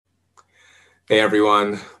Hey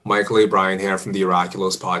everyone, Michael A. Bryan here from the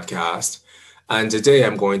Oraculous podcast. And today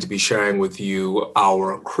I'm going to be sharing with you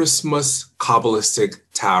our Christmas Kabbalistic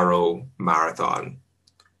Tarot Marathon.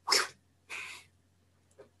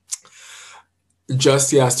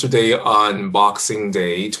 Just yesterday on Boxing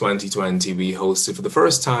Day 2020, we hosted for the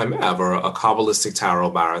first time ever a Kabbalistic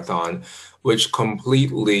Tarot Marathon, which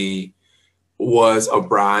completely was a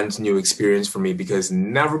brand new experience for me because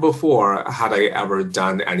never before had I ever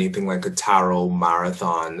done anything like a tarot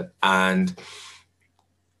marathon. And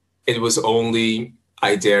it was only,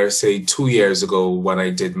 I dare say, 2 years ago when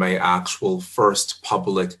I did my actual first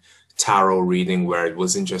public tarot reading where it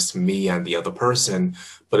wasn't just me and the other person,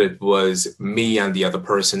 but it was me and the other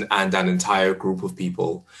person and an entire group of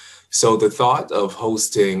people. So the thought of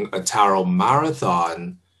hosting a tarot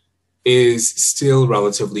marathon is still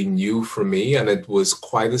relatively new for me, and it was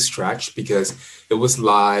quite a stretch because it was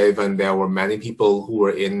live and there were many people who were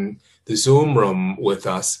in the Zoom room with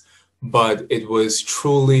us, but it was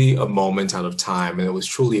truly a moment out of time and it was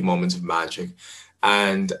truly a moment of magic.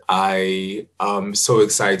 And I am so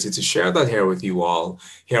excited to share that here with you all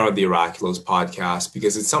here on the Oraculous podcast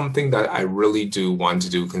because it's something that I really do want to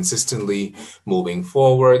do consistently moving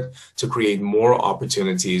forward to create more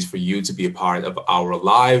opportunities for you to be a part of our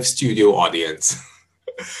live studio audience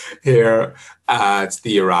here at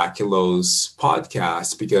the Oraculous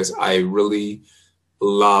podcast because I really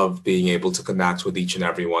love being able to connect with each and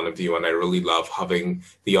every one of you, and I really love having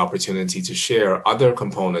the opportunity to share other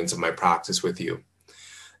components of my practice with you.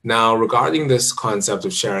 Now, regarding this concept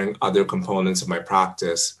of sharing other components of my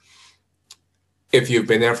practice, if you've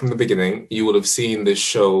been there from the beginning, you would have seen this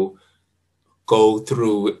show go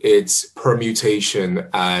through its permutation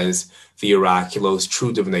as the Oraculous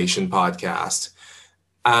True Divination podcast.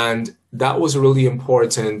 And that was a really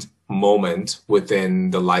important moment within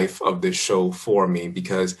the life of this show for me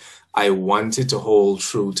because I wanted to hold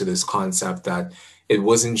true to this concept that it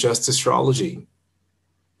wasn't just astrology.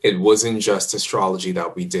 It wasn't just astrology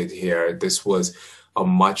that we did here. This was a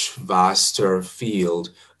much vaster field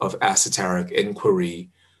of esoteric inquiry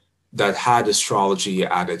that had astrology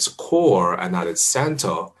at its core and at its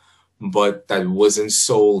center, but that wasn't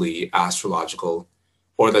solely astrological,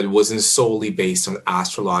 or that wasn't solely based on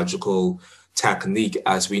astrological technique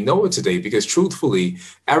as we know it today, because truthfully,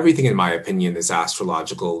 everything in my opinion is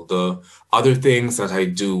astrological. The other things that I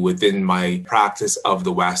do within my practice of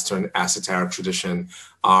the Western esoteric tradition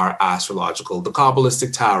are astrological. The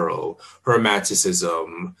Kabbalistic Tarot,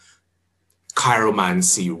 Hermeticism,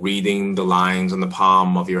 chiromancy, reading the lines on the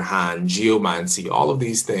palm of your hand, geomancy, all of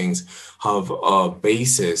these things have a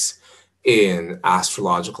basis in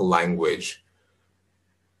astrological language.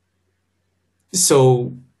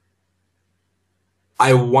 So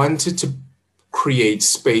I wanted to create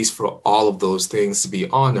space for all of those things to be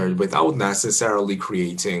honored without necessarily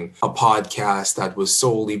creating a podcast that was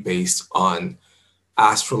solely based on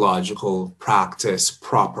astrological practice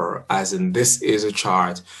proper, as in this is a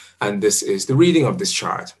chart and this is the reading of this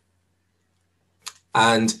chart.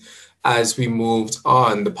 And as we moved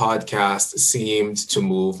on, the podcast seemed to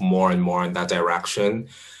move more and more in that direction.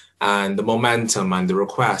 And the momentum and the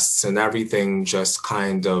requests and everything just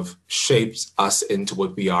kind of shaped us into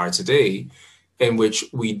what we are today, in which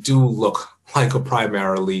we do look like a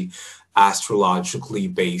primarily astrologically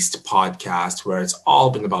based podcast where it's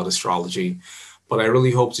all been about astrology. But I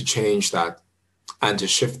really hope to change that and to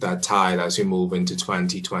shift that tide as we move into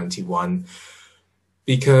 2021,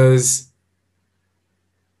 because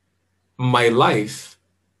my life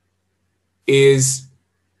is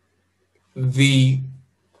the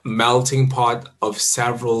melting pot of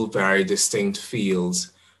several very distinct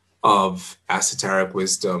fields of esoteric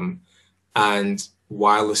wisdom. And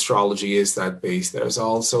while astrology is that base, there's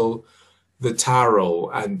also the tarot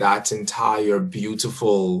and that entire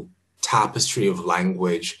beautiful tapestry of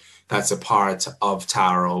language that's a part of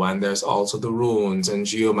tarot. And there's also the runes and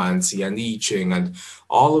geomancy and I Ching and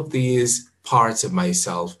all of these parts of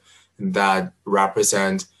myself that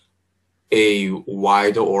represent a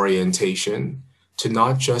wider orientation to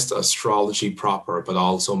not just astrology proper, but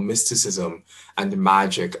also mysticism and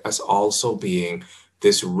magic as also being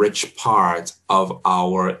this rich part of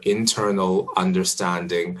our internal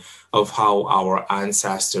understanding of how our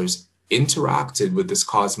ancestors interacted with this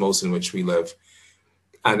cosmos in which we live.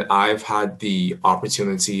 And I've had the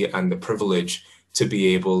opportunity and the privilege to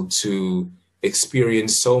be able to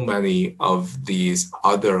experience so many of these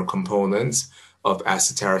other components of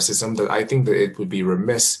esotericism that I think that it would be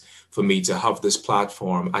remiss for me to have this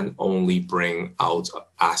platform and only bring out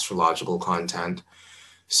astrological content.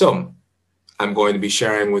 So I'm going to be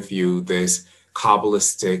sharing with you this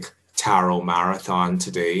Kabbalistic Tarot Marathon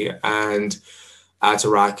today. And at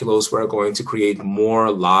Oraculos, we're going to create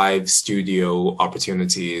more live studio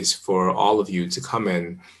opportunities for all of you to come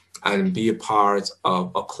in and be a part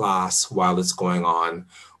of a class while it's going on,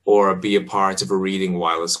 or be a part of a reading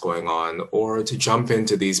while it's going on, or to jump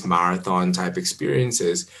into these marathon type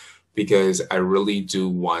experiences, because I really do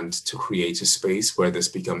want to create a space where this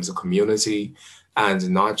becomes a community and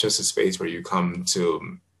not just a space where you come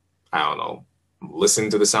to, I don't know, listen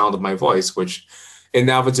to the sound of my voice, which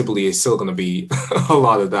inevitably is still going to be a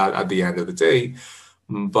lot of that at the end of the day.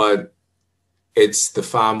 But it's the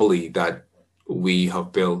family that we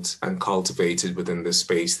have built and cultivated within this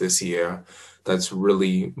space this year that's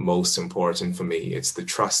really most important for me. It's the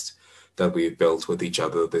trust that we've built with each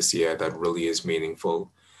other this year that really is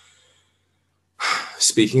meaningful.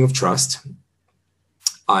 Speaking of trust,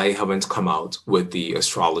 I haven't come out with the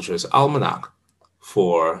Astrologer's Almanac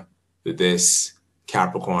for this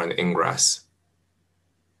Capricorn ingress.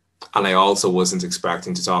 And I also wasn't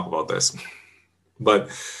expecting to talk about this, but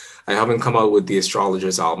I haven't come out with the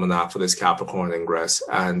Astrologer's Almanac for this Capricorn ingress.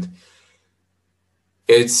 And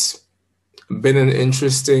it's been an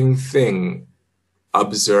interesting thing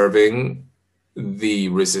observing the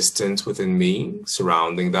resistance within me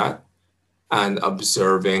surrounding that, and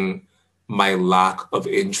observing my lack of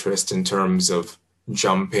interest in terms of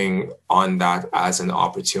jumping on that as an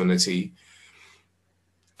opportunity.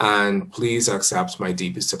 And please accept my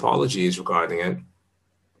deepest apologies regarding it.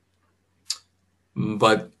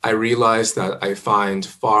 But I realized that I find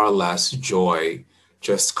far less joy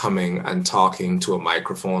just coming and talking to a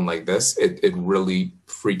microphone like this. It really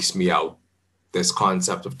freaks me out, this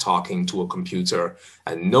concept of talking to a computer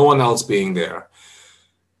and no one else being there.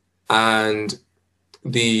 And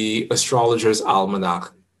the Astrologer's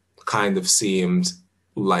Almanac kind of seemed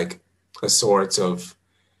like a sort of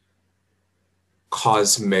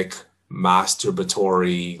cosmic,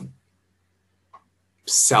 masturbatory,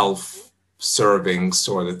 self-serving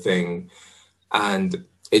sort of thing. And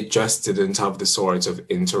it just didn't have the sort of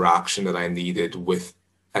interaction that I needed with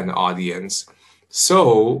an audience.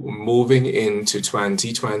 So moving into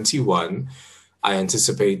 2021, I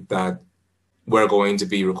anticipate that we're going to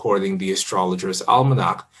be recording the Astrologer's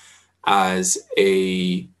Almanac as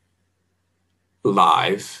a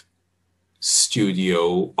live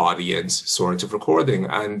studio audience sort of recording.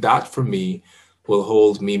 And that for me will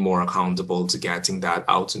hold me more accountable to getting that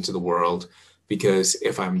out into the world, because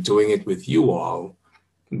if I'm doing it with you all,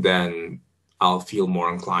 then I'll feel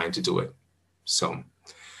more inclined to do it. So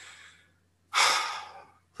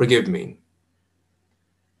forgive me.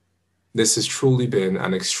 This has truly been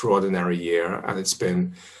an extraordinary year, and it's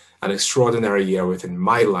been an extraordinary year within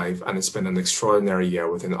my life, and it's been an extraordinary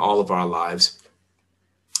year within all of our lives.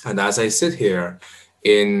 And as I sit here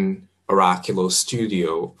in Oraculos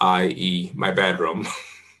studio, i.e. my bedroom,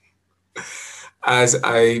 as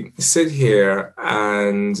I sit here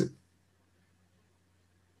and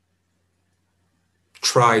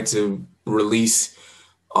try to release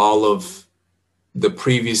all of the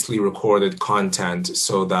previously recorded content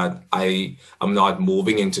so that I am not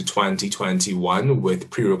moving into 2021 with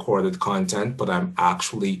pre-recorded content, but I'm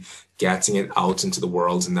actually getting it out into the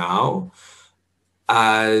world now.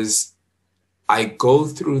 As I go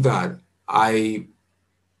through that, I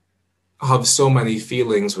have so many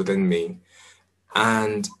feelings within me.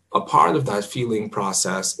 And a part of that feeling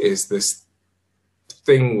process is this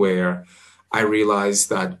thing where I realize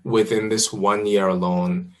that within this 1 year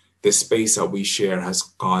alone, the space that we share has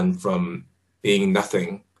gone from being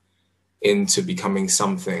nothing into becoming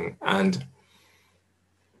something. And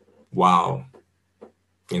wow,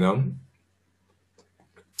 you know?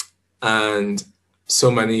 And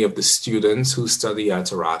so many of the students who study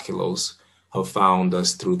at Oraculos have found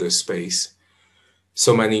us through this space.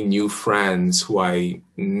 So many new friends who I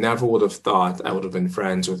never would have thought I would have been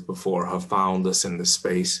friends with before have found us in this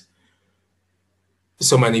space.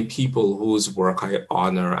 So many people whose work I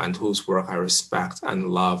honor and whose work I respect and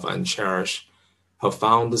love and cherish have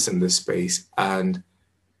found us in this space. And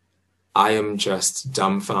I am just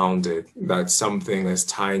dumbfounded that something as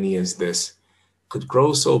tiny as this could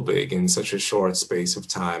grow so big in such a short space of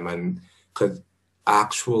time and could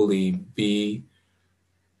actually be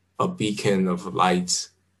a beacon of light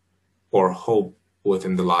or hope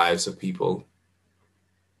within the lives of people.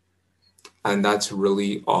 And that's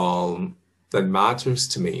really all that matters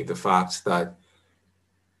to me, the fact that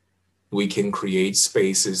we can create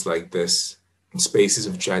spaces like this, spaces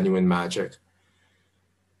of genuine magic,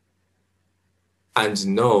 and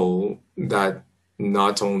know that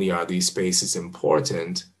not only are these spaces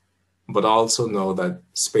important, but also know that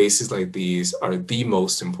spaces like these are the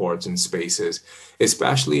most important spaces,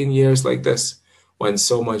 especially in years like this, when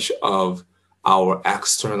so much of our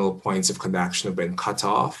external points of connection have been cut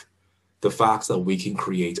off. The fact that we can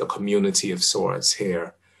create a community of sorts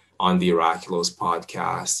here on the Oraculos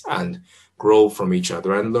podcast and grow from each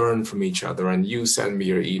other and learn from each other. And you send me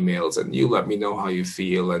your emails and you let me know how you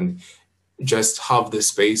feel, and just have this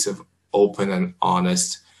space of open and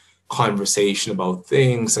honest conversation about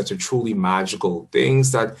things that are truly magical,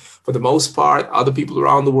 things that for the most part other people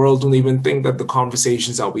around the world don't even think that the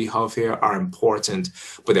conversations that we have here are important,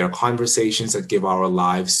 but they're conversations that give our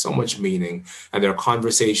lives so much meaning, and they're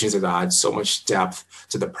conversations that add so much depth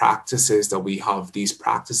to the practices that we have, these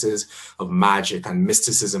practices of magic and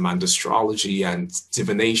mysticism and astrology and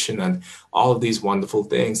divination and all of these wonderful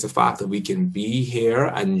things. The fact that we can be here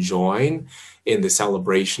and join in the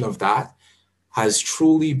celebration of that has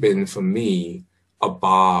truly been for me a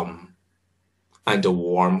balm and a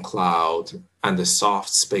warm cloud and a soft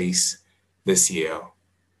space this year.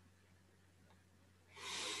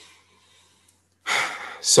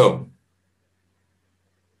 So,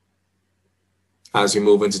 as we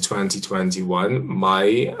move into 2021,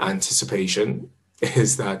 my anticipation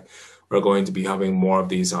is that we're going to be having more of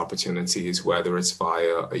these opportunities, whether it's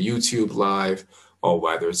via a YouTube live or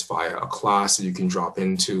whether it's via a class that you can drop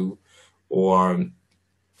into, or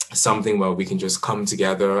something where we can just come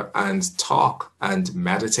together and talk and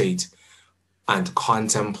meditate and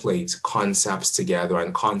contemplate concepts together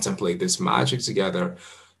and contemplate this magic together,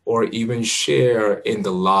 or even share in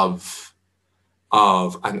the love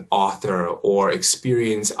of an author or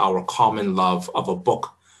experience our common love of a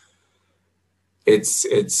book.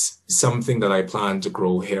 It's something that I plan to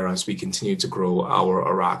grow here as we continue to grow our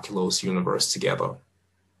Oraculos universe together.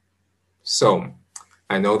 So,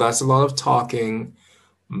 I know that's a lot of talking,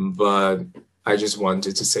 but I just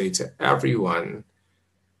wanted to say to everyone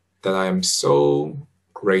that I am so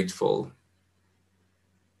grateful.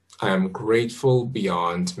 I am grateful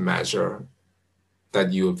beyond measure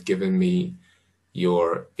that you have given me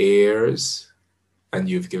your ears and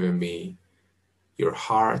you've given me your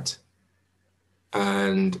heart,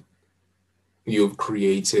 and you've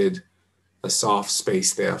created a soft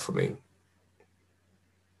space there for me.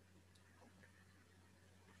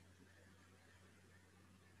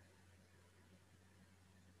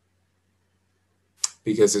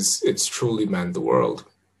 Because it's truly meant the world.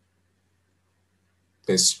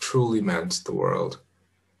 It's truly meant the world.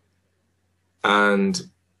 And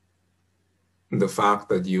the fact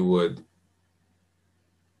that you would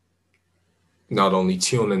not only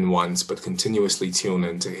tune in once, but continuously tune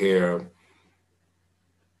in to hear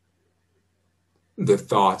the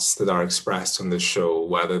thoughts that are expressed on this show,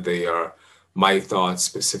 whether they are my thoughts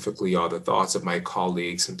specifically or the thoughts of my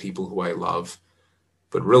colleagues and people who I love,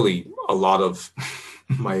 but really a lot of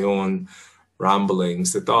my own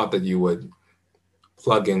ramblings, the thought that you would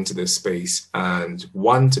plug into this space and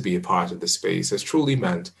want to be a part of this space has truly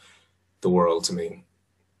meant the world to me.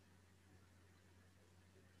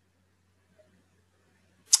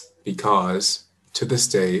 Because to this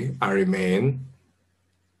day, I remain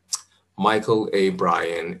Michael A.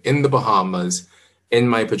 Bryan in the Bahamas, in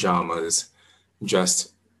my pajamas,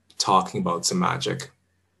 just talking about some magic.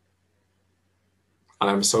 And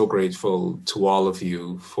I'm so grateful to all of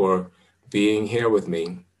you for being here with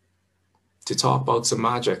me to talk about some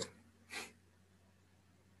magic.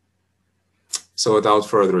 So without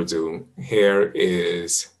further ado, here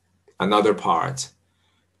is another part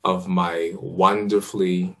of my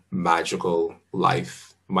wonderfully magical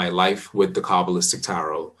life, my life with the Kabbalistic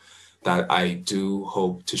Tarot, that I do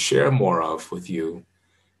hope to share more of with you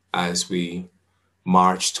as we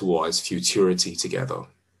march towards futurity together.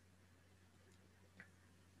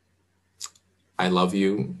 I love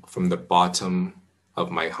you from the bottom of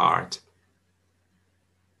my heart.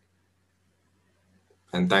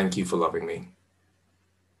 And thank you for loving me.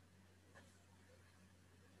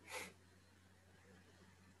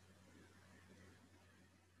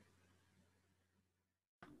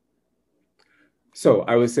 So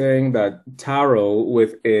I was saying that tarot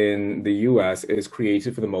within the US is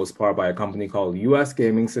created for the most part by a company called US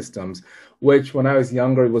Gaming Systems, which when I was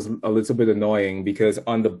younger, it was a little bit annoying because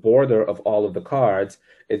on the border of all of the cards,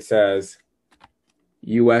 it says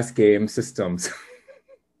US Game Systems.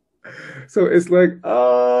 So it's like,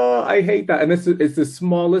 oh, I hate that. And it's the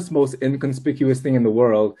smallest, most inconspicuous thing in the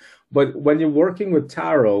world. But when you're working with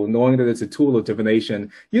tarot, knowing that it's a tool of divination,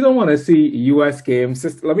 you don't want to see US Game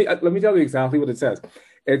System. Let me tell you exactly what it says.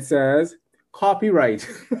 It says copyright.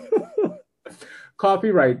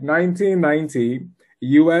 Copyright 1990,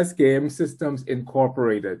 US Game Systems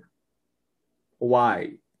Incorporated.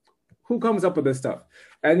 Why? Who comes up with this stuff?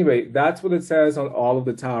 Anyway, that's what it says on all of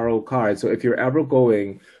the tarot cards. So if you're ever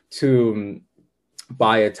going to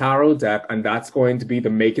buy a tarot deck and that's going to be the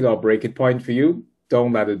make it or break it point for you,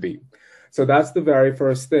 don't let it be. So that's the very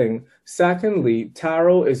first thing. Secondly,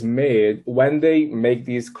 tarot is made, when they make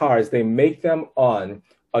these cards, they make them on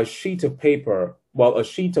a sheet of paper, well, a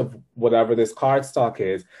sheet of whatever this cardstock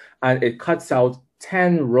is, and it cuts out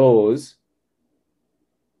 10 rows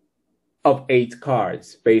of 8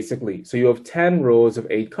 cards, basically. So you have 10 rows of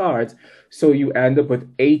 8 cards, so you end up with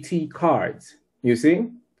 80 cards, you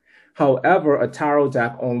see? However, a tarot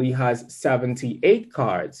deck only has 78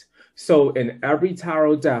 cards. So in every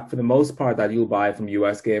tarot deck, for the most part, that you'll buy from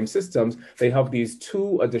US Game Systems, they have these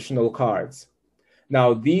 2 additional cards.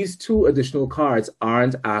 Now, these 2 additional cards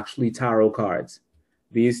aren't actually tarot cards.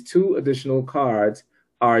 These 2 additional cards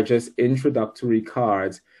are just introductory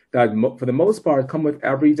cards that, for the most part, come with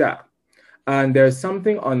every deck. And there's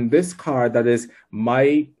something on this card that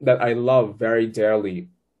I love very dearly.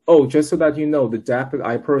 Oh, just so that you know, the deck that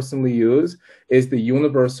I personally use is the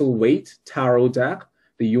Universal Weight Tarot deck,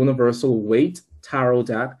 the Universal Weight Tarot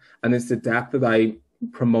deck, and it's the deck that I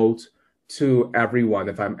promote to everyone.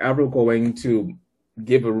 If I'm ever going to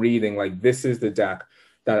give a reading, like, this is the deck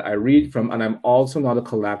that I read from. And I'm also not a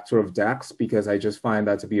collector of decks because I just find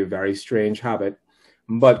that to be a very strange habit.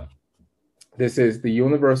 But this is the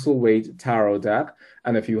Universal Weight Tarot deck.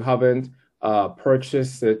 And if you haven't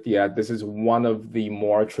purchased it yet, this is one of the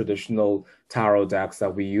more traditional tarot decks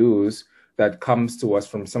that we use that comes to us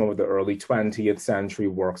from some of the early 20th century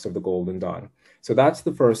works of the Golden Dawn. So that's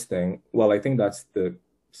the first thing. Well, I think that's the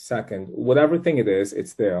second. Whatever thing it is,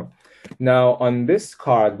 it's there. Now, on this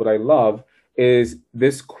card, what I love is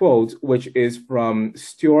this quote, which is from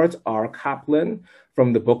Stuart R. Kaplan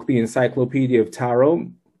from the book, The Encyclopedia of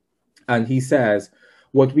Tarot. And he says,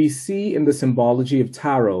 "What we see in the symbology of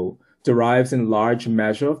tarot derives in large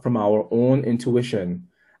measure from our own intuition,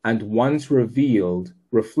 and once revealed,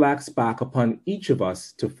 reflects back upon each of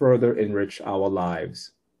us to further enrich our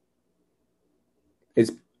lives."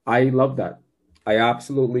 I love that. I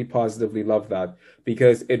absolutely positively love that,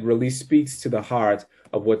 because it really speaks to the heart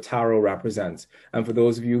of what tarot represents. And for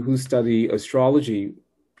those of you who study astrology,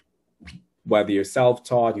 whether you're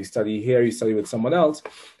self-taught, you study here, you study with someone else,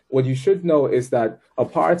 what you should know is that a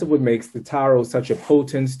part of what makes the tarot such a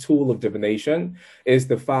potent tool of divination is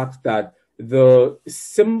the fact that the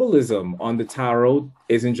symbolism on the tarot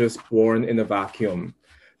isn't just born in a vacuum.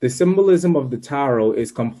 The symbolism of the tarot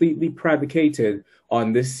is completely predicated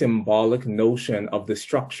on this symbolic notion of the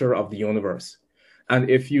structure of the universe. And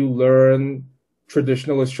if you learn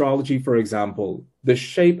traditional astrology, for example, the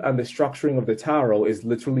shape and the structuring of the tarot is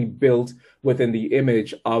literally built within the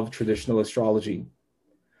image of traditional astrology.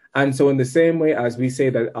 And so in the same way as we say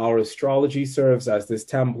that our astrology serves as this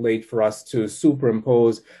template for us to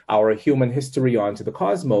superimpose our human history onto the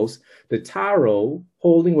cosmos, the tarot,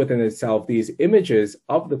 holding within itself these images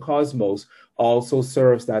of the cosmos, also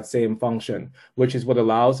serves that same function, which is what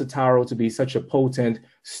allows the tarot to be such a potent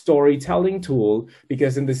storytelling tool,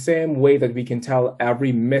 because in the same way that we can tell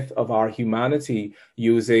every myth of our humanity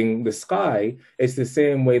using the sky, it's the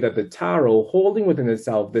same way that the tarot, holding within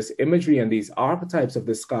itself this imagery and these archetypes of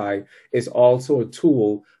the sky, is also a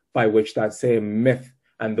tool by which that same myth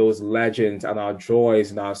and those legends and our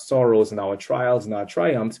joys and our sorrows and our trials and our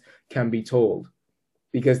triumphs can be told.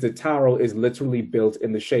 Because the tarot is literally built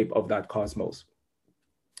in the shape of that cosmos.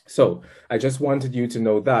 So I just wanted you to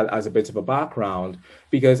know that as a bit of a background,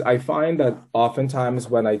 because I find that oftentimes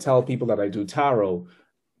when I tell people that I do tarot,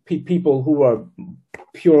 people who are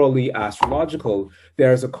purely astrological,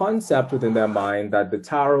 there's a concept within their mind that the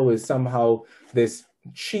tarot is somehow this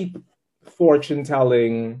cheap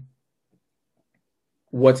fortune-telling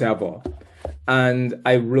whatever. And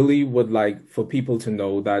I really would like for people to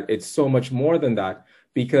know that it's so much more than that,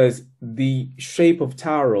 because the shape of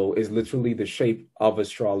tarot is literally the shape of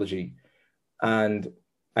astrology. And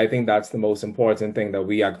I think that's the most important thing, that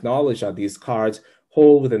we acknowledge that these cards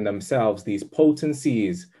hold within themselves these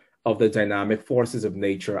potencies of the dynamic forces of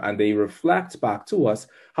nature, and they reflect back to us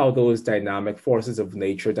how those dynamic forces of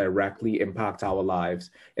nature directly impact our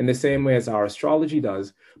lives in the same way as our astrology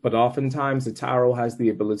does. But oftentimes the tarot has the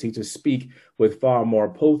ability to speak with far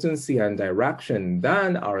more potency and direction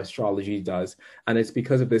than our astrology does. And it's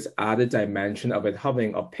because of this added dimension of it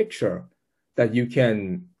having a picture that you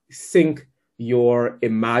can sink your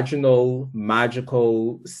imaginal,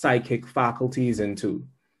 magical, psychic faculties into.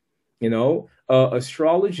 You know,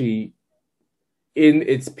 astrology in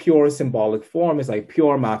its pure symbolic form is like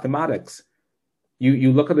pure mathematics.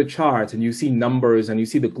 You look at the chart and you see numbers and you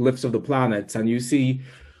see the glyphs of the planets, and you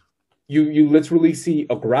literally see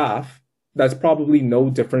a graph that's probably no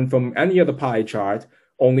different from any other pie chart.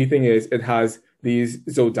 Only thing is it has these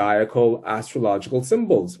zodiacal astrological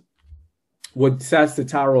symbols. What sets the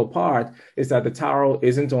tarot apart is that the tarot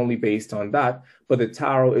isn't only based on that, but the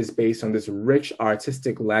tarot is based on this rich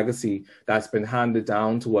artistic legacy that's been handed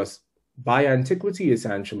down to us by antiquity,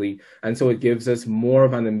 essentially. And so it gives us more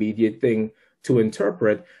of an immediate thing to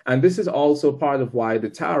interpret. And this is also part of why the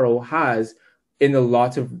tarot has, in a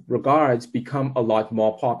lot of regards, become a lot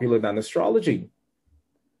more popular than astrology.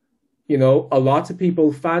 You know, a lot of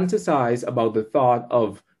people fantasize about the thought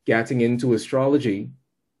of getting into astrology,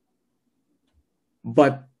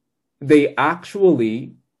 but they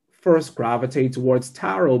actually first gravitate towards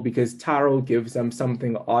tarot because tarot gives them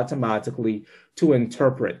something automatically to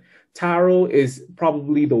interpret. Tarot is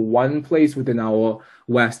probably the one place within our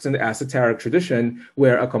Western esoteric tradition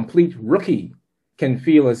where a complete rookie can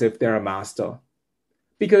feel as if they're a master.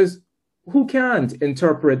 Because who can't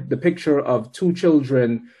interpret the picture of two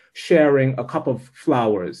children sharing a cup of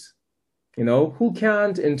flowers? You know, who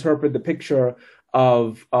can't interpret the picture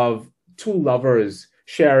of two lovers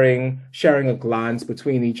sharing a glance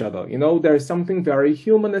between each other? You know, there's something very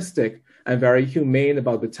humanistic and very humane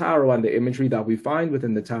about the tarot and the imagery that we find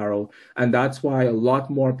within the tarot. And that's why a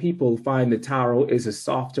lot more people find the tarot is a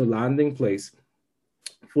softer landing place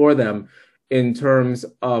for them in terms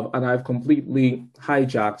of, and I've completely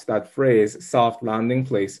hijacked that phrase, soft landing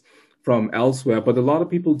place, from elsewhere. But a lot of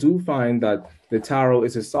people do find that the tarot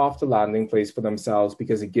is a softer landing place for themselves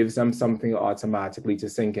because it gives them something automatically to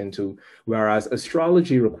sink into, whereas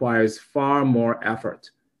astrology requires far more effort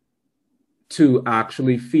to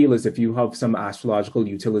actually feel as if you have some astrological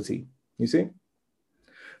utility, you see?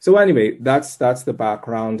 So anyway, that's the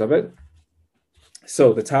background of it.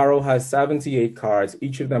 So the tarot has 78 cards,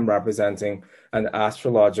 each of them representing an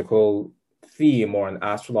astrological theme or an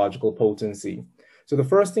astrological potency. So the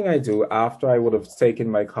first thing I do after I would have taken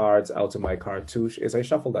my cards out of my cartouche is I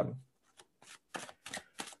shuffle them.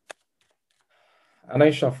 And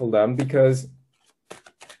I shuffle them because,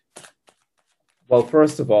 well,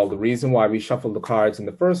 first of all, the reason why we shuffle the cards in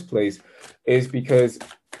the first place is because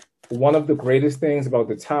one of the greatest things about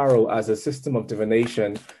the tarot as a system of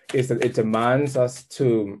divination is that it demands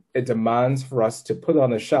for us to put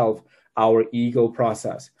on a shelf our ego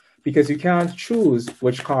process. Because you can't choose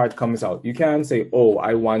which card comes out. You can't say, oh,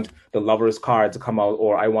 I want the Lover's card to come out,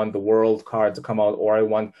 or I want the World card to come out, or I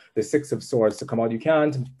want the Six of Swords to come out. You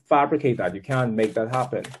can't fabricate that. You can't make that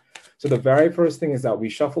happen. So the very first thing is that we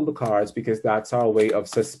shuffle the cards because that's our way of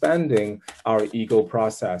suspending our ego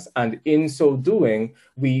process. And in so doing,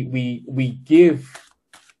 we give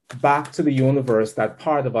back to the universe that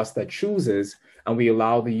part of us that chooses, and we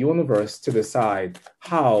allow the universe to decide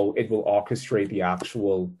how it will orchestrate the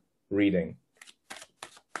actual reading.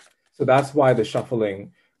 So that's why the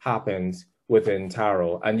shuffling happens within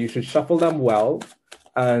tarot, and you should shuffle them well.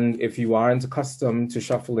 And if you aren't accustomed to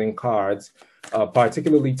shuffling cards,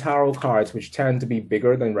 particularly tarot cards, which tend to be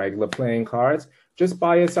bigger than regular playing cards, just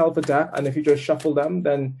buy yourself a deck, and if you just shuffle them,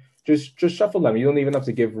 then just shuffle them. You don't even have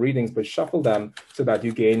to give readings, but shuffle them so that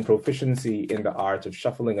you gain proficiency in the art of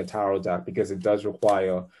shuffling a tarot deck, because it does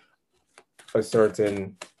require a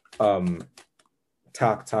certain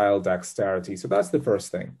tactile dexterity. So that's the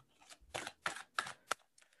first thing.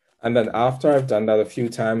 And then after I've done that a few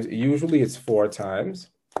times, usually it's 4 times,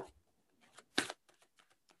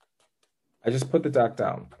 I just put the deck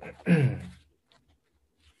down.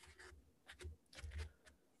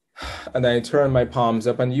 And I turn my palms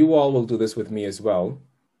up, and you all will do this with me as well.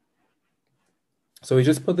 So we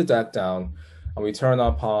just put the deck down and we turn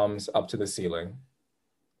our palms up to the ceiling.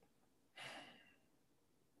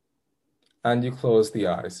 And you close the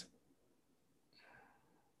eyes.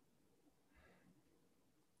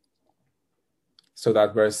 So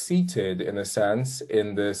that we're seated, in a sense,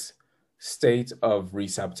 in this state of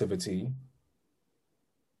receptivity.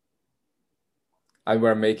 And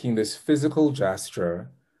we're making this physical gesture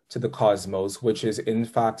to the cosmos, which is in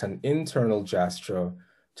fact an internal gesture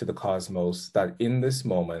to the cosmos, that in this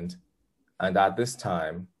moment and at this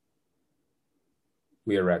time,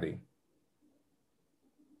 we are ready.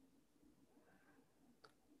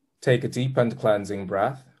 Take a deep and cleansing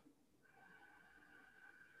breath.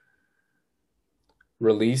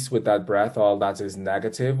 Release with that breath all that is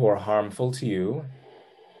negative or harmful to you.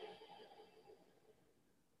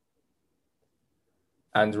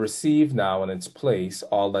 And receive now in its place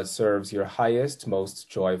all that serves your highest, most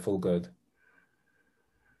joyful good.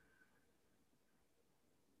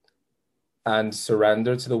 And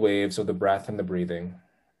surrender to the waves of the breath and the breathing.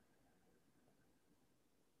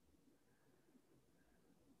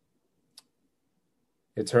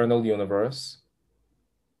 Eternal universe,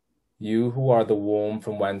 you who are the womb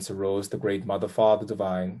from whence arose the great Mother, Father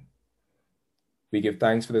divine, we give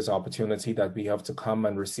thanks for this opportunity that we have to come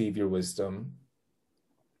and receive your wisdom.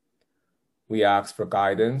 We ask for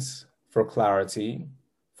guidance, for clarity,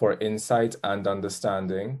 for insight and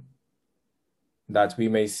understanding, that we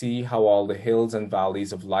may see how all the hills and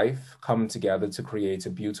valleys of life come together to create a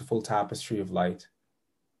beautiful tapestry of light.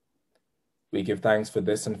 We give thanks for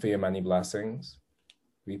this and for your many blessings.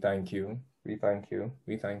 We thank you, we thank you,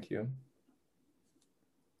 we thank you.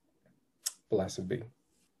 Blessed be.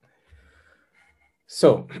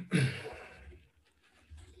 So,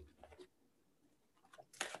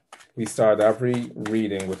 we start every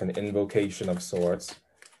reading with an invocation of sorts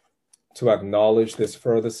to acknowledge this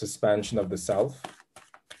further suspension of the self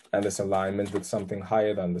and this alignment with something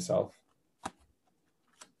higher than the self.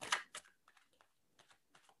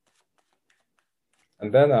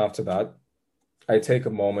 And then after that, I take a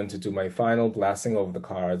moment to do my final blessing over the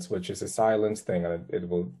cards, which is a silent thing, and it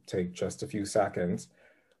will take just a few seconds.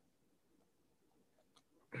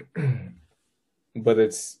 But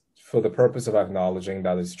it's for the purpose of acknowledging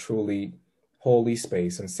that it's truly holy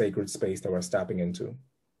space and sacred space that we're stepping into.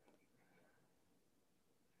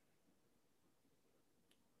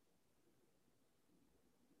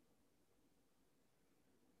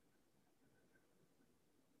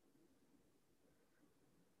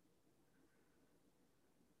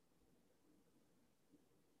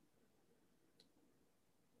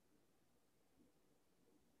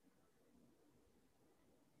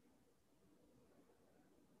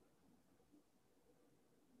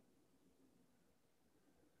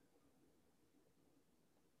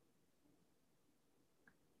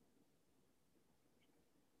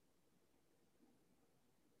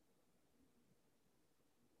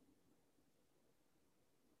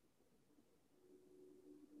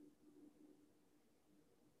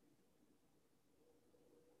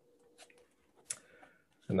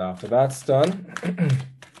 And after that's done,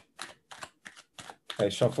 I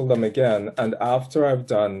shuffle them again. And after I've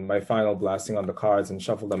done my final blessing on the cards and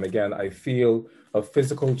shuffle them again, I feel a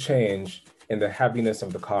physical change in the heaviness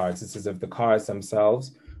of the cards. It's as if the cards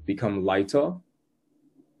themselves become lighter.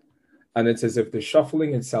 And it's as if the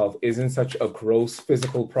shuffling itself isn't such a gross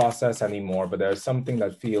physical process anymore, but there's something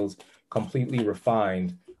that feels completely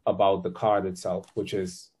refined about the card itself, which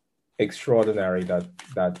is extraordinary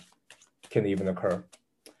that can even occur.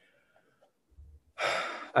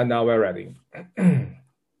 And now we're ready.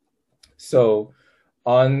 So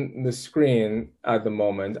on the screen at the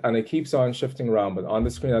moment, and it keeps on shifting around, but on the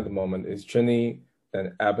screen at the moment is Ginny,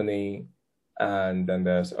 then Ebony, and then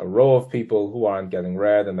there's a row of people who aren't getting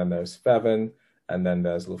read, and then there's Fevin, and then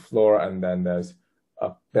there's LaFleur, and then there's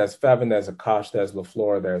Fevin, there's Akash, there's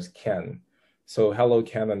LaFleur, there's Ken. So hello,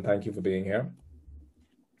 Ken, and thank you for being here.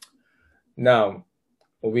 Now,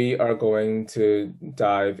 we are going to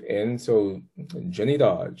dive in. So Ginny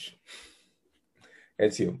Dodge,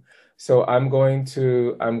 it's you. So I'm going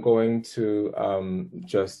to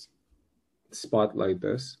just spotlight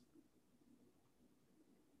this.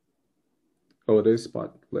 Oh, it is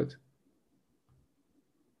spotlit.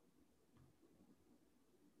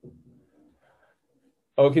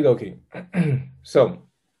 Okie dokie. So,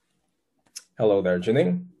 hello there,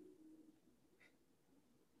 Ginny.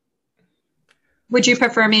 Would you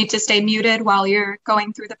prefer me to stay muted while you're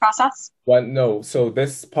going through the process? Well, no. So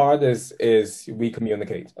this part is we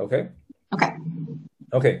communicate, okay? Okay.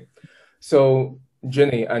 Okay. So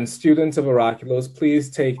Ginny and students of Oraculos,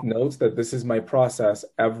 please take note that this is my process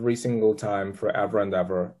every single time, forever and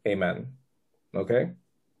ever. Amen. Okay?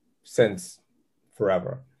 Since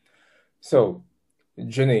forever. So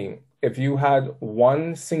Ginny, if you had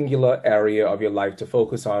one singular area of your life to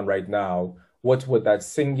focus on right now, what would that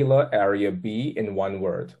singular area be in one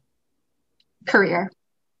word? Career.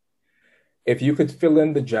 If you could fill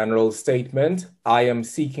in the general statement, I am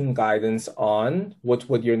seeking guidance on, what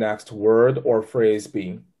would your next word or phrase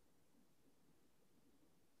be?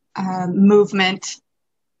 Movement.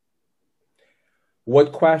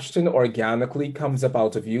 What question organically comes up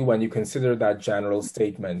out of you when you consider that general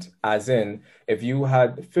statement? As in, if you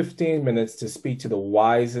had 15 minutes to speak to the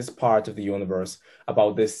wisest part of the universe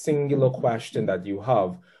about this singular question that you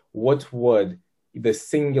have, what would the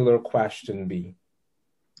singular question be?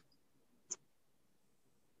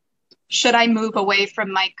 Should I move away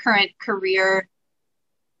from my current career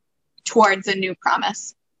towards a new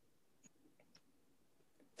promise?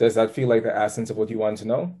 Does that feel like the essence of what you want to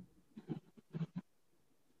know?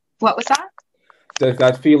 What was that? Does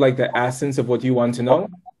that feel like the essence of what you want to know?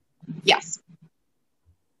 Yes.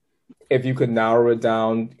 If you could narrow it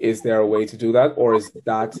down, is there a way to do that? Or is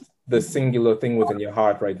that the singular thing within your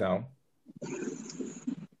heart right now?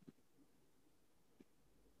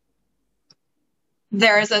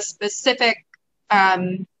 there is a specific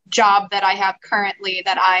job that I have currently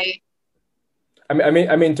that I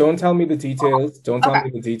mean, don't tell me the details. Don't tell okay.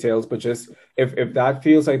 me the details, but just if that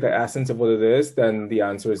feels like the essence of what it is, then the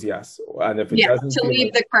answer is yes. And if it Yeah, doesn't to feel leave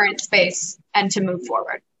like, the current space and to move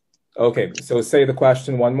forward. okay, so say the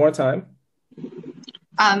question one more time.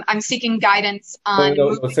 I'm seeking guidance on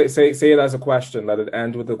No, say it as a question. Let it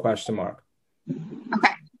end with a question mark.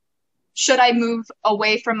 Okay. Should I move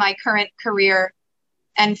away from my current career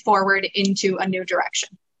and forward into a new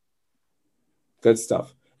direction? Good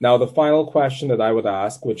stuff. Now, the final question that I would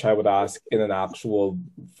ask, which I would ask in an actual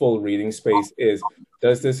full reading space, is,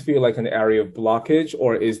 does this feel like an area of blockage,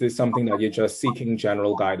 or is this something that you're just seeking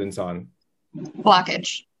general guidance on?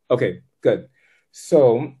 Blockage. Okay, good.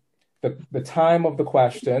 So the time of the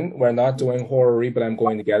question, we're not doing horary, but I'm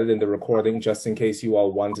going to get it in the recording just in case you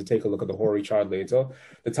all want to take a look at the horary chart later.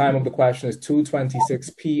 The time of the question is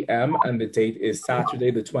 2:26 p.m. and the date is Saturday,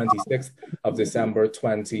 the 26th of December,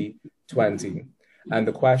 2020. And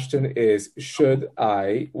the question is, should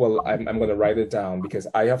I, well, I'm going to write it down because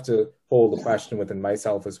I have to hold the question within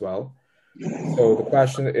myself as well. So the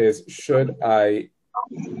question is, should I,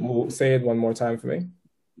 say it one more time for me.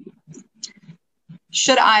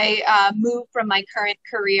 Should I move from my current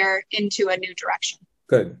career into a new direction?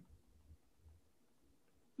 Good.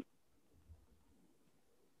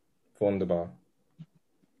 Wunderbar.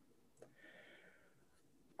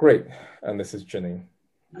 Great. And this is Ginny.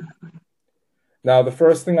 Now, the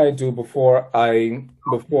first thing I do before I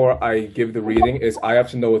give the reading is I have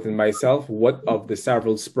to know within myself what of the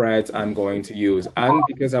several spreads I'm going to use. And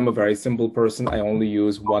because I'm a very simple person, I only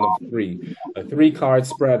use one of three. A 3-card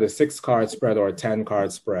spread, a 6-card spread, or a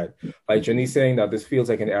 10-card spread. By Ginny saying that this feels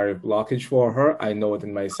like an area of blockage for her, I know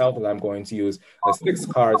within myself that I'm going to use a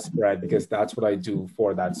 6-card spread because that's what I do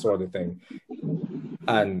for that sort of thing.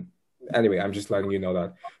 And anyway, I'm just letting you know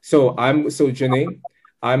that. So Ginny,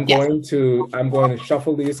 I'm going to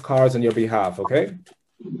shuffle these cards on your behalf, okay?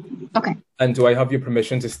 Okay. And do I have your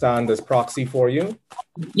permission to stand as proxy for you?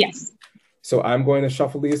 Yes. So I'm going to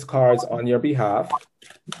shuffle these cards on your behalf.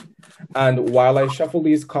 And while I shuffle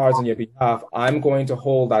these cards on your behalf, I'm going to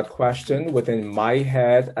hold that question within my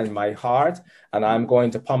head and my heart, and I'm going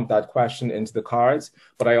to pump that question into the cards.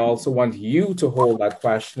 But I also want you to hold that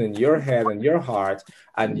question in your head and your heart,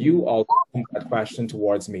 and you also pump that question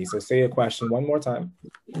towards me. So say a question one more time.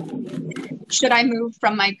 Should I move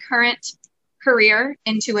from my current career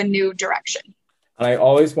into a new direction? And I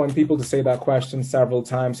always want people to say that question several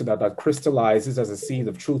times so that that crystallizes as a seed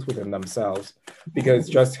of truth within themselves. Because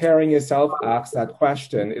just hearing yourself ask that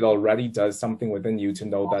question, it already does something within you to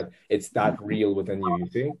know that it's that real within you, you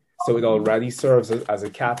see? So it already serves as a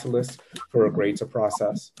catalyst for a greater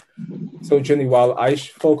process. So Ginny, while I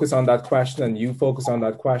focus on that question and you focus on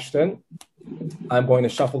that question, I'm going to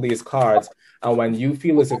shuffle these cards. And when you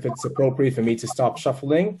feel as if it's appropriate for me to stop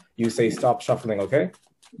shuffling, you say stop shuffling, okay?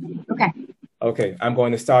 Okay. Okay, I'm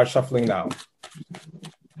going to start shuffling now.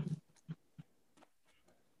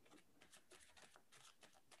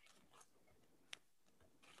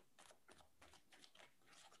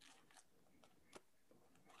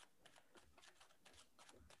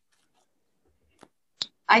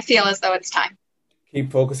 I feel as though it's time.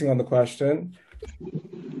 Keep focusing on the question.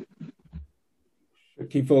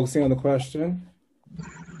 Keep focusing on the question.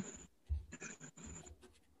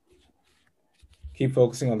 Keep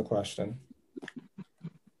focusing on the question.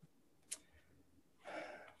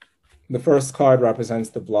 The first card represents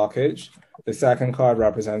the blockage. The second card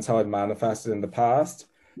represents how it manifested in the past.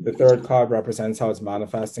 The third card represents how it's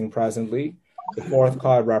manifesting presently. The fourth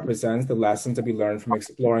card represents the lesson to be learned from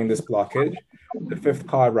exploring this blockage. The fifth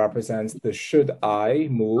card represents the should I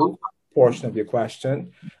move portion of your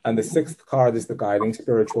question. And the sixth card is the guiding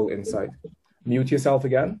spiritual insight. Mute yourself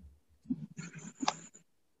again.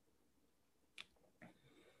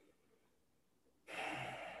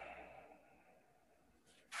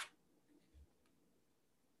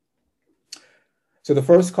 So the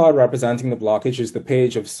first card representing the blockage is the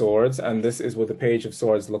Page of Swords, and this is what the Page of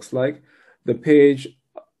Swords looks like. The Page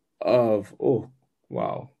of, oh,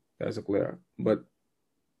 wow, there's a glare, but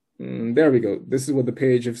there we go. This is what the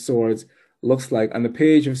Page of Swords looks like, and the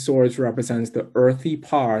Page of Swords represents the earthy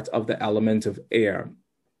part of the element of air.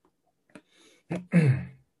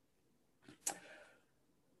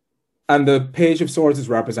 And the Page of Swords is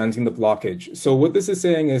representing the blockage. So what this is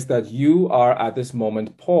saying is that you are at this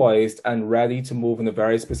moment poised and ready to move in a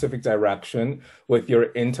very specific direction with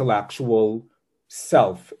your intellectual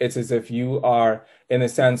self. It's as if you are, in a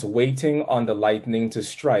sense, waiting on the lightning to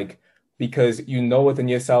strike because you know within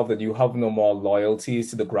yourself that you have no more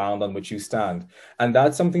loyalties to the ground on which you stand. And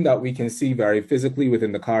that's something that we can see very physically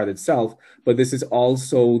within the card itself, but this is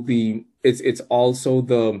also it's also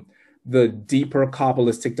the deeper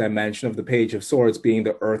Kabbalistic dimension of the Page of Swords, being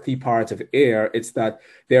the earthy part of air. It's that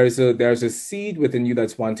there's a seed within you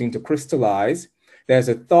that's wanting to crystallize. There's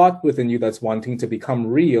a thought within you that's wanting to become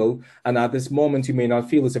real. And at this moment, you may not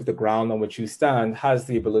feel as if the ground on which you stand has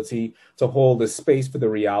the ability to hold the space for the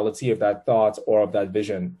reality of that thought or of that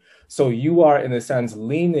vision. So you are, in a sense,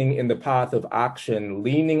 leaning in the path of action,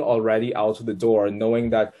 leaning already out of the door,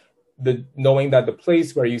 knowing that the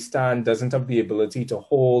place where you stand doesn't have the ability to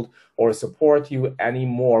hold or support you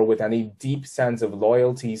anymore with any deep sense of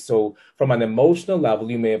loyalty. So from an emotional level,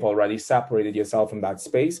 you may have already separated yourself from that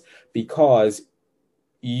space because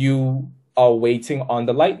you are waiting on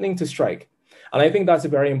the lightning to strike. And I think that's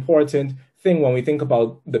a very important thing when we think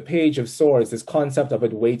about the Page of Swords, this concept of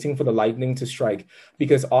it waiting for the lightning to strike,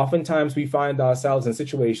 because oftentimes we find ourselves in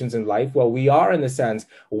situations in life where we are, in a sense,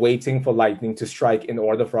 waiting for lightning to strike in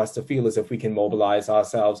order for us to feel as if we can mobilize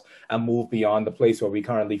ourselves and move beyond the place where we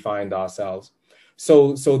currently find ourselves.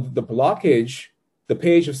 So the blockage, the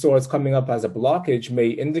Page of Swords coming up as a blockage, may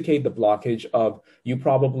indicate the blockage of you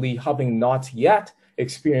probably having not yet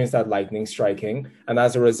experienced that lightning striking. And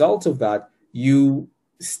as a result of that, you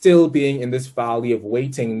still being in this valley of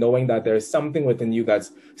waiting, knowing that there's something within you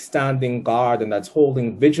that's standing guard and that's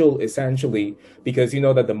holding vigil, essentially, because you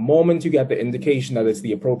know that the moment you get the indication that it's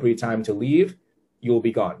the appropriate time to leave, you'll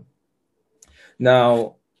be gone.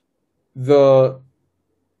 Now, the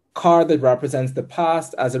card that represents the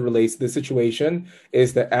past as it relates to the situation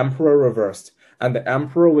is the Emperor reversed. And the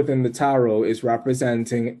Emperor within the tarot is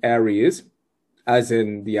representing Aries, as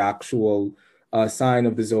in the actual sign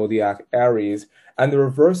of the zodiac, Aries. And the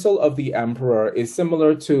reversal of the Emperor is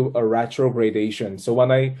similar to a retrogradation. So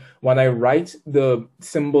when I write the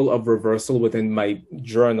symbol of reversal within my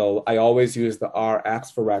journal, I always use the RX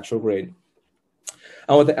for retrograde.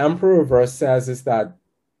 And what the Emperor reverse says is that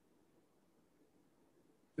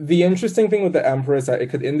the interesting thing with the Emperor is that it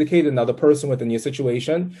could indicate another person within your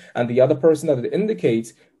situation, and the other person that it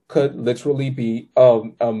indicates could literally be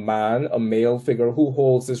a man, a male figure who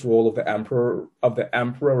holds this role of the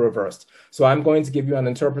emperor reversed. So I'm going to give you an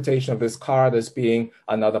interpretation of this card as being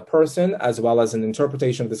another person, as well as an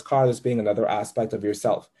interpretation of this card as being another aspect of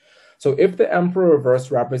yourself. So if the Emperor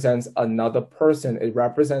reversed represents another person, it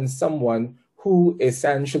represents someone who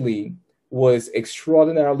essentially was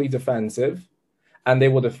extraordinarily defensive, and they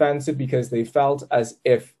were defensive because they felt as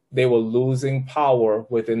if they were losing power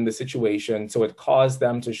within the situation. So it caused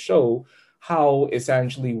them to show how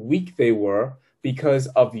essentially weak they were because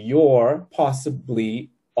of your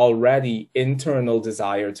possibly already internal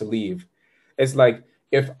desire to leave. It's like,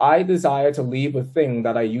 if I desire to leave a thing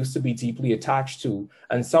that I used to be deeply attached to,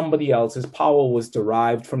 and somebody else's power was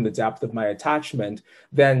derived from the depth of my attachment,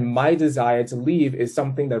 then my desire to leave is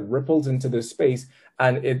something that ripples into this space,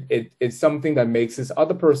 and it's something that makes this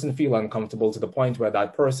other person feel uncomfortable to the point where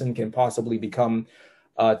that person can possibly become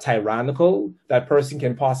tyrannical, that person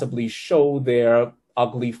can possibly show their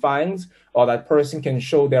ugly fangs, or that person can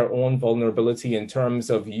show their own vulnerability in terms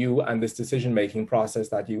of you and this decision-making process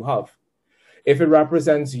that you have. If it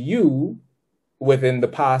represents you within the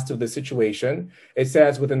past of the situation, it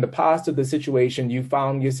says within the past of the situation, you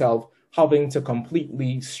found yourself having to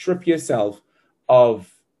completely strip yourself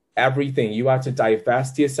of everything. You had to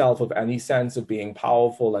divest yourself of any sense of being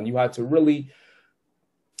powerful, and you had to really,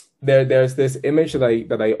 there's this image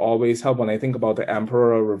that I always have when I think about the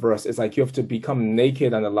Emperor reverse. It's like you have to become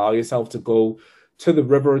naked and allow yourself to go to the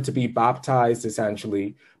river to be baptized,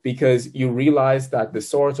 essentially, because you realize that the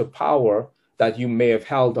source of power that you may have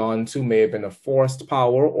held on to may have been a forced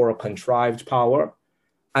power or a contrived power.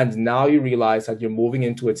 And now you realize that you're moving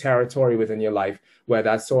into a territory within your life where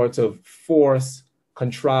that sort of force,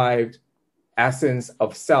 contrived essence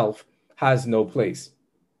of self has no place.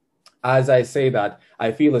 As I say that,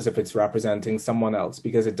 I feel as if it's representing someone else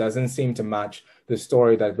because it doesn't seem to match the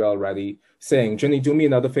story that we're already saying. Jenny, do me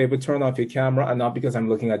another favor, turn off your camera, and not because I'm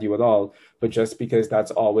looking at you at all, but just because that's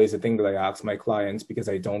always a thing that I ask my clients, because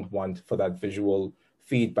I don't want for that visual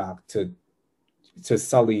feedback to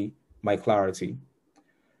sully my clarity.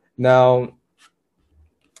 Now,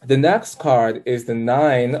 the next card is the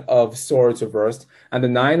Nine of Swords reversed, and the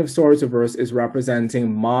Nine of Swords reversed is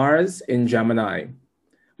representing Mars in Gemini.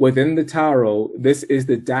 Within the tarot, this is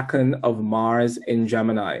the decan of Mars in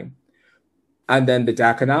Gemini. And then the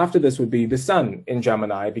decan after this would be the Sun in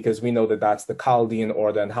Gemini, because we know that that's the Chaldean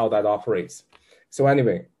order and how that operates. So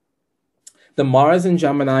anyway, the Mars in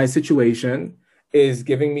Gemini situation is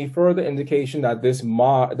giving me further indication that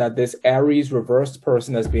this Aries reversed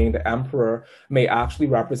person, as being the Emperor, may actually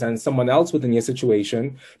represent someone else within your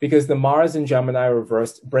situation, because the Mars in Gemini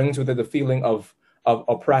reversed brings with it the feeling of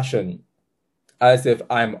oppression, as if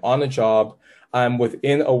I'm on a job, I'm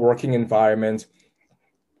within a working environment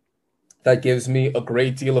that gives me a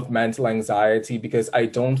great deal of mental anxiety, because I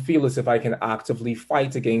don't feel as if I can actively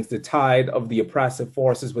fight against the tide of the oppressive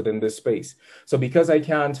forces within this space. So because I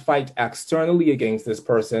can't fight externally against this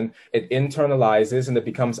person, it internalizes and it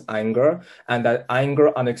becomes anger, and that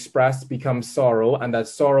anger unexpressed becomes sorrow, and that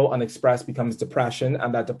sorrow unexpressed becomes depression,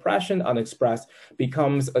 and that depression unexpressed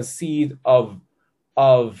becomes a seed of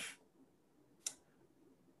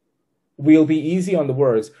we'll be easy on the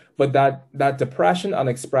words, but that depression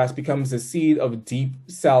unexpressed becomes a seed of deep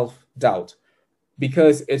self-doubt,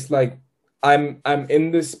 because it's like I'm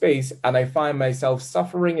in this space and I find myself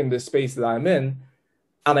suffering in this space that I'm in,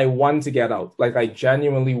 and I want to get out. Like, I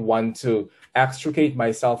genuinely want to extricate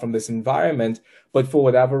myself from this environment, but for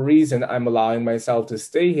whatever reason, I'm allowing myself to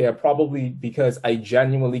stay here, probably because I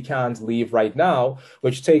genuinely can't leave right now,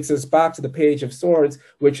 which takes us back to the Page of Swords,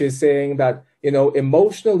 which is saying that,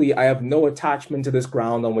 emotionally, I have no attachment to this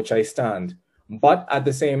ground on which I stand. But at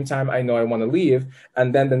the same time, I know I want to leave.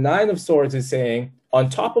 And then the Nine of Swords is saying, on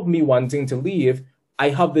top of me wanting to leave, I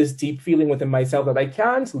have this deep feeling within myself that I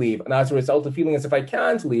can't leave. And as a result of feeling as if I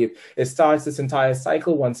can't leave, it starts this entire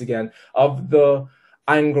cycle once again of the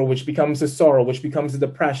anger, which becomes the sorrow, which becomes the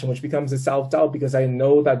depression, which becomes the self-doubt, because I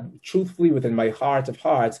know that truthfully within my heart of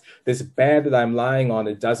hearts, this bed that I'm lying on,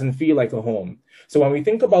 it doesn't feel like a home. So when we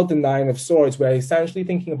think about the Nine of Swords, we're essentially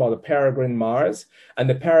thinking about a peregrine Mars, and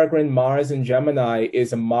the peregrine Mars in Gemini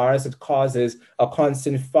is a Mars that causes a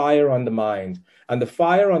constant fire on the mind. And the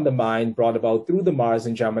fire on the mind brought about through the Mars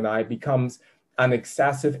in Gemini becomes an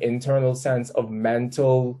excessive internal sense of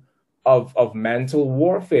mental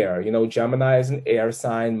warfare. Gemini is an air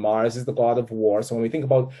sign, Mars is the god of war. So when we think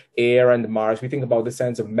about air and Mars, we think about the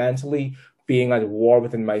sense of mentally being at war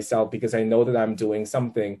within myself, because I know that I'm doing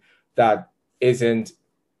something that isn't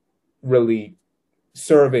really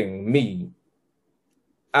serving me.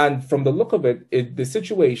 And from the look of it, the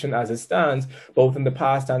situation as it stands, both in the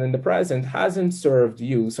past and in the present, hasn't served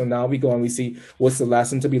you. So now we go and we see what's the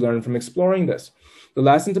lesson to be learned from exploring this. The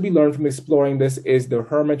lesson to be learned from exploring this is the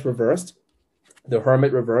Hermit reversed. The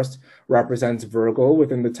Hermit reversed represents Virgo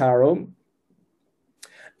within the tarot.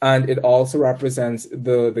 And it also represents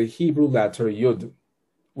the Hebrew letter Yud,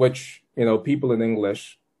 which, people in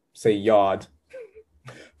English say Yod,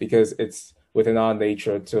 because it's within our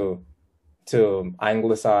nature to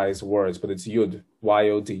anglicize words, but it's Yud,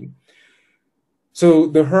 Y-O-D. So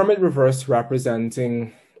the Hermit reversed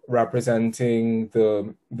representing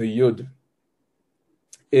the Yud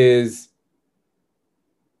is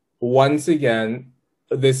once again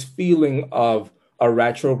this feeling of a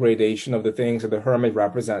retrogradation of the things that the Hermit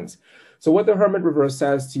represents. So what the Hermit reverse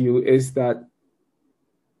says to you is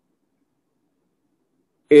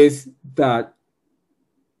that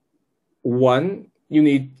one, you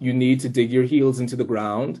need to dig your heels into the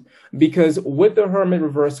ground, because with the Hermit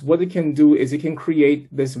reverse, what it can do is it can create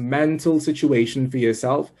this mental situation for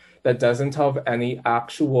yourself that doesn't have any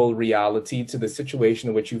actual reality to the situation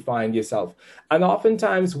in which you find yourself. And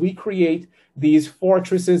oftentimes we create these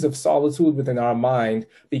fortresses of solitude within our mind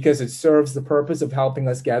because it serves the purpose of helping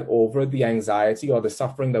us get over the anxiety or the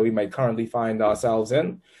suffering that we might currently find ourselves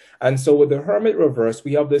in. And so with the Hermit reverse,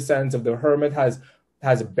 we have this sense of the Hermit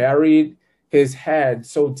has buried his head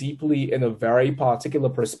so deeply in a very particular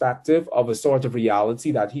perspective of a sort of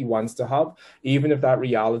reality that he wants to have, even if that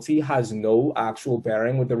reality has no actual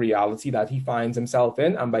bearing with the reality that he finds himself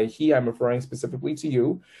in. And by he, I'm referring specifically to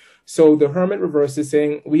you. So the Hermit reverse is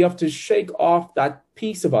saying we have to shake off that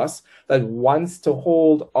piece of us that wants to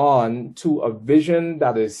hold on to a vision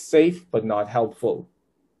that is safe but not helpful.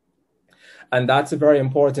 And that's a very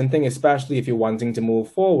important thing, especially if you're wanting to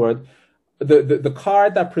move forward. The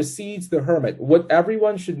card that precedes the Hermit, what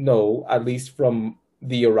everyone should know, at least from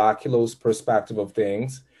the oracular's perspective of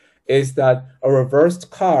things, is that a reversed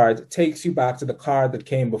card takes you back to the card that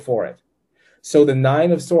came before it. So the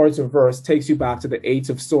Nine of Swords reversed takes you back to the Eight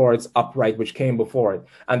of Swords upright, which came before it.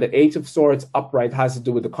 And the Eight of Swords upright has to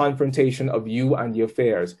do with the confrontation of you and your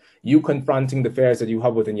fears, you confronting the fears that you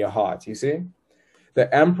have within your heart, you see?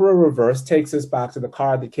 The Emperor reverse takes us back to the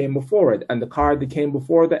card that came before it. And the card that came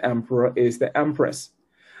before the Emperor is the Empress.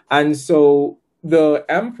 And so the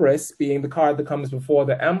Empress, being the card that comes before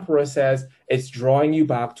the Emperor, says it's drawing you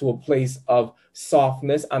back to a place of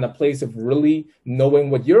softness and a place of really knowing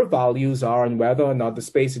what your values are and whether or not the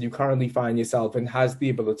space that you currently find yourself in has the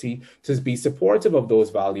ability to be supportive of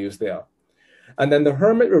those values there. And then the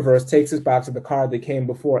Hermit reverse takes us back to the card that came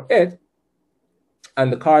before it.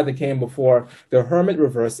 And the card that came before the Hermit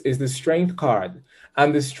reverse is the Strength card.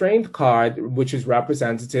 And the Strength card, which is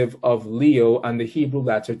representative of Leo and the Hebrew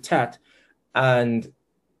letter Tet and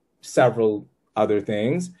several other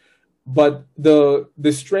things. But the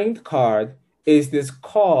Strength card is this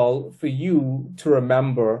call for you to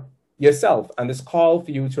remember yourself, and this call for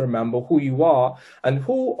you to remember who you are and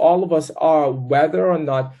who all of us are, whether or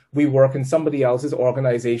not we work in somebody else's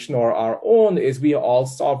organization or our own, is we are all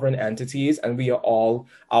sovereign entities and we are all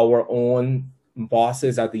our own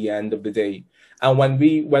bosses at the end of the day. And when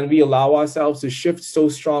we allow ourselves to shift so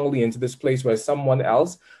strongly into this place where someone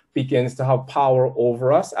else begins to have power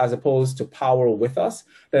over us as opposed to power with us,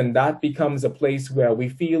 then that becomes a place where we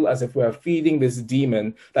feel as if we're feeding this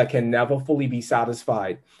demon that can never fully be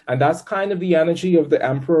satisfied. And that's kind of the energy of the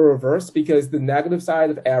Emperor reverse, because the negative side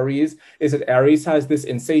of Aries is that Aries has this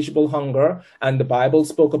insatiable hunger, and the Bible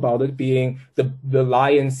spoke about it being the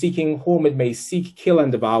lion seeking whom it may seek, kill,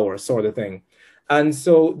 and devour sort of thing. And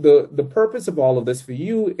so the purpose of all of this for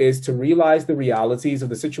you is to realize the realities of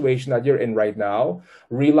the situation that you're in right now,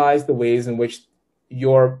 realize the ways in which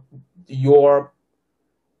your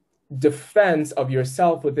defense of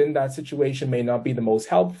yourself within that situation may not be the most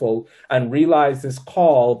helpful, and realize this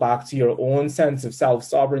call back to your own sense of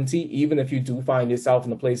self-sovereignty, even if you do find yourself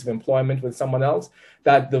in a place of employment with someone else,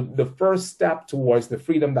 that the first step towards the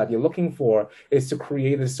freedom that you're looking for is to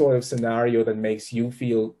create a sort of scenario that makes you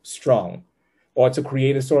feel strong, or to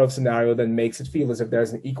create a sort of scenario that makes it feel as if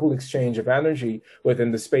there's an equal exchange of energy within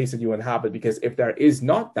the space that you inhabit. Because if there is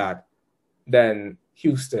not that, then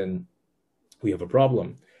Houston, we have a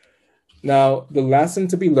problem. Now, the lesson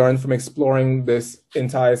to be learned from exploring this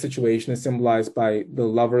entire situation is symbolized by the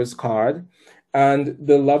Lover's card. And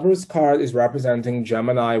the Lover's card is representing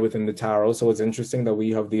Gemini within the tarot. So it's interesting that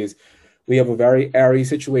we have a very airy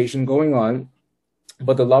situation going on.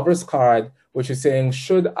 But the Lover's card, which is saying,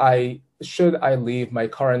 should I leave my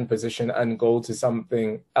current position and go to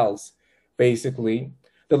something else? Basically,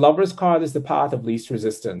 the Lover's card is the path of least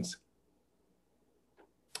resistance.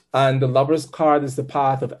 And the Lover's card is the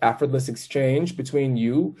path of effortless exchange between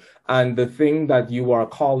you and the thing that you are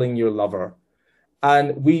calling your lover.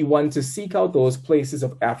 And we want to seek out those places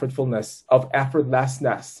of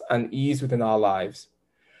effortlessness and ease within our lives.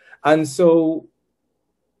 And so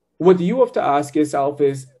what you have to ask yourself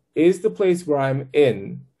is the place where I'm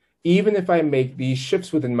in, even if I make these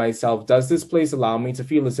shifts within myself, does this place allow me to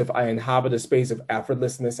feel as if I inhabit a space of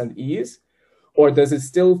effortlessness and ease? Or does it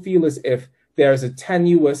still feel as if there's a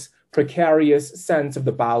tenuous, precarious sense of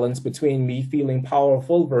the balance between me feeling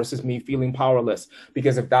powerful versus me feeling powerless?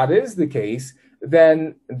 Because if that is the case,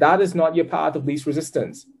 then that is not your path of least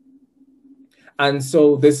resistance. And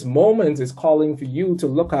so this moment is calling for you to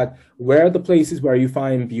look at where are the places where you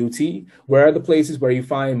find beauty, where are the places where you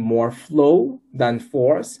find more flow than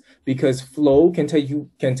force, because flow can take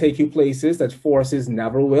you places that forces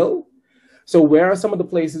never will. So where are some of the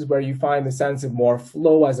places where you find the sense of more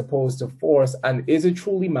flow as opposed to force? And is it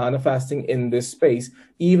truly manifesting in this space,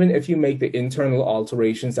 even if you make the internal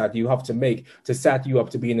alterations that you have to make to set you up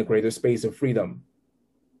to be in a greater space of freedom?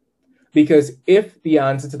 Because if the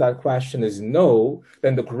answer to that question is no,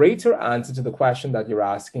 then the greater answer to the question that you're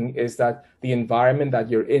asking is that the environment that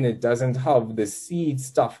you're in, it doesn't have the seed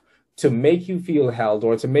stuff to make you feel held,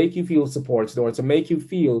 or to make you feel supported, or to make you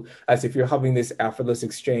feel as if you're having this effortless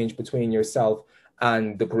exchange between yourself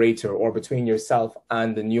and the greater, or between yourself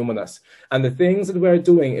and the numinous. And the things that we're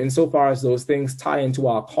doing, insofar as those things tie into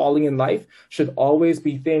our calling in life, should always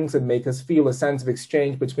be things that make us feel a sense of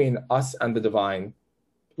exchange between us and the divine.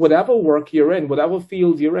 Whatever work you're in, whatever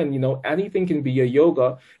field you're in, anything can be a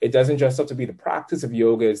yoga. It doesn't just have to be the practice of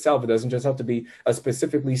yoga itself. It doesn't just have to be a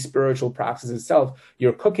specifically spiritual practice itself.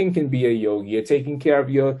 Your cooking can be a yoga. You're taking care of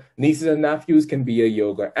your nieces and nephews can be a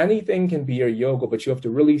yoga. Anything can be a yoga, but you have to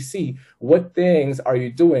really see what things are you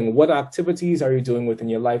doing, what activities are you doing within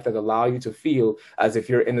your life that allow you to feel as if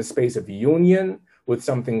you're in a space of union with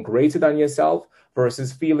something greater than yourself,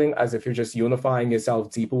 versus feeling as if you're just unifying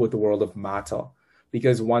yourself deeper with the world of matter.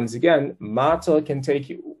 Because once again, matter can take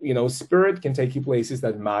you, spirit can take you places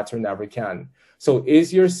that matter never can. So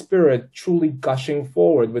is your spirit truly gushing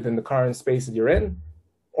forward within the current space that you're in,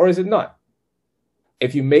 or is it not?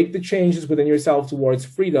 If you make the changes within yourself towards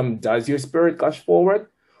freedom, does your spirit gush forward,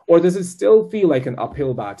 or does it still feel like an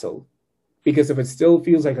uphill battle? Because if it still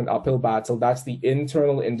feels like an uphill battle, that's the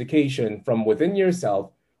internal indication from within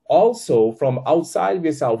yourself, also from outside of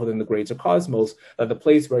yourself within the greater cosmos, that the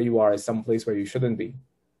place where you are is some place where you shouldn't be.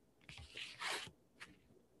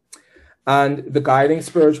 And the guiding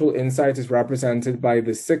spiritual insight is represented by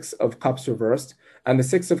the Six of Cups reversed. And the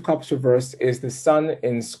Six of Cups reversed is the Sun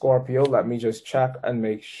in Scorpio. Let me just check and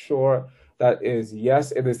make sure that is,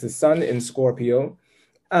 yes, it is the Sun in Scorpio.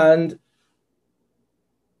 And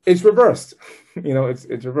it's reversed.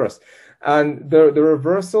 It's reversed. And the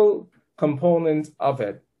reversal component of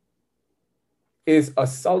it is a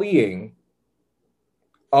sullying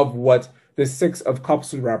of what the Six of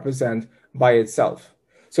Cups would represent by itself.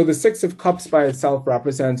 So the Six of Cups by itself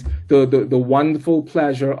represents the wonderful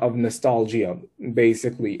pleasure of nostalgia,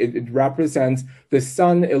 basically. It represents the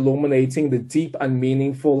sun illuminating the deep and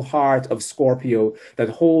meaningful heart of Scorpio that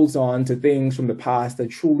holds on to things from the past that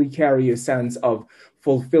truly carry a sense of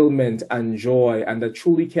fulfillment and joy, and that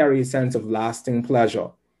truly carry a sense of lasting pleasure.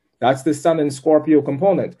 That's the sun in Scorpio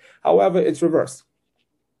component. However, it's reversed.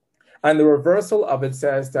 And the reversal of it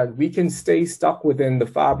says that we can stay stuck within the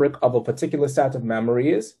fabric of a particular set of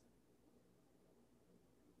memories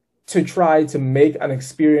to try to make an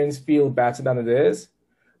experience feel better than it is.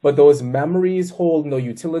 But those memories hold no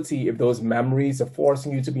utility if those memories are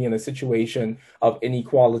forcing you to be in a situation of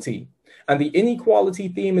inequality. And the inequality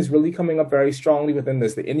theme is really coming up very strongly within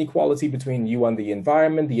this. The inequality between you and the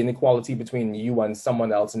environment, the inequality between you and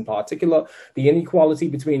someone else in particular, the inequality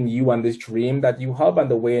between you and this dream that you have, and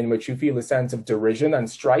the way in which you feel a sense of derision and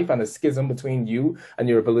strife and a schism between you and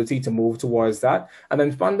your ability to move towards that. And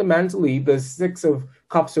then fundamentally, the Six of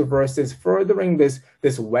Cups reversed is furthering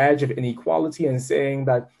this wedge of inequality and saying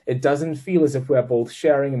that it doesn't feel as if we're both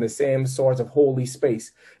sharing in the same sort of holy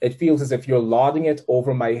space. It feels as if you're lording it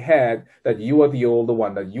over my head, that you are the older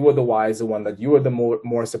one, that you are the wiser one, that you are the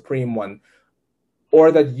more supreme one,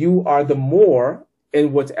 or that you are the more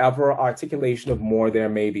in whatever articulation of more there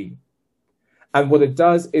may be. And what it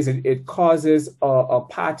does is it causes a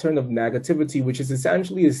pattern of negativity, which is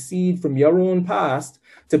essentially a seed from your own past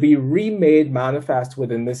to be remade manifest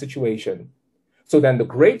within this situation. So then the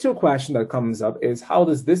greater question that comes up is, how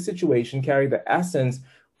does this situation carry the essence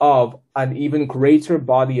of an even greater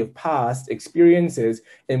body of past experiences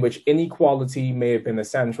in which inequality may have been a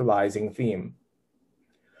centralizing theme?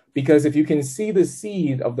 Because if you can see the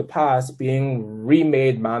seed of the past being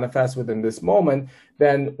remade manifest within this moment,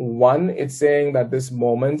 then one, it's saying that this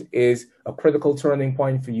moment is a critical turning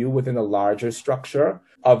point for you within a larger structure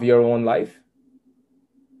of your own life.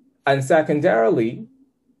 And secondarily,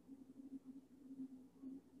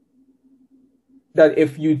 that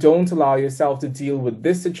if you don't allow yourself to deal with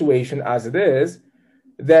this situation as it is,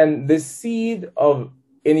 then this seed of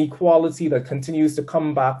inequality that continues to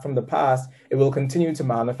come back from the past, it will continue to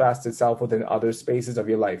manifest itself within other spaces of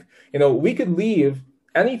your life. We could leave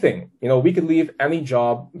anything. We could leave any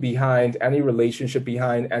job behind, any relationship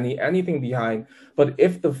behind, anything behind. But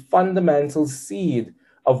if the fundamental seed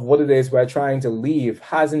of what it is we're trying to leave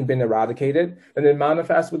hasn't been eradicated, then it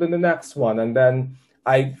manifests within the next one. And then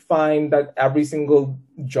I find that every single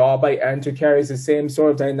job I enter carries the same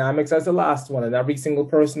sort of dynamics as the last one. And every single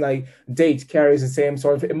person I date carries the same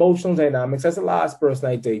sort of emotional dynamics as the last person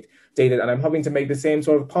I dated. And I'm having to make the same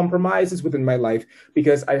sort of compromises within my life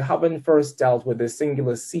because I haven't first dealt with this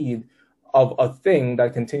singular seed of a thing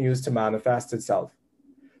that continues to manifest itself.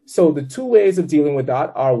 So the two ways of dealing with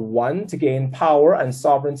that are, one, to gain power and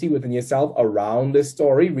sovereignty within yourself around this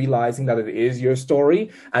story, realizing that it is your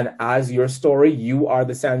story. And as your story, you are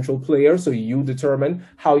the central player. So you determine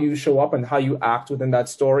how you show up and how you act within that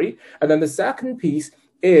story. And then the second piece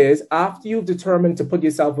is, after you've determined to put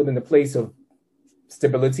yourself within a place of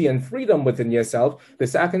stability and freedom within yourself, the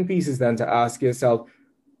second piece is then to ask yourself,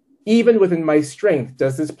 even within my strength,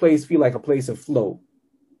 does this place feel like a place of flow?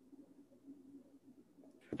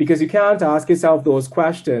 Because you can't ask yourself those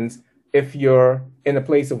questions if you're in a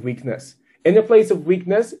place of weakness. In a place of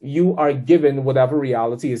weakness, you are given whatever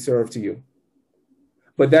reality is served to you.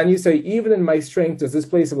 But then you say, even in my strength, does this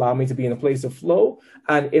place allow me to be in a place of flow?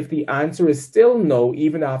 And if the answer is still no,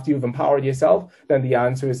 even after you've empowered yourself, then the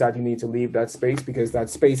answer is that you need to leave that space, because that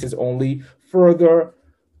space is only further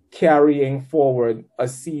carrying forward a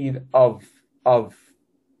seed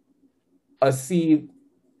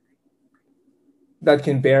that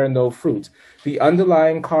can bear no fruit. The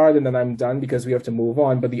underlying card, and then I'm done because we have to move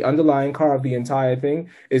on, but the underlying card of the entire thing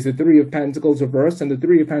is the Three of Pentacles reversed, and the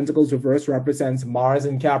Three of Pentacles reversed represents Mars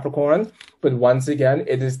in Capricorn. But once again,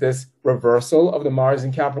 it is this reversal of the Mars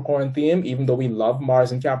in Capricorn theme, even though we love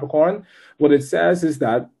Mars in Capricorn. What it says is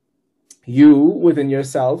that you within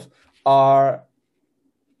yourself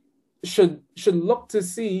should look to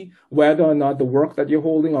see whether or not the work that you're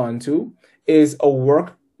holding on to is a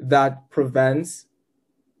work that prevents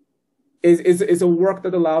is a work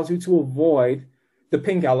that allows you to avoid the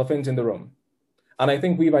pink elephant in the room. And I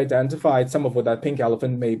think we've identified some of what that pink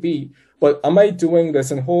elephant may be. But am I doing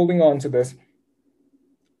this and holding on to this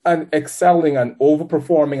and excelling and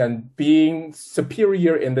overperforming and being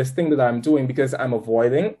superior in this thing that I'm doing because I'm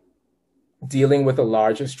avoiding dealing with a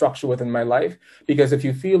larger structure within my life? Because if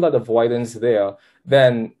you feel that avoidance there,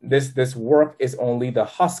 then this work is only the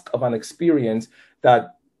husk of an experience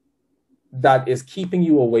that is keeping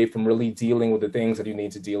you away from really dealing with the things that you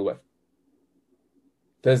need to deal with.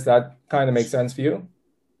 Does that kind of make sense for you?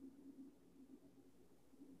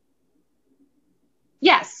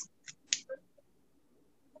 Yes.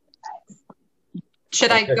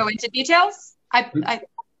 Should I go into details? I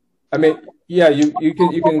mean, yeah, you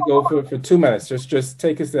can go for 2 minutes. Just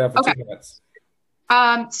take us there for 2 minutes.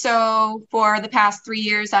 So for the past 3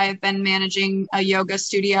 years, I've been managing a yoga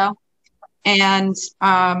studio and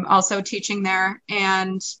also teaching there.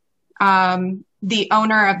 And the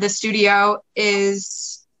owner of the studio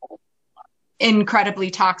is incredibly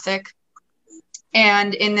toxic.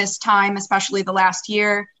 And in this time, especially the last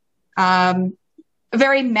year,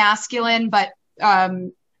 very masculine, but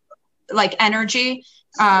like energy.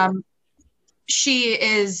 She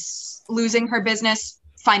is losing her business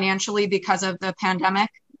financially because of the pandemic.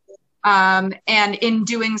 And in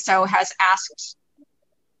doing so has asked,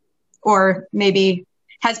 or maybe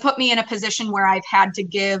has put me in a position where I've had to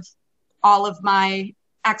give all of my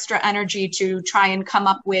extra energy to try and come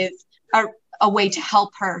up with a way to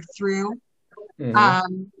help her through.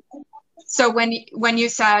 Mm-hmm. So when you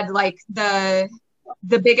said like the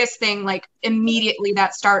biggest thing, like immediately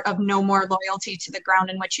that start of no more loyalty to the ground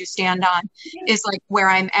in which you stand on is like where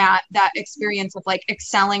I'm at, that experience of like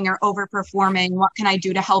excelling or overperforming. What can I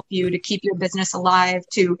do to help you, to keep your business alive,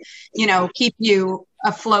 to, you know, keep you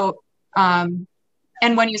afloat?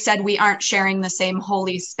 And when you said we aren't sharing the same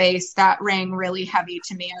holy space, that rang really heavy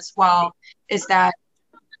to me as well, is that,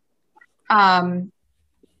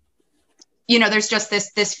 you know, there's just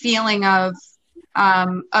this feeling of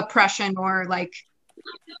oppression or like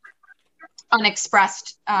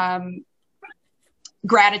unexpressed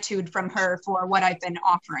gratitude from her for what I've been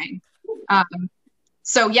offering.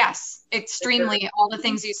 So yes, extremely, all the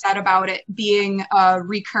things you said about it being a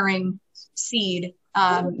recurring seed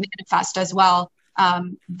manifest as well.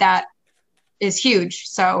 That is huge.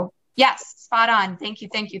 So yes, spot on. Thank you,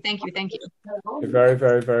 thank you, thank you, thank you. You're very,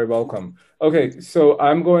 very, very welcome. Okay, so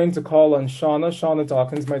I'm going to call on Shauna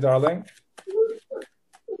Dawkins, my darling.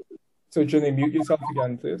 So Jenny, mute yourself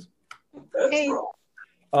again, please. Hey.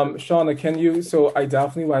 Shauna, can you, so I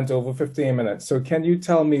definitely went over 15 minutes. So can you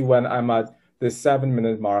tell me when I'm at the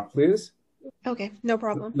 7-minute mark, please? Okay, no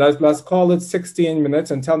problem. Let's call it 16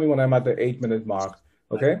 minutes and tell me when I'm at the 8-minute mark,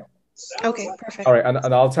 okay? Okay, perfect. All right,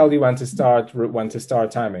 and I'll tell you when to start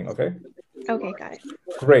timing, okay? Okay, got it.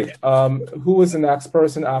 Great. Who is the next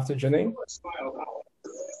person after Jenny?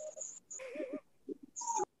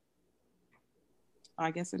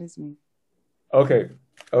 I guess it is me. Okay.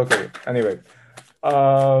 Anyway,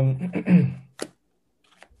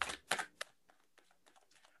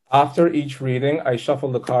 after each reading, I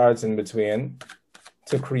shuffle the cards in between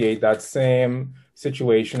to create that same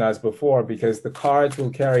situation as before, because the cards will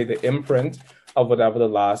carry the imprint of whatever the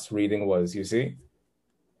last reading was, you see?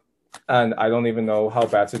 And I don't even know how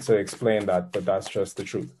better to explain that, but that's just the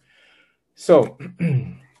truth. So,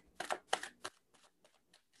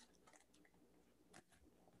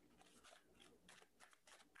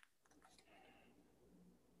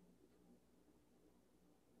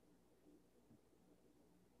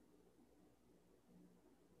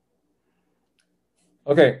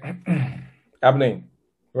 okay, Ebony,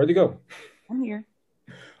 where'd you go? I'm here.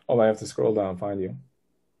 Oh, I have to scroll down and find you.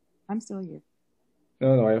 I'm still here.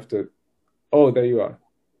 No, I have to. Oh, there you are.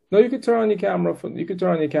 No, you could turn on your camera for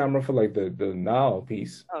like the now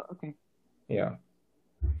piece. Oh, okay. Yeah.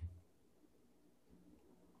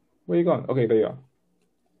 Where you going? Okay, there you are.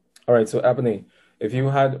 All right, so Ebony, if you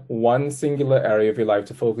had one singular area of your life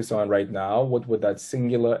to focus on right now, what would that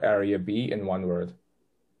singular area be in one word?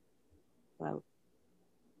 Love.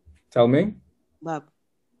 Tell me. Love.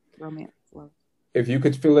 Romance. Love. If you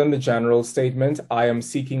could fill in the general statement, I am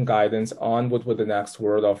seeking guidance on, what would the next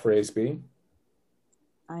word or phrase be?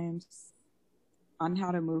 I am on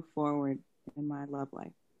how to move forward in my love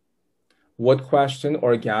life. What question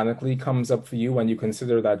organically comes up for you when you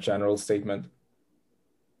consider that general statement?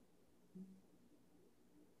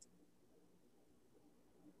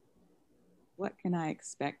 What can I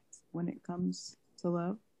expect when it comes to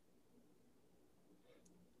love?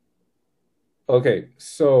 Okay,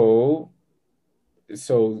 so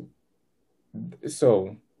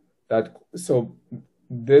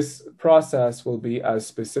this process will be as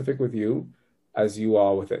specific with you as you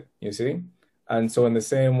are with it, you see? And so in the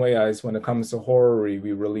same way as when it comes to horror,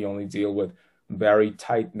 we really only deal with very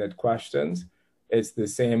tight-knit questions, it's the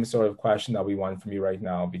same sort of question that we want from you right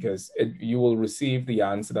now, because you will receive the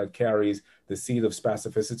answer that carries the seed of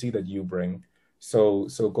specificity that you bring. So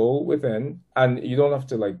go within, and you don't have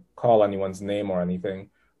to like call anyone's name or anything,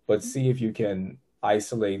 but see if you can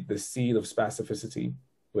isolate the seed of specificity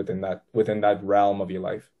within that realm of your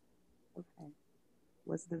life. Okay.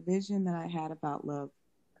 Was the vision that I had about love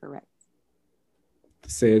correct?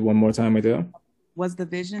 Say it one more time, my dear. Was the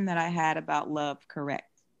vision that I had about love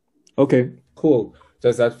correct? Okay, cool.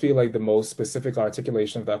 Does that feel like the most specific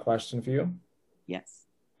articulation of that question for you? Yes.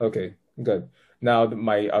 Okay, good. Now,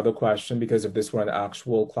 my other question, because if this were an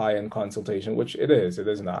actual client consultation, which it is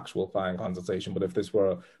an actual client consultation, but if this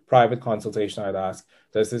were a private consultation, I'd ask,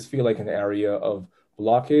 does this feel like an area of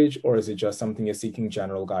blockage, or is it just something you're seeking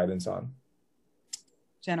general guidance on?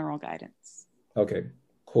 General guidance. Okay,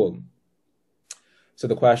 cool. So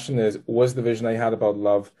the question is, was the vision I had about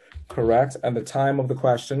love correct? And the time of the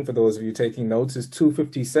question, for those of you taking notes, is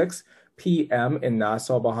 2:56 p.m. in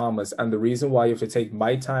Nassau, Bahamas. And the reason why you have to take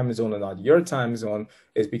my time zone and not your time zone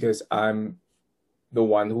is because I'm the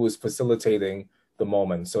one who is facilitating the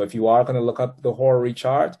moment. So if you are going to look up the horary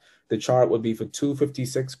chart, the chart would be for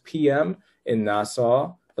 2:56 p.m. in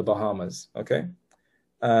Nassau, the Bahamas. Okay?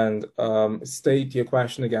 And state your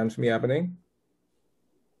question again for me, Ebony.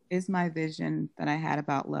 Is my vision that I had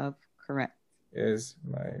about love correct? Is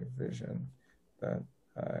my vision that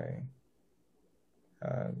I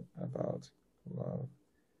had about love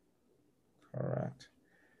correct?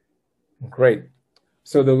 Great.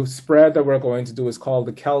 So the spread that we're going to do is called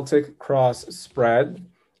the Celtic Cross Spread.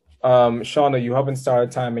 Shauna, you haven't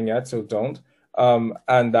started timing yet, so don't.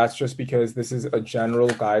 And that's just because this is a general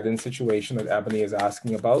guidance situation that Ebony is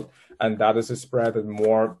asking about, and that is a spread that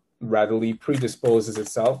more readily predisposes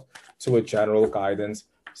itself to a general guidance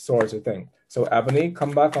sort of thing. So Ebony,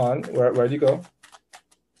 come back on. Where'd you go?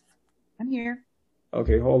 I'm here.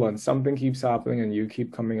 Okay, hold on. Something keeps happening and you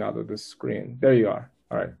keep coming out of the screen. There you are.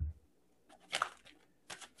 All right.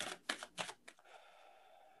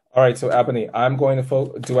 All right, so Ebony, I'm going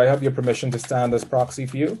to do I have your permission to stand as proxy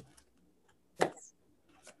for you? Yes.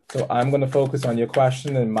 So I'm going to focus on your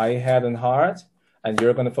question in my head and heart, and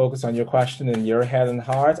you're going to focus on your question in your head and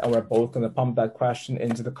heart, and we're both going to pump that question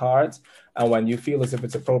into the cards. And when you feel as if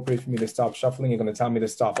it's appropriate for me to stop shuffling, you're going to tell me to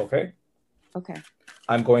stop, okay? Okay.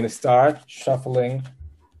 I'm going to start shuffling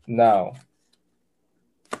now.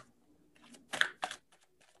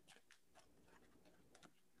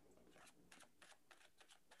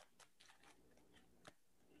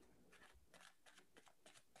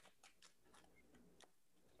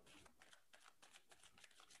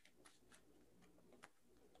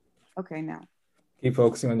 Okay, now. Keep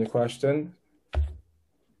focusing on your question.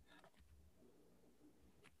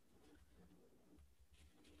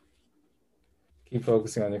 Keep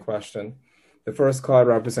focusing on your question. The first card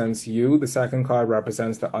represents you. The second card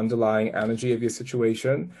represents the underlying energy of your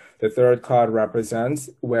situation. The third card represents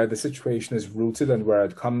where the situation is rooted and where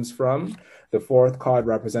it comes from. The fourth card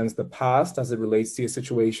represents the past as it relates to your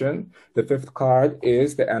situation. The fifth card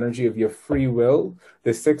is the energy of your free will.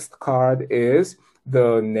 The sixth card is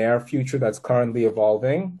the near future that's currently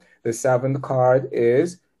evolving. The seventh card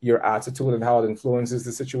is your attitude and how it influences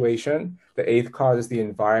the situation. The eighth card is the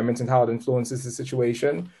environment and how it influences the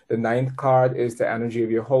situation. The ninth card is the energy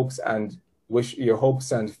of your hopes and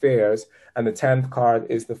fears. And the 10th card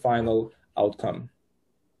is the final outcome.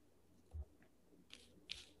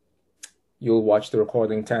 You'll watch the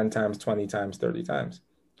recording 10 times, 20 times, 30 times.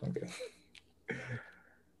 Okay.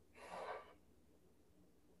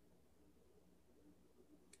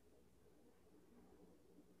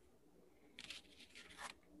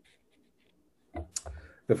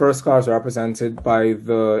 The first card is represented by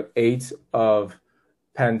the Eight of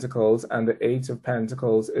Pentacles, and the Eight of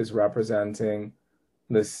Pentacles is representing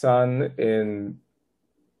the Sun in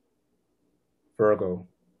Virgo.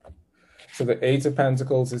 So the Eight of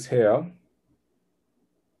Pentacles is here,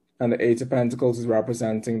 and the Eight of Pentacles is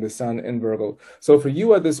representing the Sun in Virgo. So for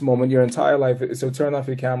you at this moment, your entire life, so turn off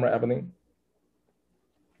your camera, Ebony.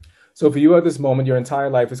 So for you at this moment, your entire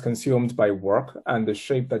life is consumed by work and the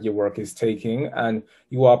shape that your work is taking. And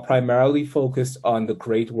you are primarily focused on the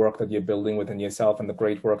great work that you're building within yourself and the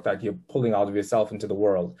great work that you're pulling out of yourself into the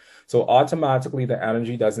world. So automatically, the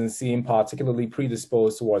energy doesn't seem particularly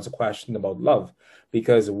predisposed towards a question about love,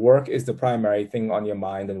 because work is the primary thing on your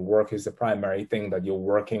mind and work is the primary thing that you're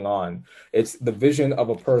working on. It's the vision of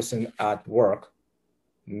a person at work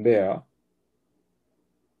there.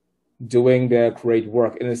 doing their great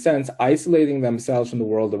work, in a sense, isolating themselves from the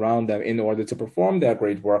world around them in order to perform their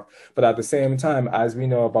great work. But at the same time, as we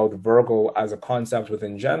know about Virgo as a concept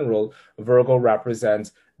within general, Virgo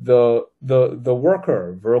represents the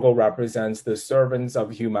worker. Virgo represents the servants of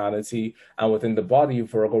humanity, and within the body,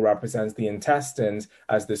 Virgo represents the intestines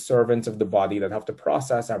as the servants of the body that have to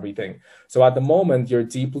process everything. So at the moment, you're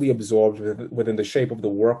deeply absorbed within the shape of the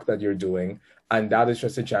work that you're doing, and that is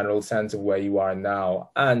just a general sense of where you are now.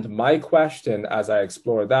 And my question as I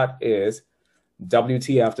explore that is,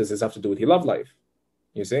 WTF does this have to do with your love life?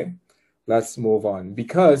 You see? Let's move on.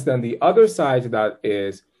 Because then the other side to that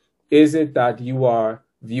is it that you are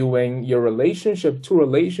viewing your two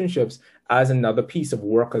relationships as another piece of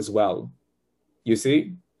work as well? You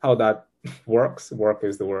see how that works? Work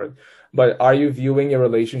is the word. But are you viewing your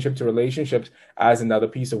relationship to relationships as another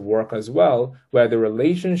piece of work as well, where the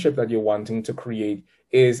relationship that you're wanting to create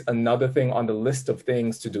is another thing on the list of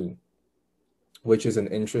things to do, which is an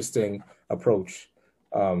interesting approach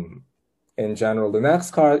in general. The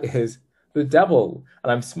next card is the devil.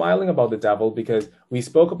 And I'm smiling about the devil because we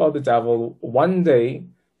spoke about the devil one day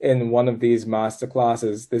in one of these master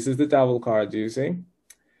classes. This is the devil card, do you see?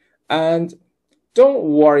 And don't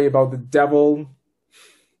worry about the devil.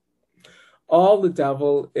 All the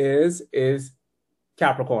devil is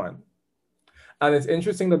Capricorn. And it's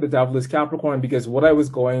interesting that the devil is Capricorn, because what I was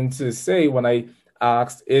going to say when I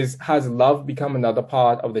asked is, has love become another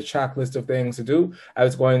part of the checklist of things to do? I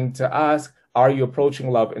was going to ask, are you approaching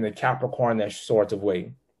love in a Capricornish sort of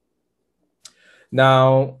way?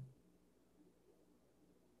 Now,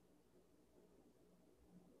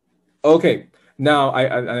 okay. Now,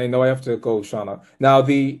 I know I have to go, Shauna. Now,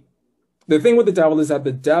 the thing with the devil is that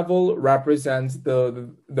the devil represents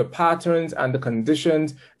the patterns and the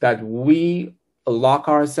conditions that we lock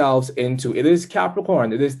ourselves into. It is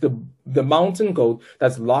Capricorn. It is the mountain goat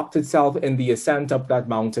that's locked itself in the ascent up that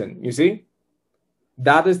mountain. You see?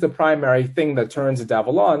 That is the primary thing that turns the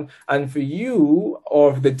devil on. And for you,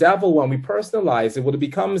 or the devil, when we personalize it, what it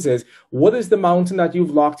becomes is, what is the mountain that you've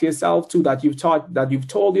locked yourself to, that you've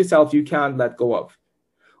told yourself you can't let go of?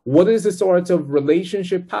 What is the sort of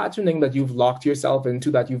relationship patterning that you've locked yourself into,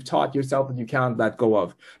 that you've taught yourself that you can't let go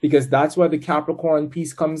of? Because that's where the Capricorn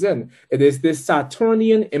piece comes in. It is this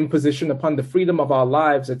Saturnian imposition upon the freedom of our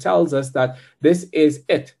lives that tells us that this is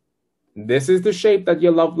it. This is the shape that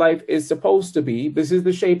your love life is supposed to be. This is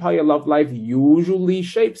the shape how your love life usually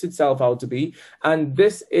shapes itself out to be. And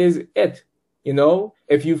this is it. You know,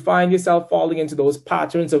 if you find yourself falling into those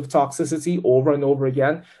patterns of toxicity over and over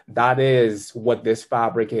again, that is what this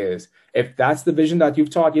fabric is. If that's the vision that you've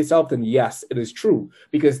taught yourself, then yes, it is true,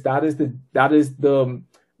 because that is the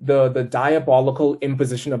diabolical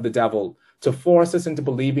imposition of the devil to force us into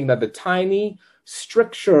believing that the tiny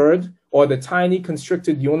strictured or the tiny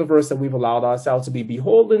constricted universe that we've allowed ourselves to be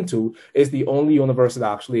beholden to is the only universe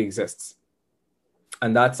that actually exists.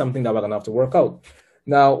 And that's something that we're going to have to work out.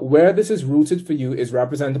 Now, where this is rooted for you is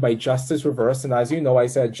represented by justice reversed. And as you know, I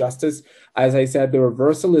said justice, as I said, the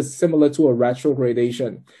reversal is similar to a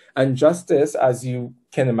retrogradation. And justice, as you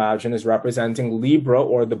can imagine, is representing Libra,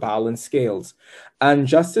 or the balance scales. And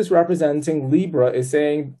justice representing Libra is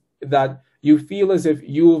saying that you feel as if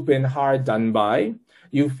you've been hard done by.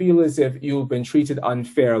 You feel as if you've been treated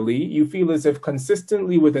unfairly. You feel as if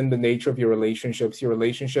consistently within the nature of your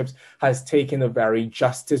relationships has taken a very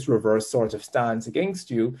justice reverse sort of stance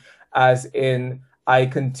against you, as in, I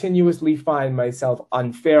continuously find myself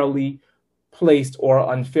unfairly placed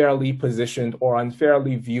or unfairly positioned or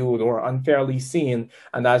unfairly viewed or unfairly seen.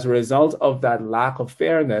 And as a result of that lack of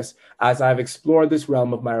fairness, as I've explored this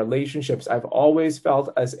realm of my relationships, I've always felt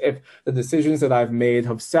as if the decisions that I've made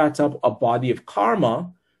have set up a body of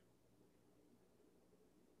karma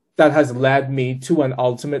that has led me to an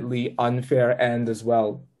ultimately unfair end as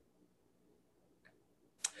well.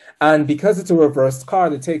 And because it's a reversed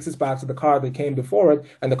card, it takes us back to the card that came before it.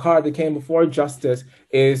 And the card that came before justice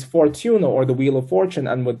is Fortuna, or the Wheel of Fortune.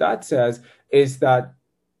 And what that says is that,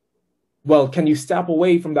 well, can you step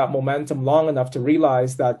away from that momentum long enough to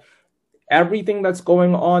realize that everything that's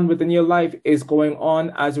going on within your life is going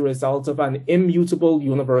on as a result of an immutable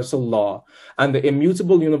universal law. And the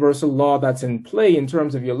immutable universal law that's in play in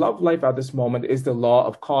terms of your love life at this moment is the law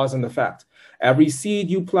of cause and effect. Every seed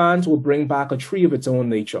you plant will bring back a tree of its own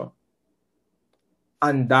nature.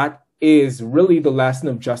 And that is really the lesson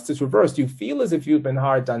of justice reversed. You feel as if you've been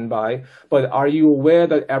hard done by, but are you aware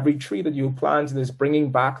that every tree that you planted is bringing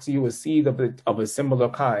back to you a seed of a similar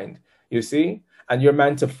kind? You see? And you're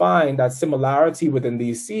meant to find that similarity within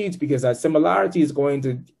these seeds, because that similarity is going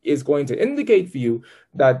to indicate for you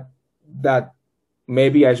that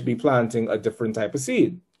maybe I should be planting a different type of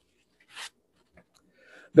seed.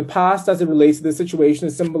 The past as it relates to the situation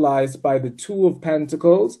is symbolized by the Two of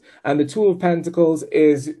Pentacles, and the Two of Pentacles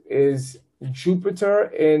is Jupiter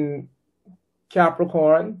in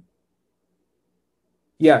Capricorn.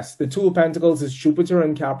 Yes, the Two of Pentacles is Jupiter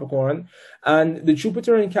in Capricorn, and the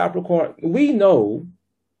Jupiter in Capricorn, we know,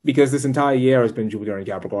 because this entire year has been Jupiter in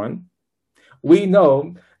Capricorn, we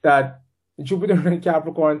know that Jupiter in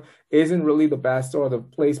Capricorn isn't really the best sort of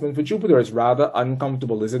placement for Jupiter. It's rather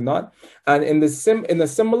uncomfortable, is it not? And in a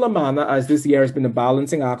similar manner as this year has been a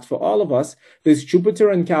balancing act for all of us, this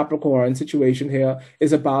Jupiter in Capricorn situation here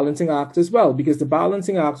is a balancing act as well, because the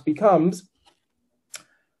balancing act becomes,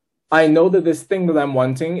 I know that this thing that I'm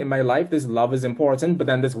wanting in my life, this love is important, but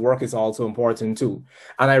then this work is also important too.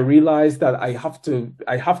 And I realize that I have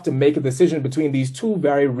to make a decision between these two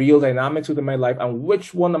very real dynamics within my life, and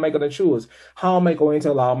which one am I going to choose? How am I going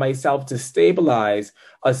to allow myself to stabilize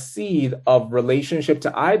a seed of relationship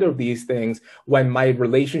to either of these things when my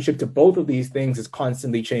relationship to both of these things is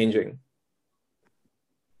constantly changing?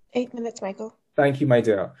 8 minutes, Michael. Thank you, my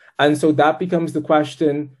dear. And so that becomes the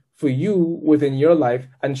question for you within your life.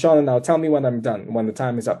 And Shauna, now tell me when I'm done, when the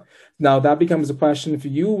time is up. Now that becomes a question for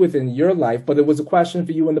you within your life, but it was a question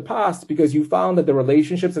for you in the past because you found that the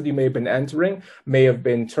relationships that you may have been entering may have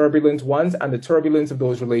been turbulent ones, and the turbulence of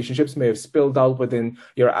those relationships may have spilled out within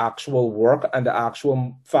your actual work and the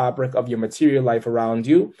actual fabric of your material life around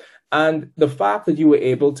you. And the fact that you were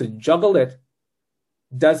able to juggle it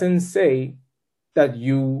doesn't say that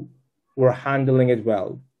you were handling it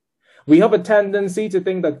well. We have a tendency to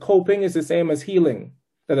think that coping is the same as healing,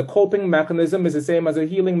 that a coping mechanism is the same as a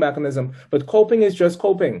healing mechanism, but coping is just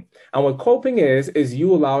coping. And what coping is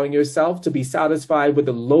you allowing yourself to be satisfied with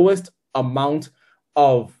the lowest amount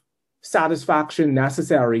of satisfaction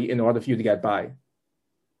necessary in order for you to get by.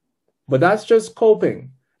 But that's just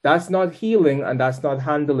coping. That's not healing, and that's not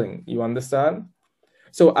handling. You understand?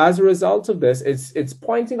 So as a result of this, it's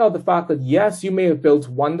pointing out the fact that, yes, you may have built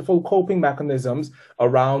wonderful coping mechanisms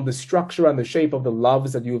around the structure and the shape of the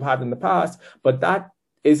loves that you've had in the past, but that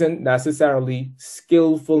isn't necessarily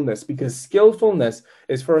skillfulness, because skillfulness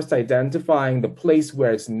is first identifying the place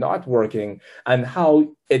where it's not working and how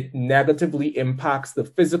it negatively impacts the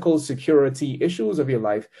physical security issues of your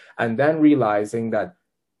life, and then realizing that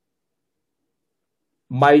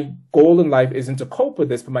my goal in life isn't to cope with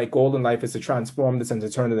this, but my goal in life is to transform this and to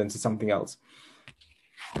turn it into something else.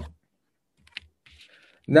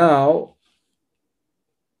 Now,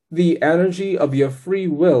 the energy of your free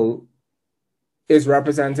will is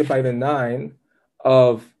represented by the 9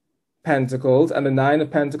 of Pentacles, and the 9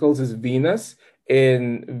 of Pentacles is Venus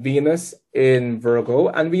in Virgo.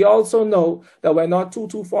 And we also know that we're not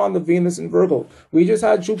too fond of Venus in Virgo. We just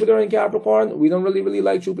had Jupiter in Capricorn. We don't really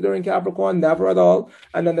like Jupiter in Capricorn, never at all.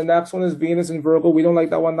 And then the next one is Venus in Virgo. We don't like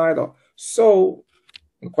that one either. So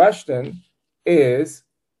the question is,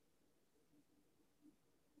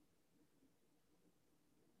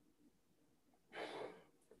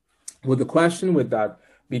 well, the question with that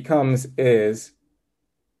becomes is,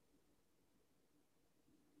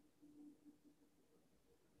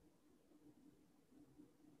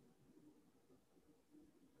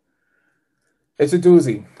 it's a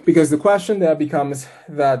doozy, because the question there becomes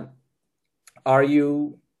that, are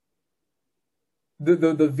you,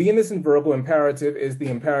 the Venus in Virgo imperative is the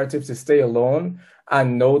imperative to stay alone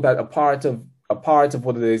and know that a part of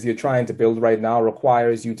what it is you're trying to build right now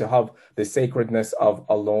requires you to have the sacredness of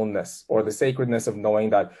aloneness, or the sacredness of knowing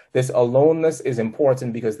that this aloneness is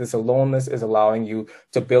important, because this aloneness is allowing you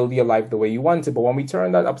to build your life the way you want it. But when we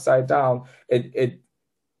turn that upside down,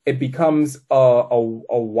 it becomes a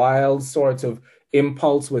wild sort of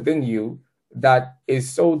impulse within you that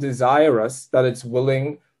is so desirous that it's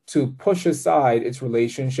willing to push aside its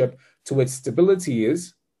relationship to its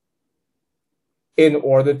stabilities in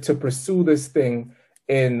order to pursue this thing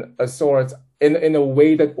in a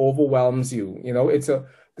way that overwhelms you. You know,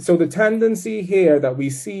 so the tendency here that we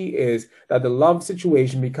see is that the love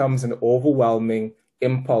situation becomes an overwhelming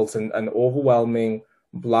impulse and an overwhelming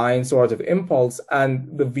blind sort of impulse.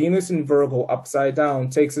 And the Venus in Virgo upside down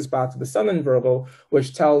takes us back to the Sun in Virgo,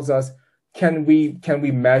 which tells us, can we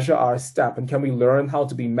measure our step, and can we learn how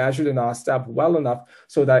to be measured in our step well enough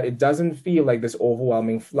so that it doesn't feel like this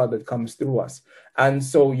overwhelming flood that comes through us. And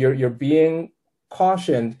so you're being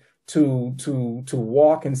cautioned to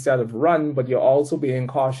walk instead of run, but you're also being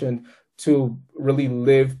cautioned to really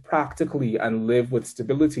live practically and live with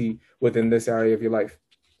stability within this area of your life.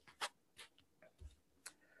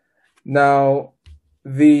 Now,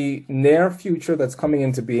 the near future that's coming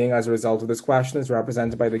into being as a result of this question is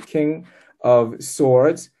represented by the King of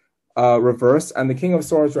Swords reversed, and the King of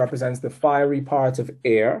Swords represents the fiery part of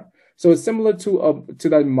air. So it's similar to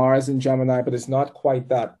that Mars in Gemini, but it's not quite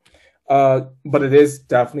that. But it is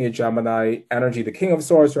definitely a Gemini energy. The King of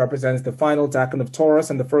Swords represents the final decan of Taurus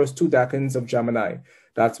and the first 2 decans of Gemini.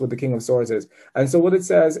 That's what the King of Swords is. And so what it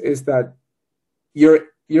says is that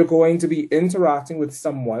you're going to be interacting with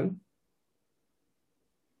someone.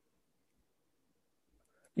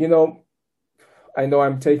 You know, I know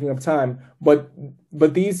I'm taking up time, but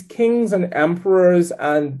these kings and emperors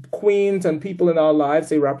and queens and people in our lives,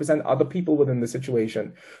 they represent other people within the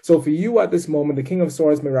situation. So for you at this moment, the King of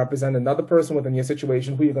Swords may represent another person within your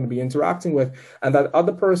situation who you're going to be interacting with. And that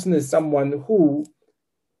other person is someone who,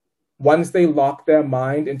 once they lock their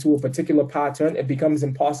mind into a particular pattern, it becomes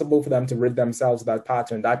impossible for them to rid themselves of that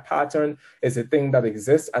pattern. That pattern is a thing that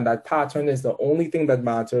exists, and that pattern is the only thing that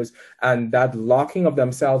matters. And that locking of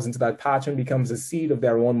themselves into that pattern becomes a seed of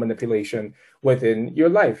their own manipulation within your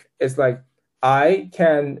life. It's like, I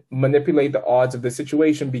can manipulate the odds of the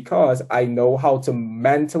situation because I know how to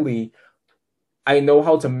mentally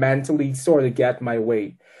sort of get my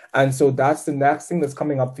way. And so that's the next thing that's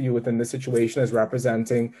coming up for you within this situation, is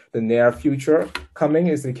representing the near future. Coming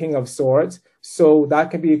is the King of Swords. So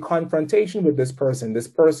that can be a confrontation with this person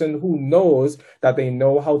who knows that they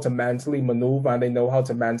know how to mentally maneuver, and they know how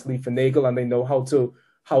to mentally finagle, and they know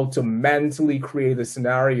how to mentally create a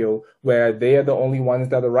scenario where they are the only ones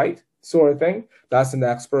that are right, sort of thing. That's the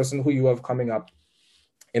next person who you have coming up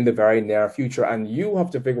in the very near future. And you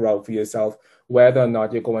have to figure out for yourself whether or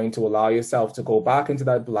not you're going to allow yourself to go back into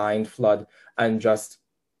that blind flood and just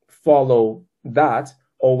follow that,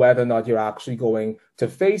 or whether or not you're actually going to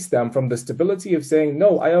face them from the stability of saying,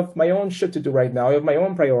 no, I have my own shit to do right now. I have my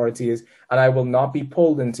own priorities, and I will not be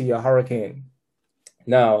pulled into your hurricane.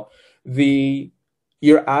 Now,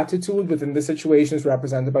 your attitude within this situation is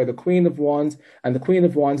represented by the Queen of Wands, and the Queen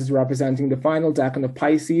of Wands is representing the final decan of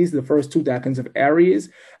Pisces, the first 2 decans of Aries.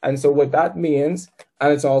 And so what that means,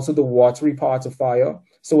 and it's also the watery part of fire.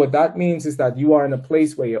 So what that means is that you are in a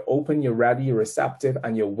place where you're open, you're ready, you're receptive,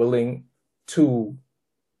 and you're willing to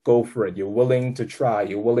go for it. You're willing to try.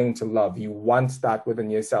 You're willing to love. You want that within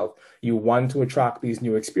yourself. You want to attract these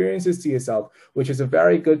new experiences to yourself, which is a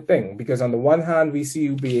very good thing, because on the one hand, we see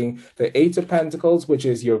you being the 8 of Pentacles, which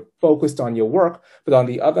is you're focused on your work. But on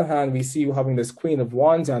the other hand, we see you having this Queen of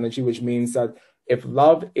Wands energy, which means that if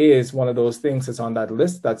love is one of those things that's on that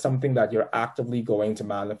list, that's something that you're actively going to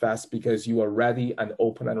manifest, because you are ready and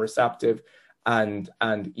open and receptive and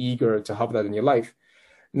eager to have that in your life.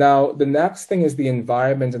 Now, the next thing is the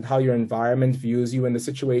environment and how your environment views you in the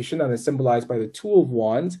situation, and it's symbolized by the 2 of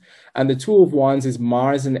Wands. And the 2 of Wands is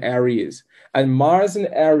Mars in Aries. And Mars in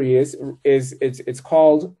Aries it's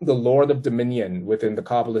called the Lord of Dominion within the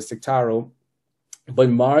Kabbalistic Tarot. But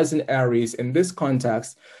Mars in Aries in this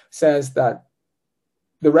context says that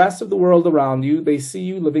the rest of the world around you, they see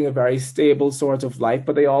you living a very stable sort of life,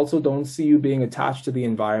 but they also don't see you being attached to the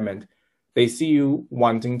environment. They see you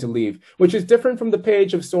wanting to leave, which is different from the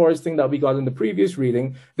Page of Swords thing that we got in the previous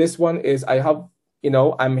reading. This one is,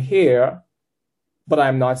 I'm here, but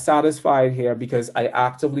I'm not satisfied here because I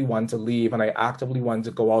actively want to leave, and I actively want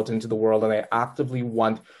to go out into the world, and I actively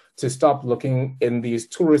want to stop looking in these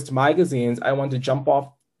tourist magazines. I want to jump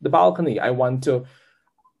off the balcony. I want to,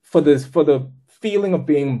 for the feeling of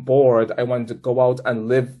being bored, I want to go out and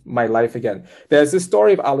live my life again. There's this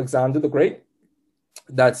story of Alexander the Great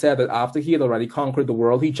that said that after he had already conquered the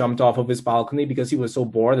world, he jumped off of his balcony because he was so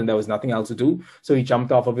bored and there was nothing else to do. So he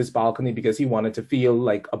jumped off of his balcony because he wanted to feel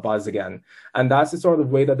like a buzz again. And that's the sort of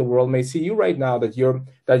way that the world may see you right now, that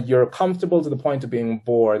you're comfortable to the point of being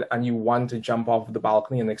bored and you want to jump off of the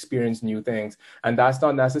balcony and experience new things. And that's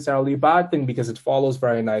not necessarily a bad thing, because it follows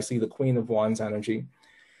very nicely the Queen of Wands energy.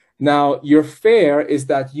 Now, your fear is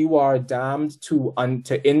that you are damned to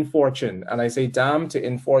infortune. And I say damned to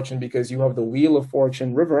infortune because you have the Wheel of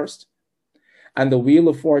Fortune reversed. And the Wheel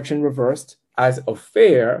of Fortune reversed as a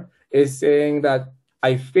fear is saying that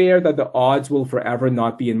I fear that the odds will forever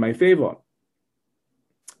not be in my favor.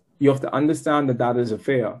 You have to understand that that is a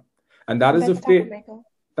fear. And that is a fear.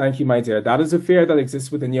 Thank you, my dear. That is a fear that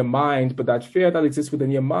exists within your mind. But that fear that exists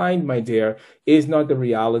within your mind, my dear, is not the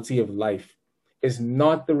reality of life. Is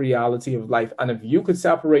not the reality of life. And if you could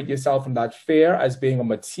separate yourself from that fear as being a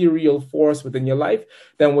material force within your life,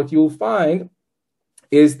 then what you'll find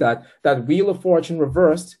is that Wheel of Fortune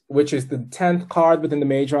reversed, which is the 10th card within the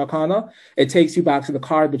Major Arcana, it takes you back to the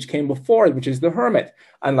card which came before it, which is the Hermit.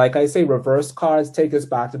 And like I say, reversed cards take us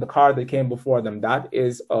back to the card that came before them. That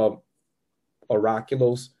is a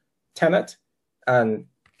oraculous tenet, and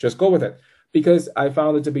just go with it, because I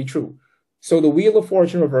found it to be true. So the Wheel of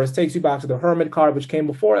Fortune reverse takes you back to the Hermit card, which came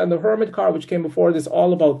before. And the Hermit card, which came before it, is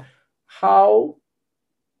all about how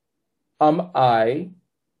am I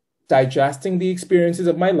digesting the experiences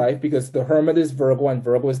of my life? Because the hermit is Virgo and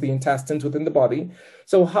Virgo is the intestines within the body.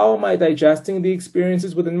 So how am I digesting the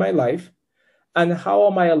experiences within my life? And how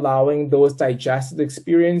am I allowing those digested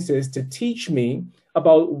experiences to teach me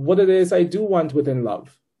about what it is I do want within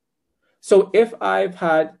love? So if I've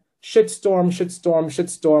had shitstorm, shitstorm,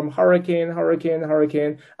 shitstorm, hurricane, hurricane,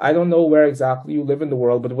 hurricane, I don't know where exactly you live in the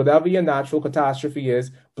world, but whatever your natural catastrophe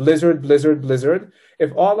is, blizzard, blizzard, blizzard.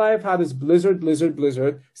 If all I've had is blizzard, blizzard,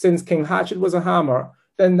 blizzard, since King Hatchet was a hammer,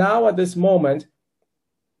 then now at this moment,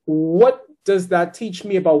 what does that teach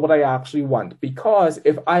me about what I actually want? Because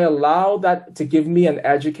if I allow that to give me an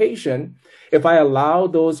education, if I allow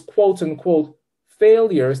those quote unquote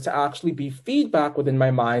failures to actually be feedback within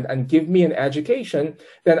my mind and give me an education,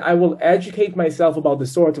 then I will educate myself about the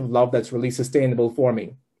sort of love that's really sustainable for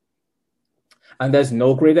me. And there's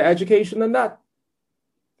no greater education than that.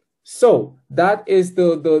 So that is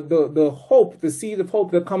the hope, the seed of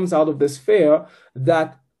hope that comes out of this fear,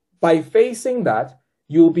 that by facing that,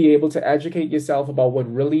 you'll be able to educate yourself about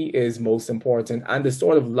what really is most important and the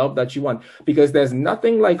sort of love that you want. Because there's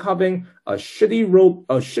nothing like having a shitty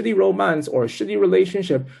romance or a shitty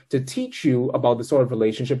relationship to teach you about the sort of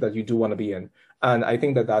relationship that you do want to be in. And I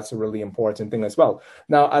think that that's a really important thing as well.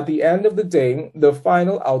 Now, at the end of the day, the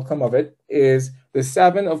final outcome of it is the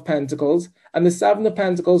Seven of Pentacles. And the Seven of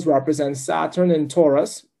Pentacles represents Saturn in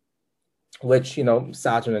Taurus, which, you know,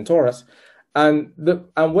 Saturn in Taurus. And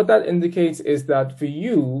what that indicates is that for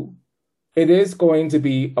you, it is going to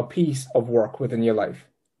be a piece of work within your life.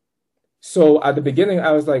 So at the beginning,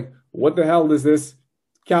 I was like, what the hell does this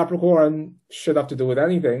Capricorn shit have to do with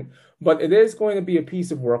anything? But it is going to be a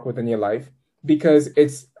piece of work within your life because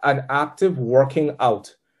it's an active working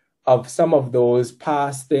out of some of those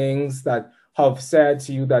past things that have said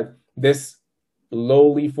to you that this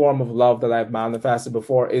lowly form of love that I've manifested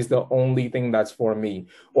before is the only thing that's for me,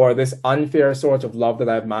 or this unfair sort of love that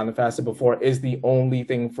I've manifested before is the only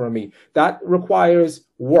thing for me. That requires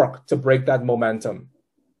work to break that momentum.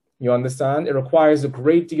 You understand? It requires a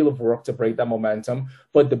great deal of work to break that momentum.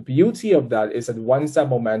 But the beauty of that is that once that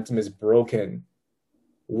momentum is broken,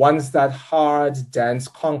 once that hard, dense,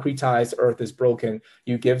 concretized earth is broken,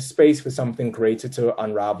 you give space for something greater to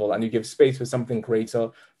unravel, and you give space for something greater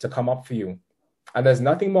to come up for you. And there's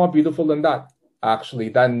nothing more beautiful than that, actually,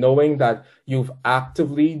 than knowing that you've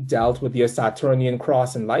actively dealt with your Saturnian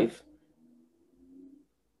cross in life.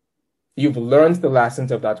 You've learned the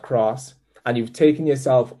lessons of that cross, and you've taken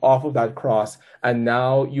yourself off of that cross, and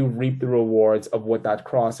now you reap the rewards of what that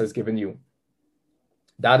cross has given you.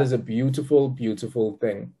 That is a beautiful, beautiful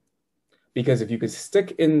thing. Because if you could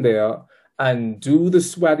stick in there and do the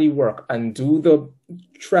sweaty work and do the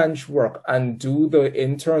trench work and do the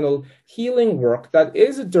internal healing work, that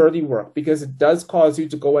is a dirty work because it does cause you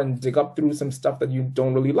to go and dig up through some stuff that you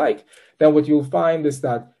don't really like, then what you'll find is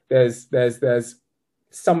that there's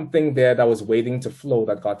something there that was waiting to flow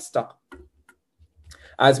that got stuck.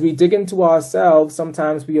 As we dig into ourselves,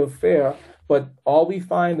 sometimes we have fear, but all we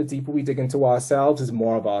find the deeper we dig into ourselves is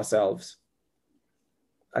more of ourselves.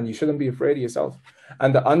 And you shouldn't be afraid of yourself.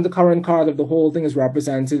 And the undercurrent card of the whole thing is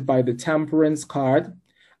represented by the Temperance card.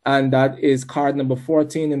 And that is card number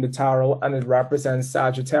 14 in the tarot. And it represents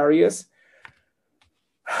Sagittarius.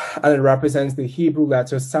 And it represents the Hebrew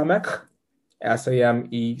letter Samech.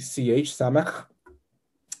 S-A-M-E-C-H, Samech.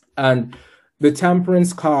 And the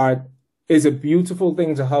Temperance card is a beautiful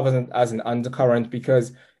thing to have as an undercurrent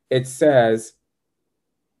because it says,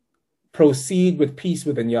 proceed with peace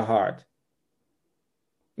within your heart.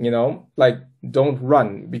 You know, like, don't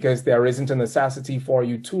run because there isn't a necessity for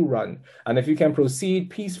you to run. And if you can proceed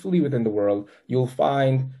peacefully within the world, you'll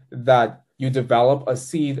find that you develop a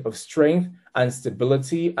seed of strength and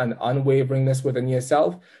stability and unwaveringness within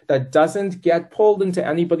yourself that doesn't get pulled into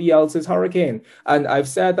anybody else's hurricane. And I've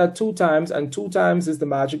said that 2 times, and 2 times is the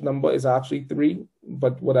magic number, is actually 3,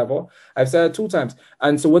 but whatever. I've said it 2 times.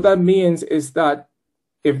 And so what that means is that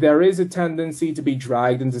if there is a tendency to be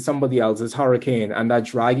dragged into somebody else's hurricane, and that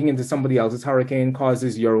dragging into somebody else's hurricane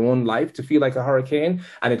causes your own life to feel like a hurricane,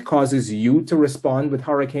 and it causes you to respond with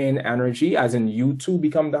hurricane energy, as in you too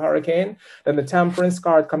become the hurricane, then the Temperance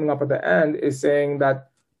card coming up at the end is saying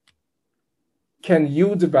that, can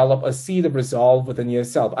you develop a seed of resolve within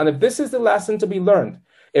yourself? And if this is the lesson to be learned,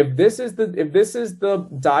 if this is the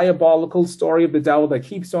diabolical story of the devil that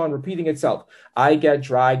keeps on repeating itself, I get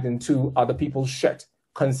dragged into other people's shit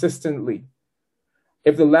consistently.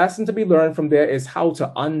 If the lesson to be learned from there is how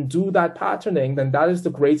to undo that patterning, then that is the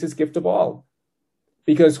greatest gift of all.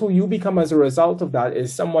 Because who you become as a result of that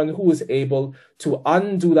is someone who is able to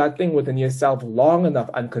undo that thing within yourself long enough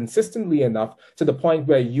and consistently enough to the point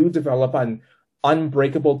where you develop an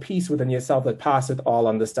unbreakable peace within yourself that passeth all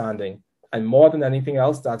understanding. And more than anything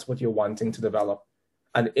else, that's what you're wanting to develop.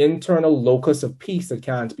 An internal locus of peace that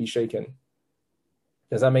can't be shaken.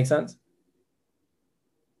 Does that make sense?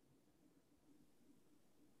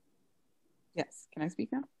 Yes. Can I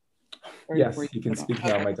speak now? Yes, you can speak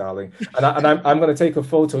now, my darling. And I'm going to take a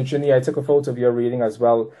photo. Ginny, I took a photo of your reading as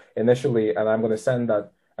well initially, and I'm going to send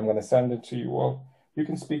it to you all. You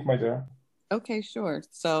can speak, my dear. Okay, sure.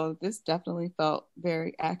 So this definitely felt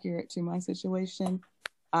very accurate to my situation.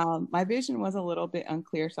 My vision was a little bit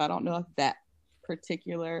unclear, so I don't know if that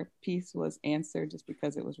particular piece was answered just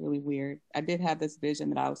because it was really weird. I did have this vision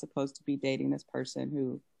that I was supposed to be dating this person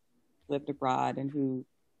who lived abroad and who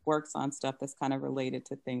works on stuff that's kind of related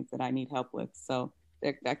to things that I need help with. So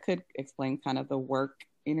that could explain kind of the work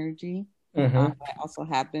energy. I also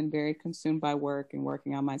have been very consumed by work and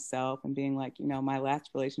working on myself and being like, you know, my last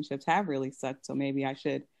relationships have really sucked. So maybe I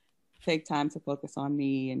should take time to focus on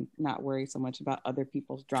me and not worry so much about other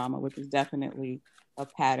people's drama, which is definitely a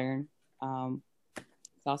pattern.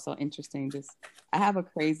 It's also interesting. I have a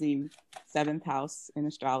crazy 7th house in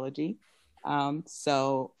astrology.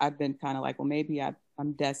 So I've been kind of like, well, maybe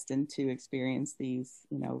I'm destined to experience these,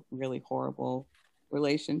 you know, really horrible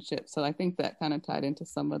relationships. So I think that kind of tied into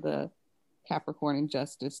some of the Capricorn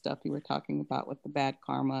injustice stuff you were talking about with the bad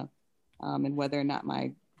karma, and whether or not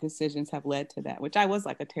my decisions have led to that, which I was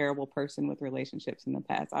like a terrible person with relationships in the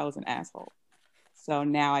past. I was an asshole. So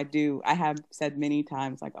now I have said many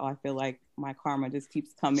times, like, oh, I feel like my karma just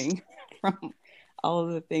keeps coming from all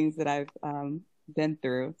of the things that I've been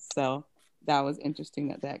through. So that was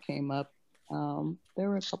interesting that came up. There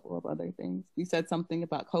were a couple of other things. You said something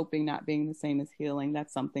about coping not being the same as healing.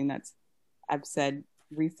 That's something I've said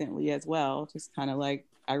recently as well. Just kind of like,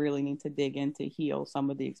 I really need to dig in to heal some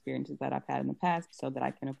of the experiences that I've had in the past so that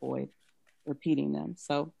I can avoid repeating them.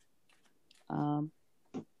 So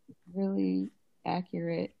really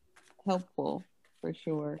accurate, helpful for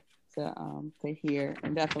sure to hear,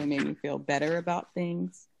 and definitely made me feel better about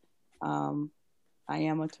things. I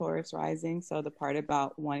am a Taurus rising, so the part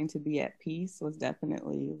about wanting to be at peace was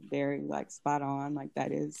definitely very like spot on. Like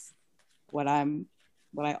that is what I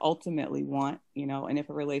ultimately want, you know, and if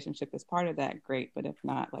a relationship is part of that, great. But if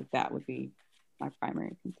not, like that would be my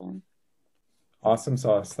primary concern. Awesome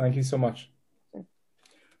sauce. Thank you so much. Sure.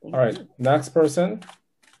 All right, next person.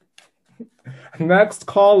 Next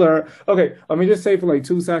caller. Okay, let me just say for like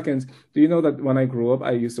 2 seconds. Do you know that when I grew up,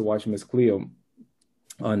 I used to watch Miss Cleo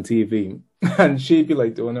on TV, and she'd be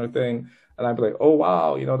like doing her thing, and I'd be like, oh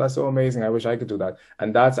wow, you know, that's so amazing. I wish I could do that.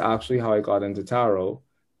 And that's actually how I got into tarot.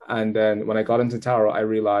 And then when I got into tarot, I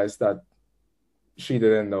realized that she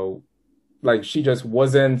didn't know, like she just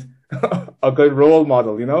wasn't a good role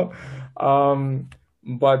model, you know.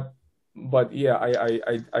 But yeah,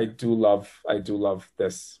 I do love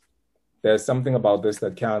this. There's something about this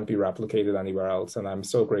that can't be replicated anywhere else, and I'm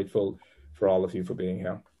so grateful for all of you for being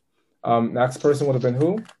here. Next person would have been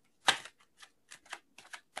who?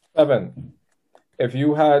 Evan. If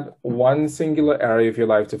you had one singular area of your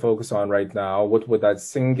life to focus on right now, what would that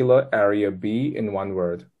singular area be in one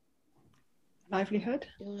word? Livelihood.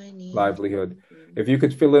 Livelihood. If you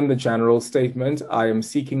could fill in the general statement, I am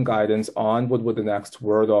seeking guidance on, what would the next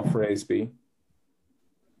word or phrase be?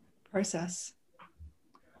 Process.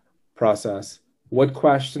 Process. What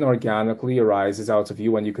question organically arises out of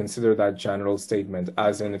you when you consider that general statement?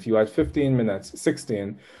 As in, if you had 15 minutes,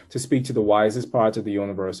 16, to speak to the wisest part of the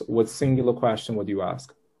universe, what singular question would you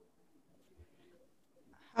ask?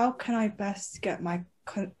 How can I best get my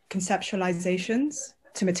conceptualizations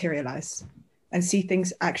to materialize and see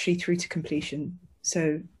things actually through to completion?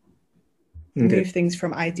 So move things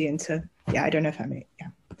from idea into, I don't know if I mean,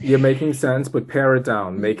 You're making sense, but pare it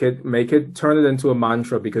down. Make it, turn it into a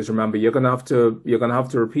mantra, because remember, you're gonna have to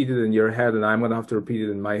repeat it in your head, and I'm gonna have to repeat it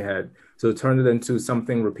in my head. So turn it into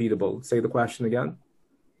something repeatable. Say the question again.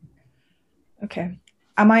 Okay.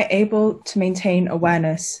 Am I able to maintain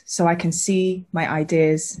awareness so I can see my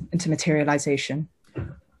ideas into materialization?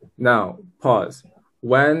 Now, pause.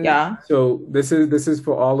 So this is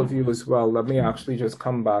for all of you as well. Let me actually just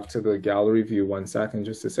come back to the gallery view 1 second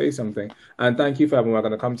just to say something. And thank you, Fabian. We're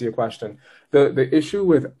going to come to your question. The issue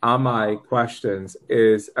with am I questions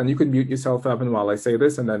is, and you can mute yourself, Fabian, while I say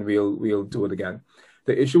this, and then we'll do it again.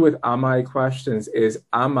 The issue with am I questions is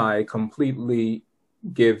am I completely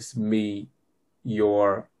gives me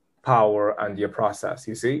your power and your process,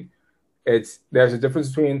 you see? There's a difference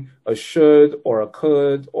between a should or a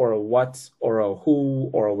could or a what or a who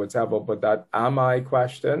or a whatever, but that am I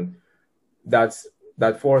question, that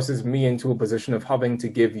forces me into a position of having to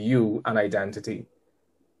give you an identity.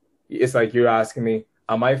 It's like you're asking me,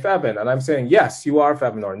 am I Fevin? And I'm saying, yes, you are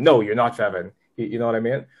Fevin, or no, you're not Fevin. You know what I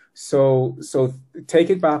mean? So take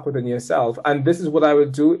it back within yourself. And this is what I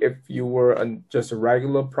would do if you were just a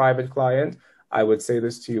regular private client. I would say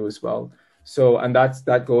this to you as well. So, and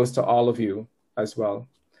that goes to all of you as well.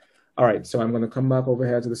 All right, so I'm going to come back over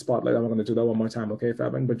here to the spotlight. I'm going to do that one more time, okay,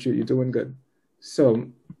 Fevin? But you're doing good.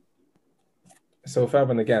 So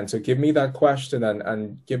Fevin, again, so give me that question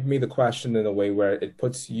and give me the question in a way where it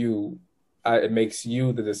puts you, it makes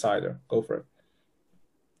you the decider. Go for it.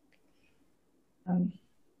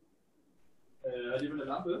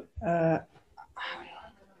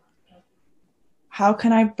 How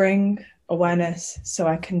can I bring awareness so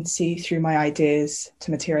I can see through my ideas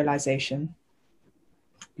to materialization?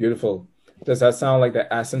 Beautiful. Does that sound like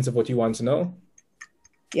the essence of what you want to know?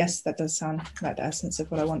 Yes, that does sound like the essence of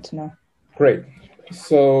what I want to know. Great.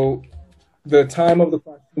 So the time of the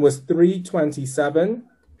question was 3:27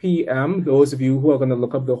 p.m. Those of you who are going to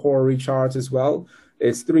look up the Horary chart as well,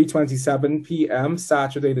 it's 3:27 p.m.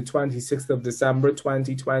 Saturday, the 26th of December,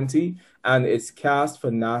 2020, and it's cast for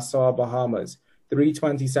Nassau, Bahamas.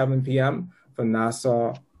 3:27 p.m. for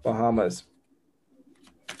Nassau, Bahamas.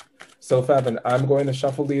 So Fevin, I'm going to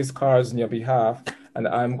shuffle these cards on your behalf, and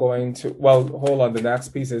I'm going to, well, hold on, the next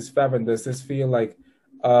piece is, Fevin, does this feel like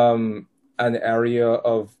an area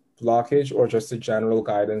of blockage or just a general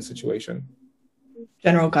guidance situation?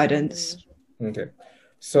 General guidance. Okay.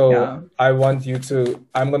 So Yeah. I want you to,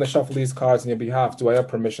 I'm going to shuffle these cards on your behalf. Do I have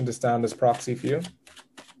permission to stand as proxy for you?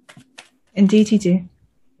 Indeed you do.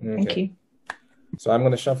 Okay. Thank you. So I'm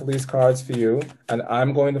going to shuffle these cards for you, and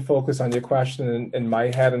I'm going to focus on your question in my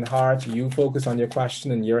head and heart. You focus on your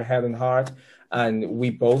question in your head and heart, and we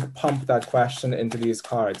both pump that question into these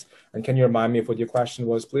cards. And can you remind me of what your question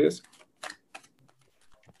was, please?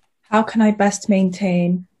 How can I best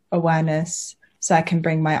maintain awareness so I can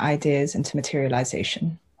bring my ideas into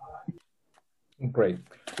materialization? Great.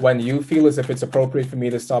 When you feel as if it's appropriate for me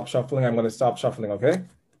to stop shuffling, I'm going to stop shuffling, okay?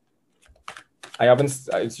 I haven't,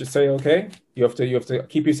 it's just say, okay? You have to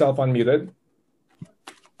keep yourself unmuted.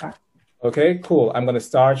 Okay, cool. I'm going to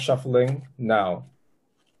start shuffling now.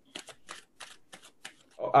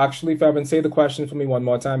 Actually, Fevin, say the question for me one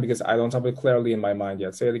more time because I don't have it clearly in my mind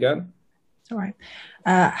yet. Say it again. It's all right.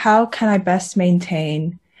 How can I best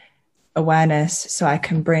maintain awareness so I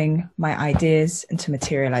can bring my ideas into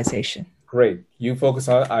materialization? Great. You focus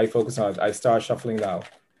on it, I focus on it. I start shuffling now.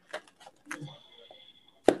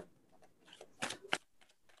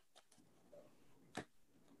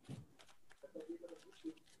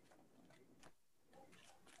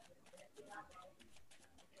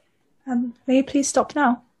 May you please stop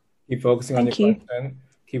now? Keep focusing on your Thank you. question.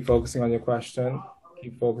 Keep focusing on your question.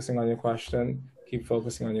 Keep focusing on your question. Keep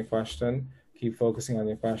focusing on your question. Keep focusing on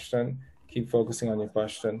your question. Keep focusing on your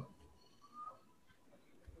question.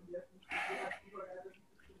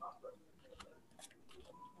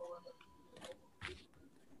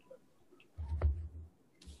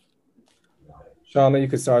 Shauna, you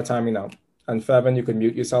can start timing now. And Fevin, you can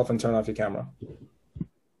mute yourself and turn off your camera.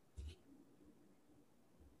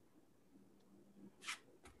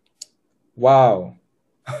 Wow.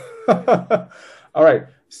 All right.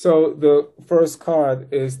 So the first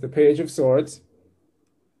card is the Page of Swords.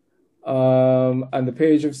 And the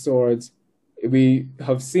Page of Swords, we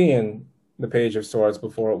have seen the Page of Swords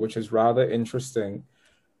before, which is rather interesting.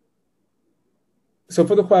 So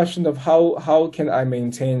for the question of how can I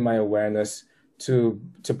maintain my awareness to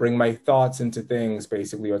bring my thoughts into things,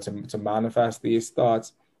 basically, or to manifest these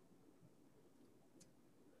thoughts,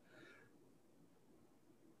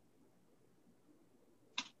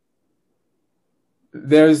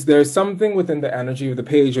 there's something within the energy of the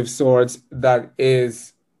Page of Swords that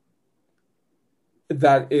is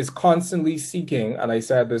constantly seeking, and I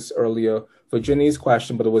said this earlier for Ginny's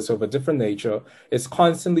question, but it was of a different nature, it's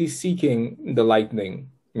constantly seeking the lightning,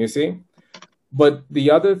 you see? But the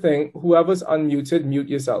other thing, whoever's unmuted, mute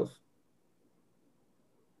yourself.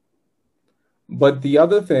 But the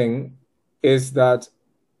other thing is that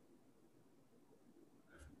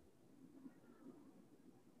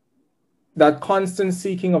constant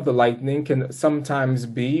seeking of the lightning can sometimes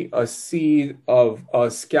be a seed of a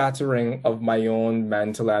scattering of my own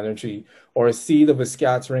mental energy, or a seed of a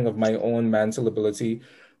scattering of my own mental ability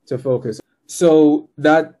to focus. So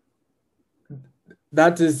that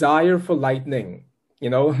desire for lightning You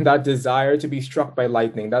know, that desire to be struck by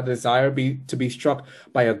lightning, that desire to be struck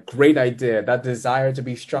by a great idea, that desire to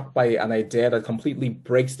be struck by an idea that completely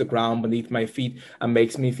breaks the ground beneath my feet and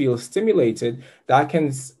makes me feel stimulated, that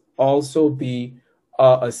can also be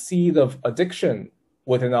a seed of addiction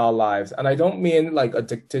within our lives. And I don't mean like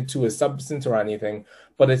addicted to a substance or anything,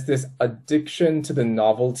 but it's this addiction to the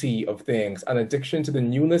novelty of things, an addiction to the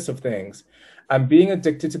newness of things. And being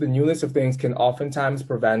addicted to the newness of things can oftentimes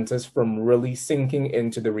prevent us from really sinking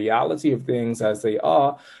into the reality of things as they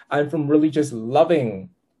are, and from really just loving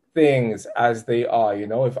things as they are. You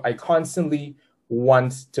know, if I constantly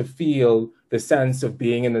want to feel the sense of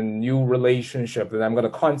being in a new relationship, then I'm going to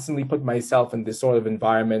constantly put myself in this sort of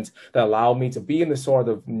environment that allow me to be in this sort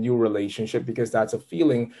of new relationship, because that's a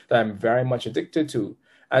feeling that I'm very much addicted to.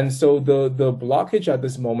 And so the blockage at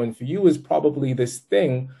this moment for you is probably this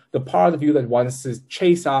thing, the part of you that wants to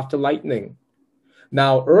chase after lightning.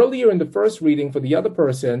 Now, earlier in the first reading for the other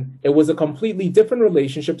person, it was a completely different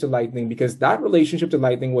relationship to lightning, because that relationship to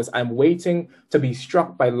lightning was, I'm waiting to be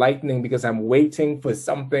struck by lightning because I'm waiting for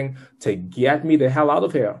something to get me the hell out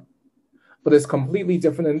of here. But it's completely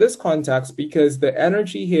different in this context, because the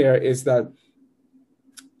energy here is that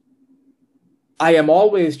I am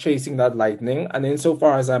always chasing that lightning. And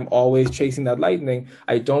insofar as I'm always chasing that lightning,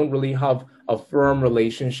 I don't really have a firm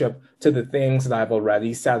relationship to the things that I've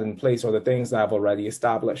already set in place, or the things that I've already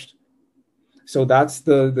established. So that's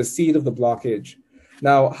the seed of the blockage.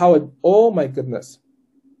 Now, oh my goodness.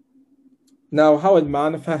 Now, how it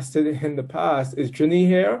manifested in the past, is Ginny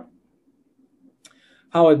here?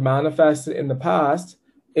 How it manifested in the past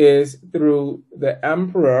is through the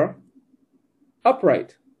Emperor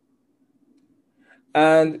upright.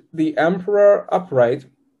 And the Emperor upright,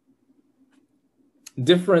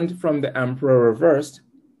 different from the Emperor reversed,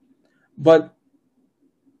 but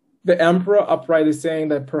the Emperor upright is saying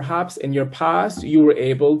that perhaps in your past you were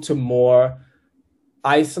able to more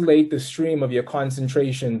isolate the stream of your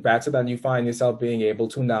concentration better than you find yourself being able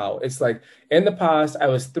to now. It's like, in the past, I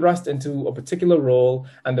was thrust into a particular role,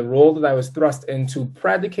 and the role that I was thrust into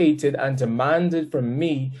predicated and demanded from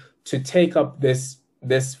me to take up this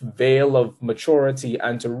veil of maturity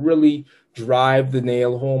and to really drive the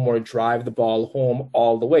nail home, or drive the ball home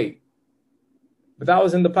all the way. But that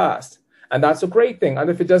was in the past. And that's a great thing. And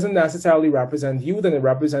if it doesn't necessarily represent you, then it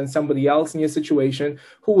represents somebody else in your situation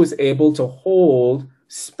who was able to hold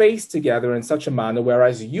space together in such a manner,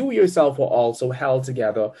 whereas you yourself were also held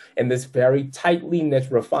together in this very tightly knit,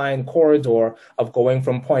 refined corridor of going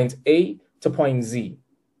from point A to point Z.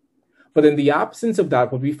 But in the absence of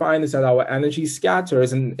that, what we find is that our energy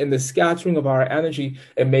scatters, and in the scattering of our energy,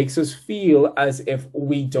 it makes us feel as if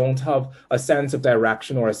we don't have a sense of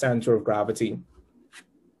direction or a center of gravity.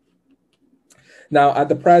 Now, at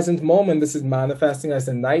the present moment, this is manifesting as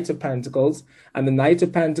the Knight of Pentacles. And the Knight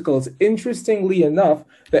of Pentacles, interestingly enough,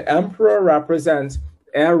 the Emperor represents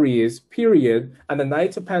Aries, period, and the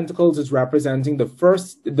Knight of Pentacles is representing the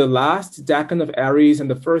last decan of Aries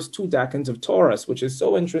and the first two decans of Taurus, which is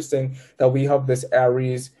so interesting that we have this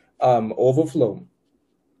Aries overflow.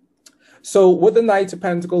 So what the Knight of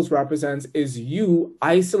Pentacles represents is you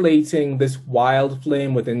isolating this wild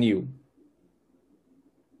flame within you.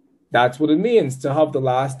 That's what it means to have the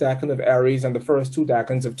last decan of Aries and the first two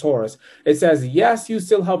decans of Taurus. It says, yes, you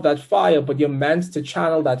still have that fire, but you're meant to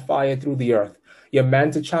channel that fire through the earth. You're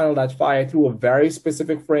meant to channel that fire through a very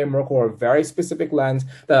specific framework or a very specific lens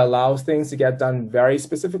that allows things to get done very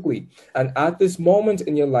specifically. And at this moment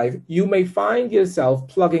in your life, you may find yourself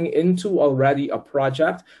plugging into already a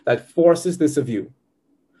project that forces this of you,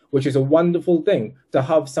 which is a wonderful thing to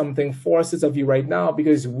have something forces of you right now,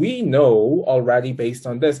 because we know already based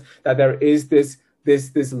on this that there is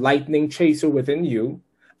this lightning chaser within you.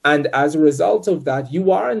 And as a result of that, you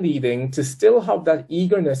are needing to still have that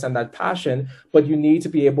eagerness and that passion, but you need to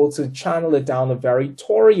be able to channel it down a very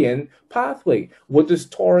Taurian pathway. What does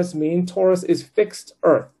Taurus mean? Taurus is fixed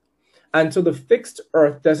earth. And so the fixed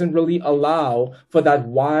earth doesn't really allow for that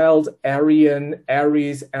wild Aryan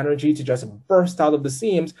Aries energy to just burst out of the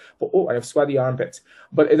seams. But, oh, I have sweaty armpits.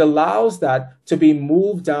 But it allows that to be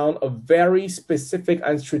moved down a very specific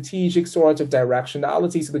and strategic sort of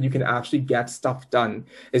directionality so that you can actually get stuff done.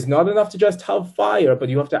 It's not enough to just have fire, but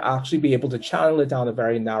you have to actually be able to channel it down a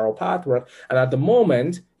very narrow pathwork. And at the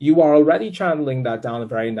moment, you are already channeling that down a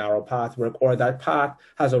very narrow pathwork, or that path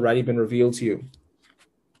has already been revealed to you.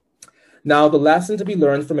 Now, the lesson to be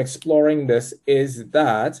learned from exploring this is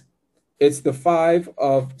that it's the Five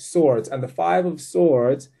of Swords. And the Five of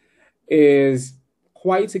Swords is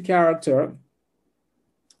quite a character.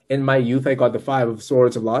 In my youth, I got the Five of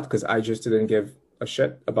Swords a lot because I just didn't give a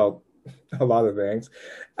shit about a lot of things.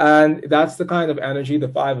 And that's the kind of energy the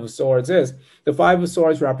Five of Swords is. The Five of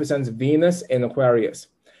Swords represents Venus in Aquarius.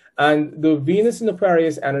 And the Venus in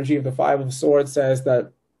Aquarius energy of the Five of Swords says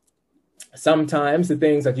that sometimes the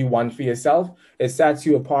things that you want for yourself, it sets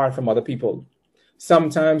you apart from other people.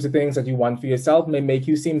 Sometimes the things that you want for yourself may make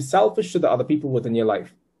you seem selfish to the other people within your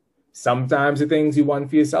life. Sometimes the things you want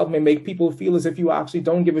for yourself may make people feel as if you actually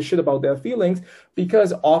don't give a shit about their feelings,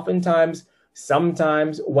 because oftentimes,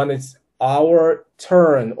 sometimes when it's our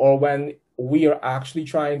turn or when we are actually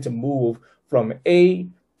trying to move from A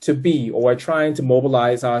to B, or we're trying to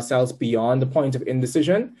mobilize ourselves beyond the point of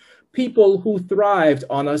indecision, people who thrived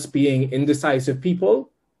on us being indecisive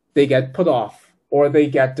people, they get put off, or they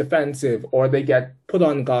get defensive, or they get put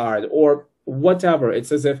on guard, or whatever.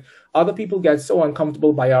 It's as if other people get so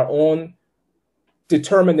uncomfortable by our own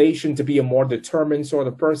determination to be a more determined sort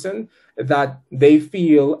of person that they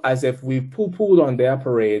feel as if we've poo-pooed on their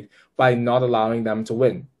parade by not allowing them to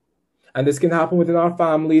win. And this can happen within our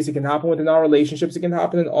families, it can happen within our relationships, it can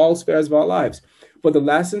happen in all spheres of our lives. But the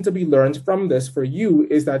lesson to be learned from this for you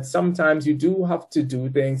is that sometimes you do have to do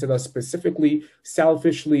things that are specifically,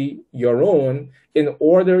 selfishly your own in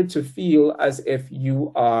order to feel as if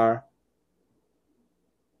you are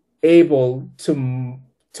able to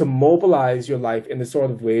mobilize your life in the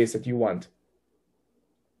sort of ways that you want.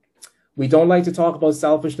 We don't like to talk about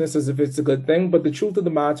selfishness as if it's a good thing, but the truth of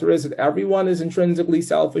the matter is that everyone is intrinsically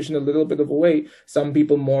selfish in a little bit of a way, some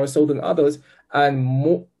people more so than others,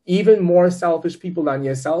 and even more selfish people than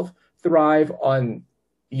yourself thrive on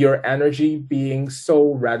your energy being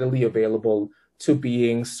so readily available to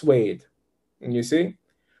being swayed. And you see?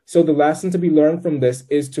 So the lesson to be learned from this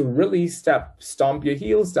is to really stomp your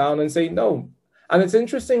heels down and say no. And it's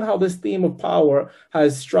interesting how this theme of power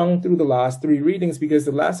has strung through the last 3 readings, because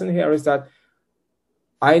the lesson here is that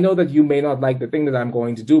I know that you may not like the thing that I'm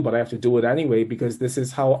going to do, but I have to do it anyway, because this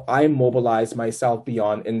is how I mobilize myself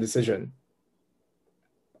beyond indecision.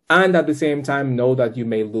 And at the same time, know that you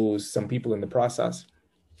may lose some people in the process.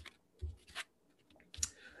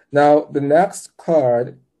 Now, the next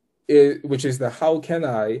card, which is the How Can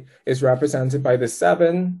I, is represented by the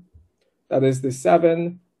 7. That is the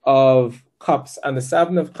 7 of Cups, and the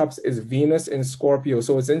 7 of Cups is Venus in Scorpio.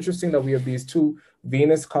 So it's interesting that we have these 2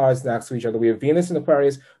 Venus cards next to each other. We have Venus in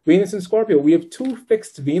Aquarius, Venus in Scorpio. We have 2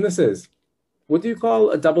 fixed Venuses. What do you call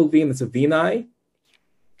a double Venus? A Veni?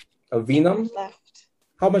 A Venum? Left.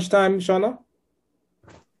 How much time, Shauna?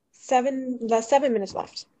 7 minutes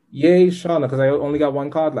left. Yay, Shauna, because I only got 1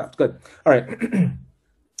 card left. Good. All right.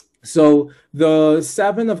 So the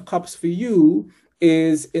 7 of Cups for you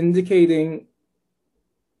is indicating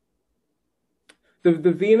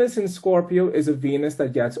the Venus in Scorpio is a Venus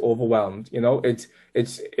that gets overwhelmed. You know,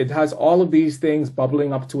 it has all of these things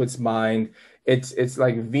bubbling up to its mind. It's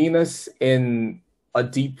like Venus in a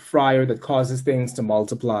deep fryer that causes things to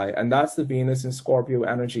multiply. And that's the Venus in Scorpio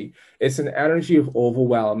energy. It's an energy of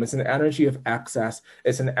overwhelm. It's an energy of excess.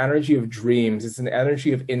 It's an energy of dreams. It's an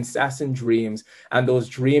energy of incessant dreams. And those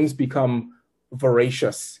dreams become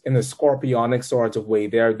voracious in the scorpionic sort of way.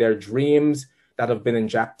 They're dreams that have been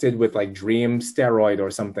injected with like dream steroid or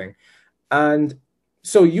something. And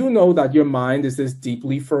so you know that your mind is this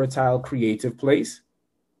deeply fertile, creative place.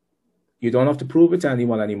 You don't have to prove it to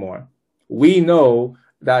anyone anymore. We know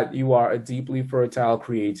that you are a deeply fertile,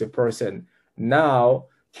 creative person. Now,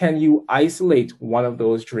 can you isolate one of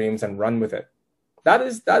those dreams and run with it? That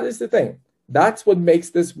is the thing. That's what makes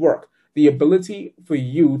this work. The ability for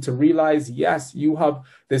you to realize, yes, you have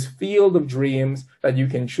this field of dreams that you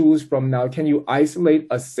can choose from. Now, can you isolate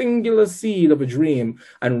a singular seed of a dream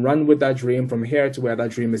and run with that dream from here to where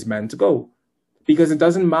that dream is meant to go? Because it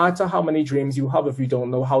doesn't matter how many dreams you have if you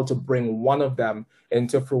don't know how to bring one of them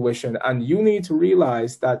into fruition. And you need to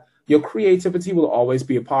realize that your creativity will always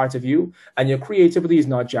be a part of you, and your creativity is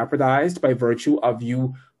not jeopardized by virtue of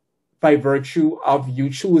you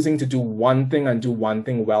choosing to do one thing and do one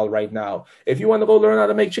thing well right now. If you want to go learn how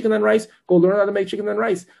to make chicken and rice, go learn how to make chicken and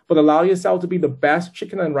rice. But allow yourself to be the best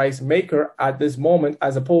chicken and rice maker at this moment,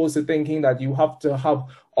 as opposed to thinking that you have to have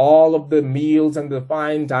all of the meals and the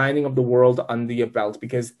fine dining of the world under your belt,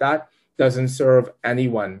 because that doesn't serve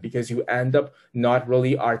anyone, because you end up not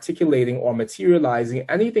really articulating or materializing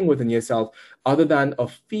anything within yourself other than a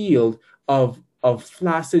field of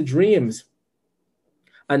flaccid dreams.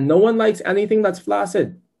 And no one likes anything that's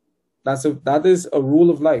flaccid. That is a rule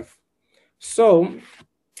of life. So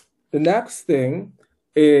the next thing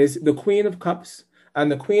is the Queen of Cups. And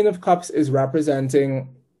the Queen of Cups is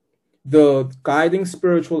representing the guiding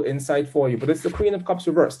spiritual insight for you. But it's the Queen of Cups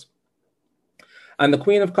reversed. And the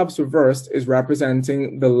Queen of Cups reversed is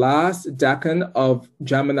representing the last decan of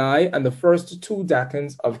Gemini and the first 2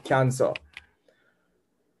 decans of Cancer.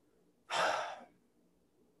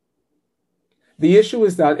 The issue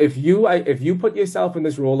is that if you put yourself in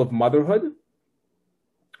this role of motherhood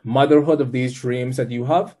of these dreams that you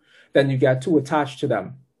have, then you get too attached to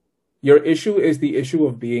them. Your issue is the issue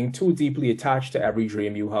of being too deeply attached to every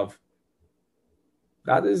dream you have.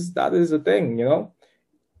 That is a thing, you know?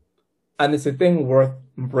 And it's a thing worth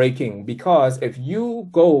breaking, because if you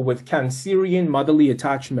go with Cancerian motherly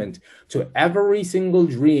attachment to every single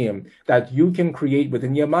dream that you can create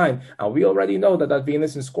within your mind, and we already know that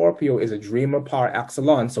Venus in Scorpio is a dreamer par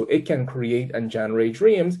excellence, so it can create and generate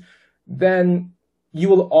dreams, then you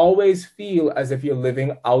will always feel as if you're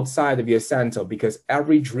living outside of your center, because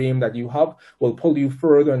every dream that you have will pull you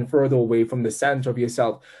further and further away from the center of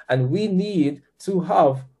yourself. And we need to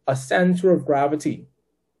have a center of gravity.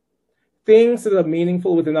 Things that are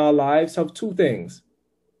meaningful within our lives have 2 things: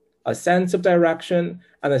 a sense of direction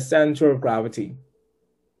and a center of gravity.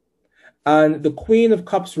 And the Queen of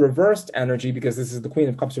Cups reversed energy, because this is the Queen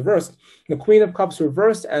of Cups reversed, the Queen of Cups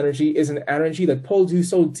reversed energy is an energy that pulls you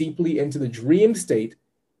so deeply into the dream state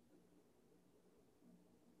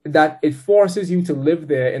that it forces you to live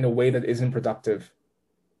there in a way that isn't productive.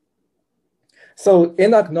 So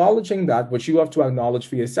in acknowledging that, what you have to acknowledge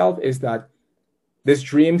for yourself is that this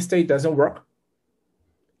dream state doesn't work.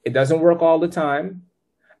 It doesn't work all the time.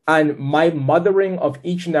 And my mothering of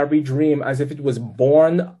each and every dream as if it was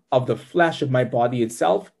born of the flesh of my body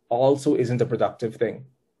itself also isn't a productive thing.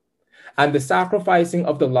 And the sacrificing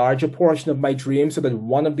of the larger portion of my dream so that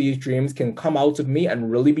one of these dreams can come out of me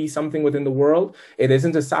and really be something within the world, it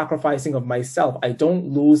isn't a sacrificing of myself. I don't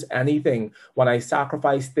lose anything when I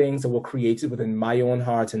sacrifice things that were created within my own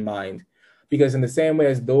heart and mind. Because in the same way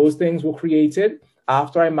as those things were created,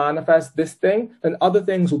 after I manifest this thing, then other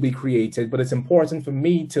things will be created. But it's important for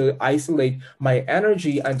me to isolate my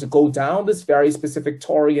energy and to go down this very specific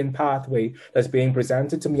Taurian pathway that's being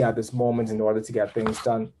presented to me at this moment in order to get things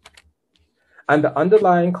done. And the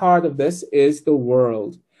underlying card of this is the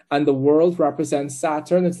World. And the World represents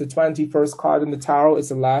Saturn. It's the 21st card in the tarot. It's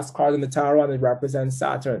the last card in the tarot, and it represents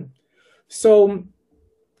Saturn. So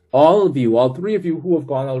all of you, all 3 of you who have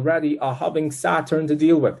gone already, are having Saturn to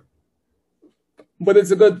deal with. But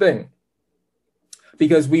it's a good thing,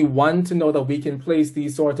 because we want to know that we can place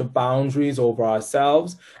these sort of boundaries over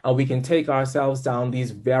ourselves, and we can take ourselves down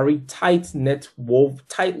these very tight-knit,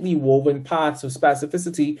 tightly woven paths of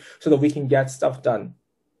specificity so that we can get stuff done.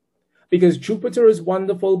 Because Jupiter is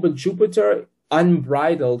wonderful, but Jupiter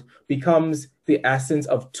unbridled becomes the essence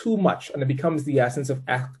of too much, and it becomes the essence of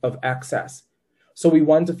excess. So we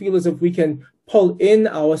want to feel as if we can pull in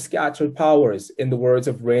our scattered powers, in the words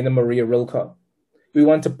of Raina Maria Rilke. We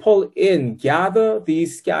want to pull in, gather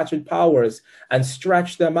these scattered powers and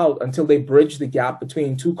stretch them out until they bridge the gap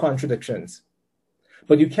between 2 contradictions.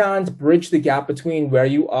 But you can't bridge the gap between where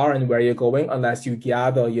you are and where you're going unless you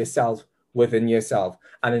gather yourself within yourself.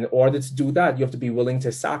 And in order to do that, you have to be willing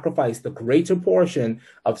to sacrifice the greater portion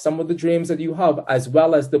of some of the dreams that you have, as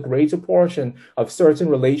well as the greater portion of certain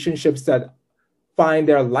relationships that find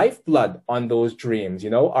their lifeblood on those dreams. You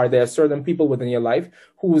know, are there certain people within your life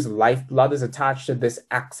whose lifeblood is attached to this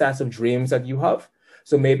excess of dreams that you have?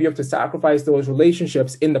 So maybe you have to sacrifice those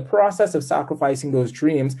relationships in the process of sacrificing those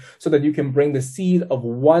dreams so that you can bring the seed of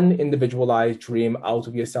one individualized dream out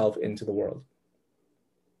of yourself into the world.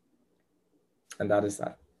 And that is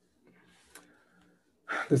that.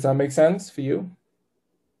 Does that make sense for you?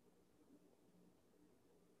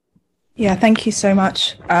 Yeah, thank you so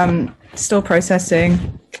much. Still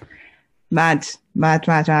processing. Mad.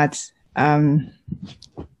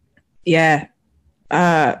 Yeah.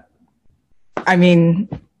 I mean,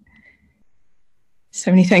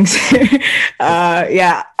 so many things.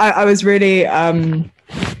 Yeah, I was really, I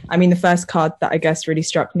mean, the first card that I guess really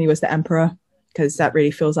struck me was the Emperor, because that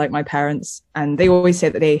really feels like my parents. And they always say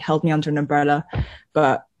that they held me under an umbrella.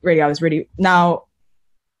 But really, I was really, now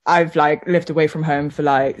I've like lived away from home for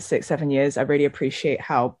like 6-7 years. I really appreciate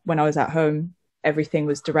how when I was at home, everything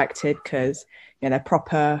was directed, because, you know, they're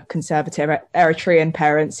proper conservative Eritrean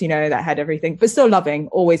parents, you know, that had everything, but still loving,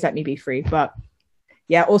 always let me be free. But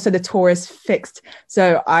yeah, also the Taurus fixed.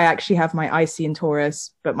 So I actually have my IC in Taurus,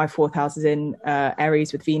 but my 4th house is in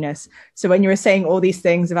Aries with Venus. So when you were saying all these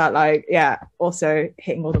things about like, yeah, also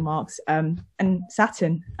hitting all the marks, and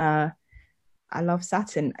Saturn, I love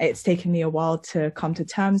Saturn. It's taken me a while to come to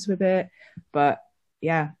terms with it, but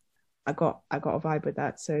yeah, I got a vibe with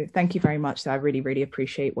that. So thank you very much. I really, really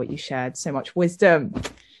appreciate what you shared. So much wisdom.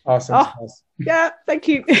 Awesome. Oh, yeah, thank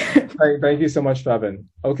you. Thank you so much, Fabian.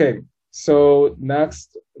 Okay, So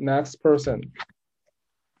next person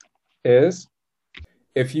is,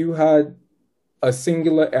 if you had a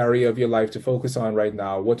singular area of your life to focus on right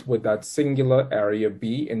now, what would that singular area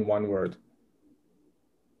be in one word?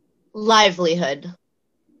 Livelihood.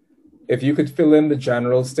 If you could fill in the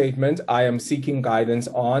general statement, I am seeking guidance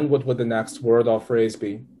on, what would the next word or phrase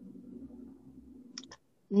be?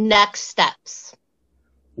 Next steps.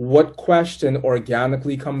 What question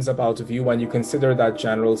organically comes up out of you when you consider that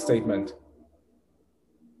general statement?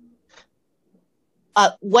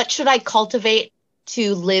 What should I cultivate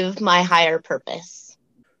to live my higher purpose?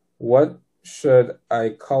 What should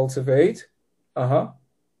I cultivate?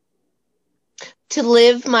 To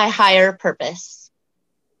live my higher purpose.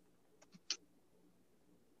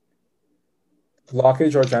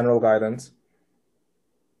 Blockage or general guidance?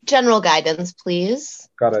 General guidance, please.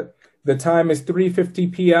 Got it. The time is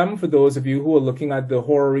 3:50 p.m. For those of you who are looking at the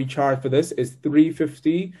horary chart for this, it's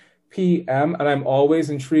 3:50 p.m. And I'm always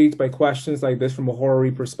intrigued by questions like this from a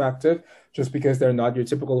horary perspective, just because they're not your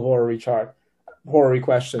typical horary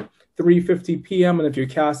question. 3:50 p.m. And if you're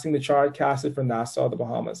casting the chart, cast it for Nassau, the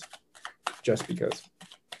Bahamas, just because.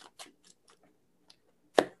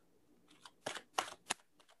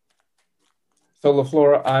 So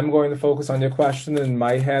LaFlora, I'm going to focus on your question in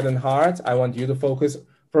my head and heart. I want you to focus.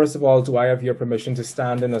 First of all, do I have your permission to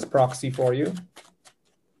stand in as proxy for you?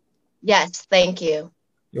 Yes, thank you.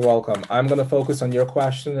 You're welcome. I'm going to focus on your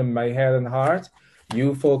question in my head and heart.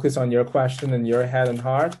 You focus on your question in your head and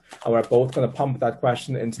heart, and we're both going to pump that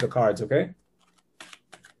question into the cards, okay?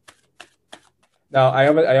 Now, I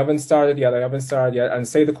haven't started yet. And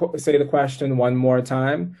say the question one more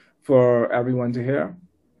time for everyone to hear.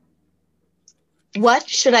 What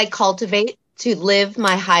should I cultivate to live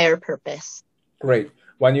my higher purpose? Great.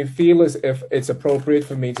 When you feel as if it's appropriate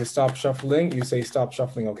for me to stop shuffling, you say stop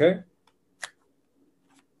shuffling, okay?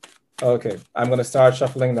 Okay, I'm going to start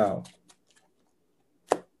shuffling now.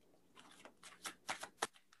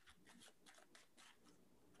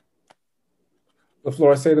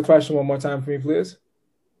 LaFlora, say the question one more time for me, please.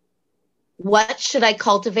 What should I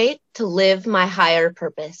cultivate to live my higher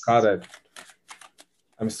purpose? Got it.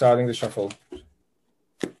 I'm starting to shuffle.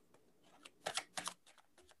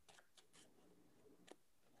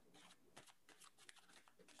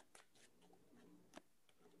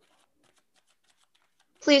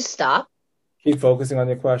 Please stop. Keep focusing on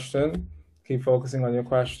your question. Keep focusing on your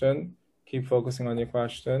question. Keep focusing on your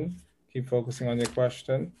question. Keep focusing on your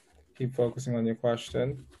question. Keep focusing on your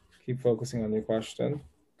question. Keep focusing on your question.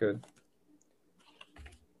 Good.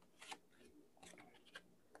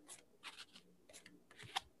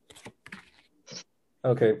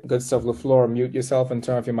 Okay, good stuff. LaFlora, mute yourself and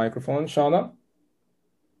turn off your microphone. Shauna?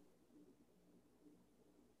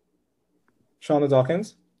 Shauna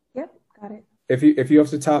Dawkins? Yep, got it. If you have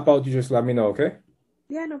to tap out, you just let me know, okay?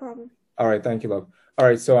 Yeah, no problem. All right, thank you, love. All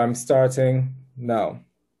right, so I'm starting now.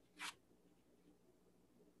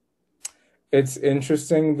 It's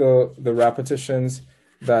interesting the repetitions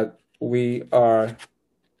that we are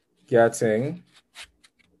getting.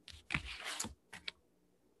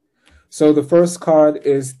 So the first card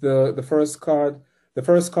is the first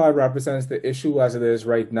card represents the issue as it is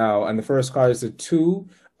right now, and the first card is the Two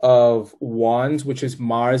of Wands, which is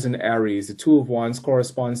Mars and Aries. The Two of Wands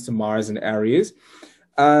corresponds to Mars and Aries.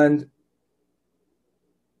 And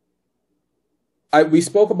we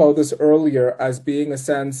spoke about this earlier as being a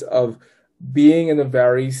sense of being in a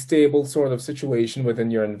very stable sort of situation within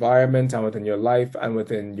your environment and within your life and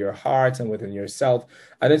within your heart and within yourself.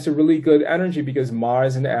 And it's a really good energy because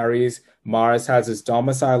Mars and Aries, Mars has its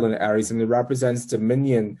domicile in Aries and it represents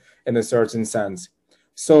dominion in a certain sense.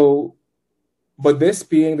 So, but this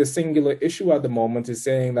being the singular issue at the moment is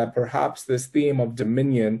saying that perhaps this theme of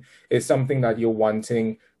dominion is something that you're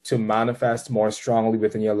wanting to manifest more strongly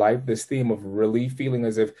within your life. This theme of really feeling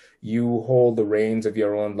as if you hold the reins of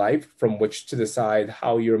your own life from which to decide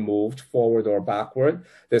how you're moved forward or backward.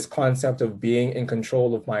 This concept of being in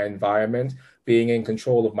control of my environment, being in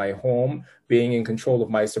control of my home, being in control of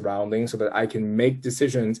my surroundings so that I can make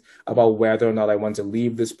decisions about whether or not I want to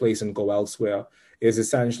leave this place and go elsewhere is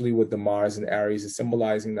essentially what the Mars and Aries is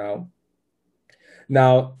symbolizing now.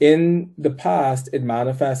 Now, in the past, it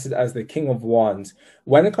manifested as the King of Wands.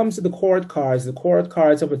 When it comes to the court cards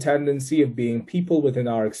have a tendency of being people within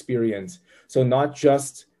our experience. So not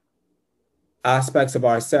just aspects of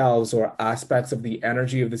ourselves or aspects of the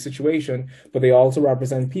energy of the situation, but they also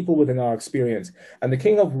represent people within our experience. And the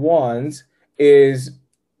King of Wands is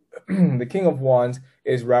the King of Wands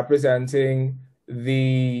is representing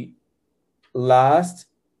the last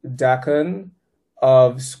decan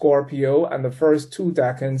of Scorpio and the first two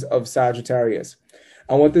decans of Sagittarius.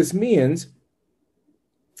 And what this means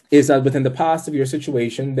is that within the past of your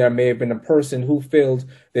situation, there may have been a person who filled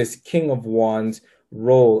this King of Wands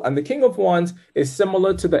role. And the King of Wands is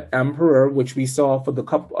similar to the Emperor, which we saw for the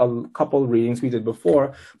couple readings we did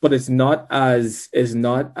before, but it's not as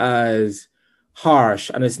harsh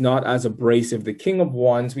and it's not as abrasive. The King of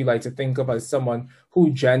Wands we like to think of as someone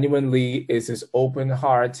who genuinely is this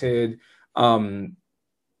open-hearted,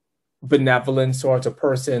 benevolent sort of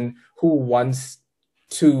person who wants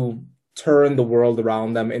to turn the world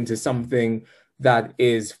around them into something that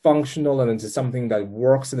is functional and into something that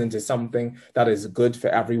works and into something that is good for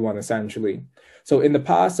everyone, essentially. So in the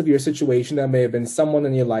past of your situation, there may have been someone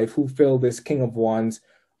in your life who filled this King of Wands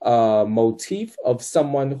motif of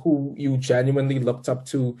someone who you genuinely looked up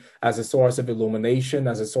to as a source of illumination,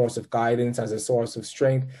 as a source of guidance, as a source of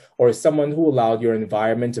strength, or as someone who allowed your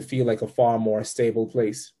environment to feel like a far more stable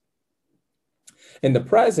place. In the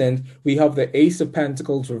present, we have the Ace of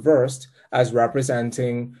Pentacles reversed as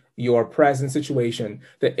representing your present situation.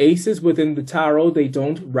 The aces within the tarot, they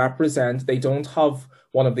don't have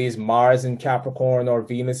one of these Mars in Capricorn or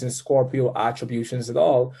Venus in Scorpio attributions at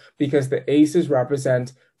all, because the aces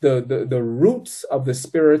represent the roots of the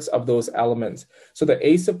spirits of those elements. So the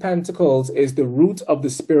Ace of Pentacles is the root of the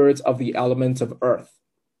spirit of the element of earth.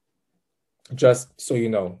 Just so you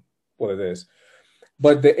know what it is.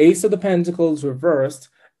 But the Ace of the Pentacles reversed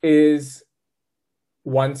is,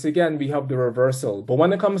 once again, we have the reversal. But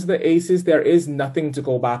when it comes to the aces, there is nothing to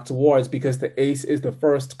go back towards because the ace is the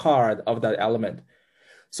first card of that element.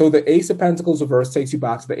 So the Ace of Pentacles reversed takes you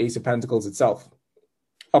back to the Ace of Pentacles itself,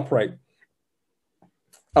 upright.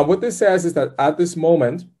 And what this says is that at this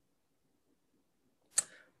moment,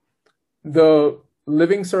 the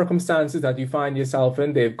living circumstances that you find yourself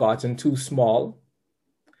in, they've gotten too small.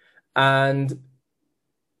 And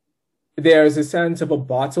there's a sense of a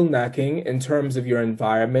bottlenecking in terms of your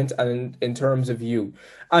environment and in terms of you.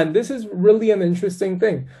 And this is really an interesting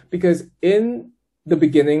thing because in the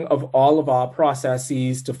beginning of all of our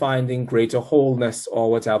processes to finding greater wholeness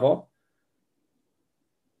or whatever,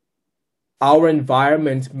 our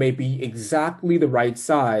environment may be exactly the right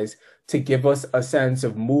size to give us a sense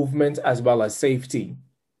of movement as well as safety.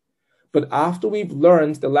 But after we've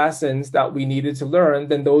learned the lessons that we needed to learn,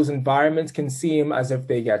 then those environments can seem as if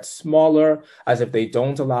they get smaller, as if they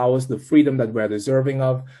don't allow us the freedom that we're deserving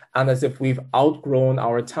of, and as if we've outgrown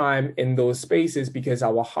our time in those spaces because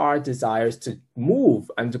our heart desires to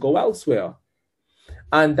move and to go elsewhere.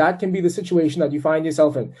 And that can be the situation that you find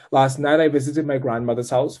yourself in. Last night, I visited my grandmother's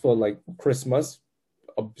house for like Christmas,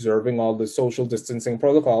 observing all the social distancing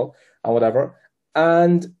protocol and whatever.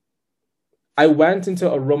 And I went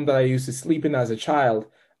into a room that I used to sleep in as a child,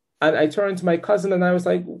 and I turned to my cousin and I was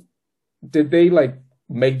like, did they like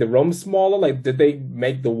make the room smaller? Like, did they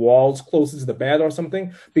make the walls closer to the bed or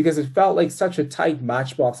something? Because it felt like such a tight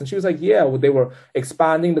matchbox. And she was like, yeah, they were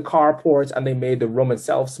expanding the carport and they made the room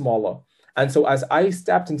itself smaller. And so as I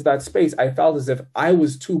stepped into that space, I felt as if I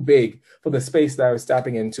was too big for the space that I was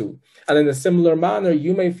stepping into. And in a similar manner,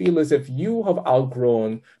 you may feel as if you have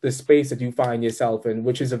outgrown the space that you find yourself in,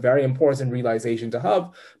 which is a very important realization to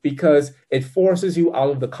have because it forces you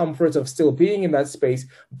out of the comfort of still being in that space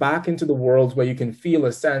back into the world where you can feel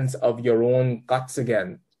a sense of your own guts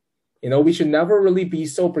again. You know, we should never really be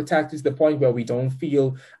so protected to the point where we don't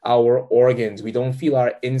feel our organs, we don't feel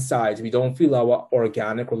our insides, we don't feel our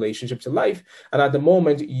organic relationship to life. And at the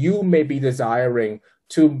moment, you may be desiring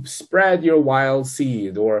to spread your wild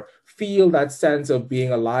seed or feel that sense of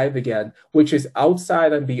being alive again, which is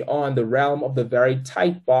outside and beyond the realm of the very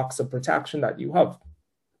tight box of protection that you have.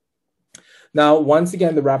 Now, once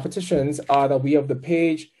again, the repetitions are that we have the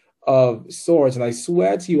Page of Swords, and I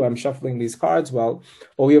swear to you, I'm shuffling these cards well,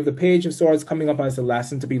 but we have the Page of Swords coming up as the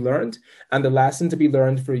lesson to be learned, and the lesson to be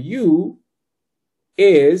learned for you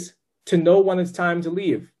is to know when it's time to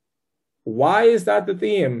leave. Why is that the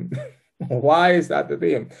theme? Why is that the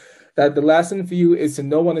theme? That the lesson for you is to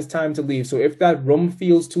know when it's time to leave. So if that room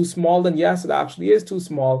feels too small, then yes, it actually is too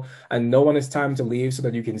small, and know when it's time to leave so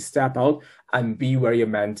that you can step out and be where you're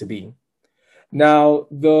meant to be. Now,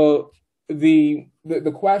 the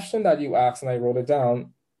question that you asked, and I wrote it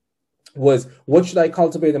down, was what should I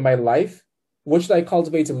cultivate in my life? What should I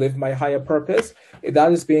cultivate to live my higher purpose?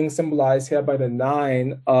 That is being symbolized here by the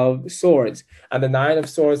Nine of Swords. And the Nine of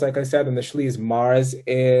Swords, like I said initially, is Mars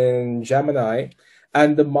in Gemini.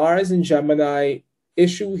 And the Mars in Gemini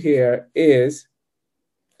issue here is,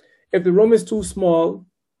 if the room is too small,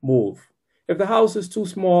 move. If the house is too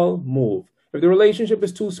small, move. If the relationship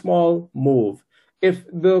is too small, move. If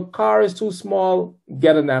the car is too small,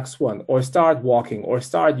 get a next one, or start walking, or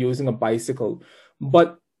start using a bicycle.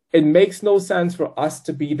 But It makes no sense for us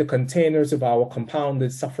to be the containers of our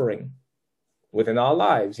compounded suffering within our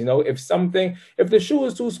lives. You know, if the shoe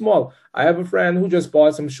is too small, I have a friend who just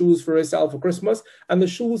bought some shoes for himself for Christmas, and the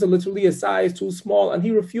shoes are literally a size too small, and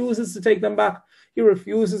he refuses to take them back. He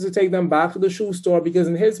refuses to take them back to the shoe store because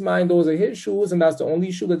in his mind, those are his shoes, and that's the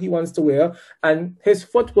only shoe that he wants to wear, and his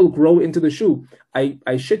foot will grow into the shoe.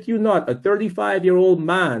 I shit you not, a 35-year-old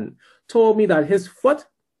man told me that his foot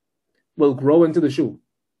will grow into the shoe.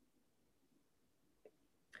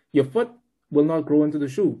 Your foot will not grow into the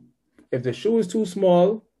shoe. If the shoe is too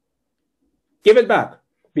small, give it back,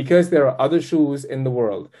 because there are other shoes in the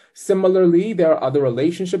world. Similarly, there are other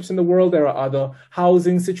relationships in the world. There are other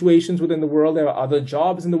housing situations within the world. There are other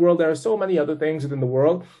jobs in the world. There are so many other things within the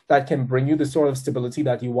world that can bring you the sort of stability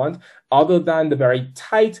that you want, other than the very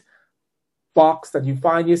tight box that you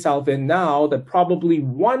find yourself in now that probably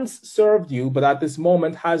once served you, but at this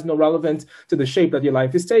moment has no relevance to the shape that your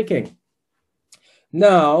life is taking.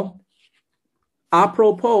 Now,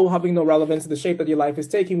 apropos having no relevance to the shape that your life is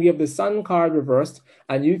taking, we have the sun card reversed,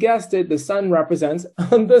 and you guessed it, the sun represents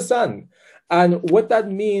the sun. And what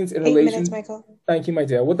that means in 8 relation... minutes, Michael. Thank you, my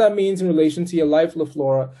dear. What that means in relation to your life,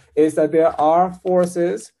 LaFlora, is that there are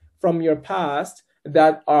forces from your past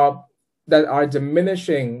that are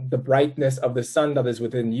diminishing the brightness of the sun that is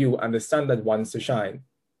within you and the sun that wants to shine.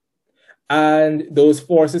 And those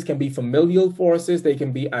forces can be familial forces, they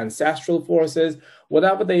can be ancestral forces,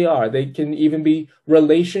 whatever they are. They can even be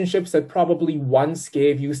relationships that probably once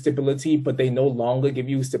gave you stability, but they no longer give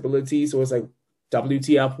you stability. So it's like,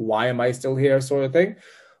 WTF, why am I still here, sort of thing.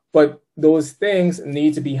 But those things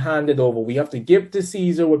need to be handed over. We have to give to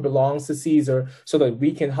Caesar what belongs to Caesar so that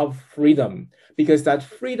we can have freedom. Because that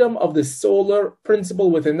freedom of the solar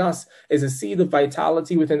principle within us is a seed of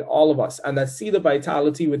vitality within all of us. And that seed of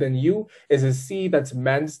vitality within you is a seed that's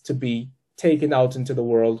meant to be taken out into the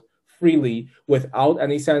world freely without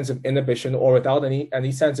any sense of inhibition or without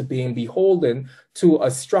any sense of being beholden to a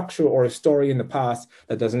structure or a story in the past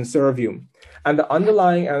that doesn't serve you. And the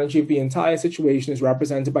underlying energy of the entire situation is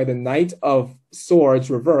represented by the Knight of Swords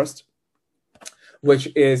reversed, which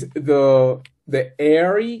is the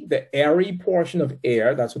airy portion of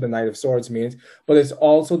air. That's what the Knight of Swords means, but it's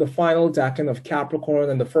also the final decan of Capricorn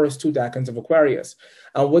and the first 2 decans of Aquarius.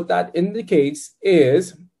 And what that indicates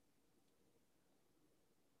is,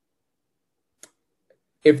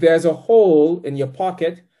 if there's a hole in your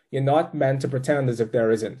pocket, you're not meant to pretend as if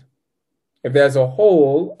there isn't. If there's a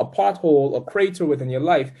hole, a pothole, a crater within your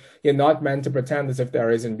life, you're not meant to pretend as if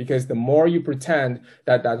there isn't, because the more you pretend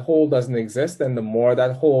that that hole doesn't exist, then the more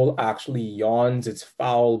that hole actually yawns its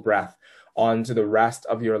foul breath onto the rest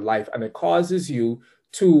of your life. And it causes you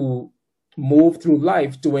to move through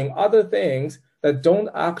life doing other things that don't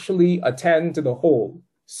actually attend to the hole.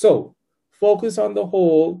 So focus on the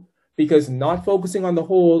hole, because not focusing on the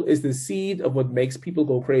hole is the seed of what makes people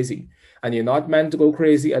go crazy. And you're not meant to go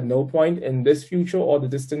crazy at no point in this future or the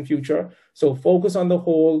distant future. So focus on the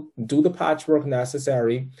whole, do the patchwork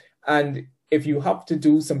necessary. And if you have to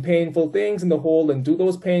do some painful things in the whole, then do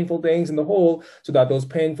those painful things in the whole so that those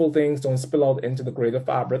painful things don't spill out into the greater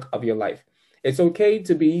fabric of your life. It's okay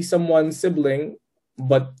to be someone's sibling,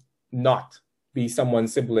 but not be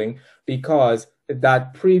someone's sibling, because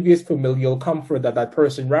that previous familial comfort that that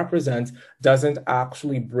person represents doesn't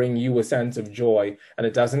actually bring you a sense of joy, and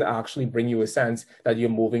it doesn't actually bring you a sense that you're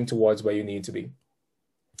moving towards where you need to be.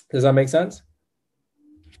 Does that make sense?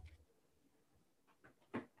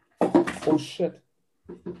 Oh, shit.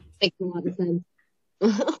 Makes a lot of sense.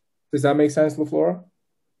 Does that make sense, LaFlora?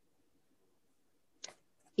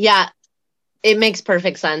 Yeah, it makes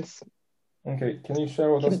perfect sense. Okay, can you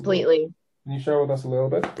share with us completely? Can you share with us a little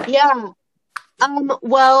bit? Yeah.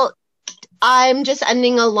 Well, I'm just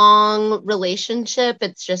ending a long relationship.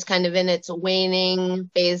 It's just kind of in its waning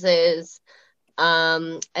phases.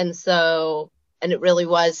 And it really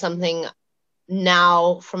was something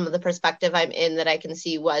now from the perspective I'm in that I can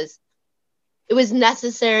see it was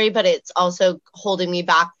necessary, but it's also holding me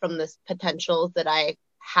back from this potential that I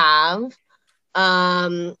have.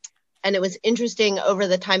 And it was interesting over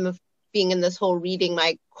the time of being in this whole reading,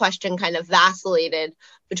 my question kind of vacillated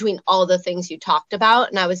between all the things you talked about,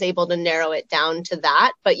 and I was able to narrow it down to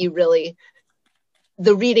that. But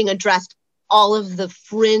the reading addressed all of the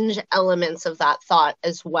fringe elements of that thought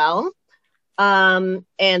as well. And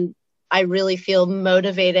I really feel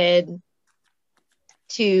motivated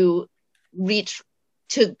to reach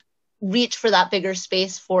for that bigger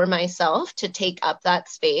space for myself, to take up that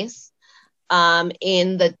space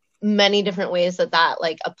in the many different ways that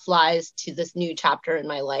like applies to this new chapter in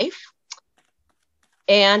my life.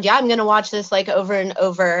 And yeah, I'm going to watch this like over and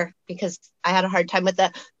over because I had a hard time with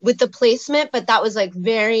the placement, but that was like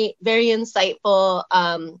very, very insightful.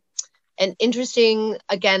 And interesting,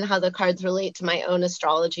 again, how the cards relate to my own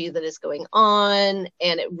astrology that is going on.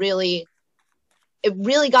 And it really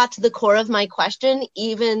got to the core of my question,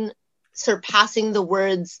 even surpassing the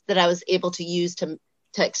words that I was able to use to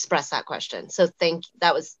express that question. So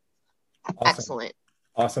that was Awesome. excellent.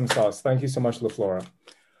 Awesome sauce. Thank you so much, LaFlora.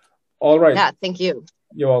 All right. Yeah, thank you.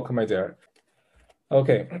 You're welcome, my dear.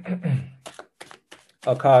 Okay.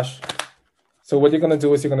 Akash, so what you're going to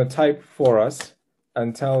do is you're going to type for us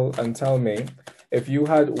and tell me if you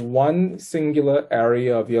had one singular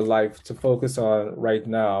area of your life to focus on right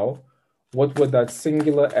now, what would that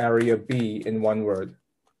singular area be in one word?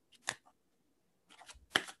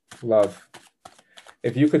 Love.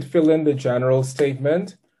 If you could fill in the general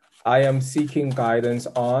statement, I am seeking guidance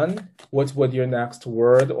on, what would your next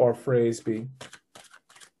word or phrase be?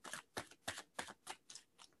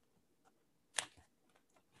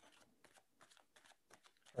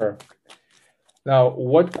 Sure. Now,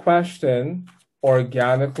 what question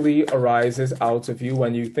organically arises out of you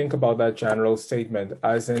when you think about that general statement?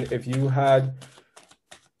 As in, if you had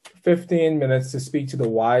 15 minutes to speak to the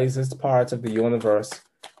wisest part of the universe,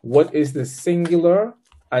 what is the singular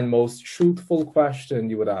and most truthful question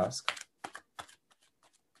you would ask?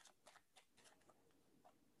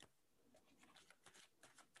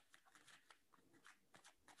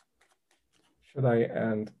 Should I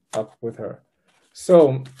end up with her?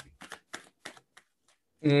 So,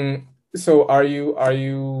 so are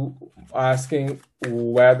you asking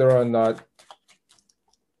whether or not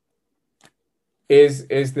is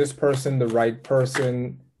this person the right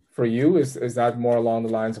person for you? Is that more along the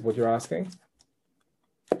lines of what you're asking?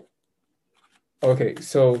 Okay,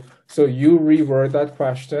 so you reword that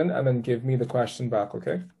question and then give me the question back,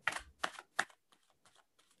 okay?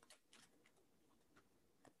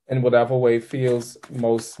 In whatever way feels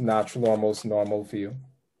most natural or most normal for you.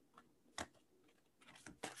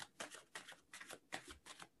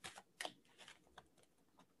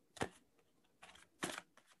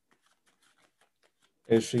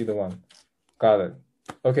 Is she the one? Got it.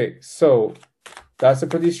 Okay, so that's a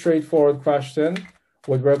pretty straightforward question.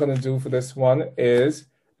 What we're going to do for this one is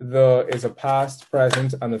a past,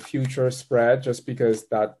 present, and a future spread, just because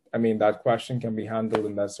that question can be handled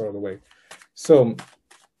in that sort of way. So,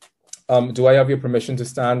 do I have your permission to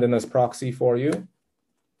stand in as proxy for you?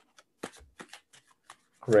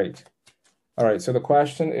 Great. All right, so the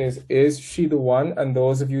question is she the one? And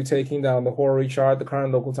those of you taking down the Hori chart, the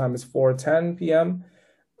current local time is 4:10 p.m.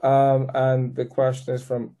 And the question is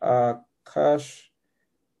from Akash,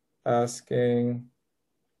 asking,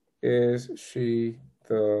 is she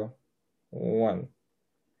the one?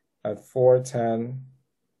 At 4:10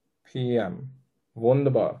 p.m.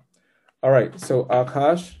 Wunderbar. All right, so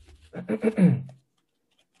Akash.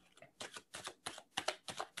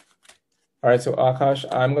 All right, so Akash,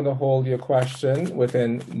 I'm going to hold your question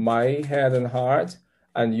within my head and heart,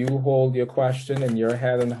 and you hold your question in your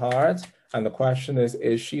head and heart. And the question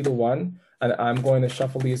is she the one? And I'm going to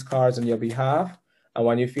shuffle these cards on your behalf. And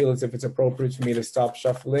when you feel as if it's appropriate for me to stop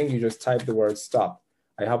shuffling, you just type the word stop.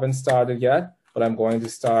 I haven't started yet, but I'm going to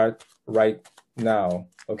start right now.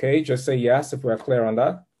 Okay, just say yes if we're clear on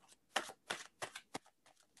that.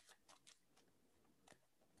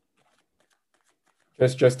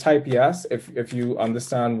 Just type yes if you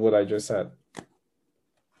understand what I just said.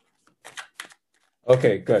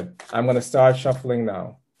 Okay, good. I'm going to start shuffling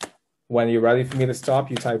now. When you're ready for me to stop,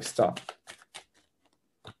 you type stop.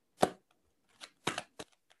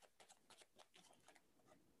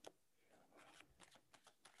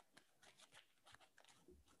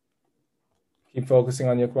 Keep focusing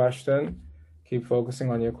on your question. Keep focusing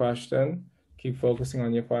on your question. Keep focusing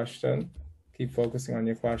on your question. Keep focusing on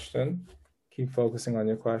your question. Keep focusing on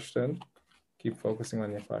your question. Keep focusing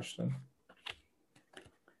on your question.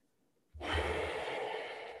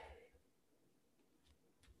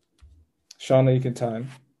 Shauna, you can time.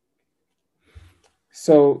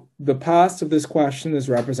 So the past of this question is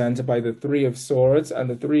represented by the Three of Swords, and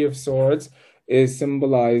the Three of Swords is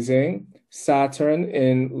symbolizing Saturn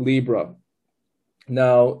in Libra.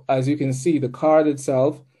 Now, as you can see, the card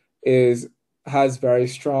itself has very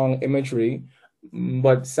strong imagery,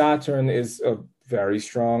 but Saturn is a very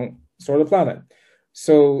strong sort of planet.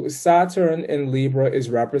 So Saturn in Libra is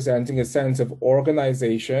representing a sense of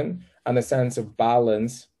organization and a sense of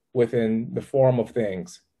balance within the form of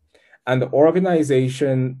things. And the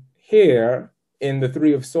organization here in the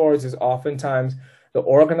Three of Swords is oftentimes the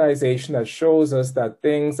organization that shows us that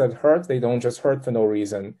things that hurt, they don't just hurt for no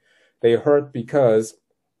reason. They hurt because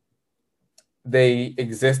they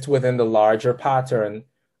exist within the larger pattern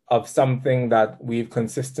of something that we've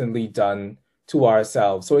consistently done to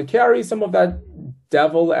ourselves. So it carries some of that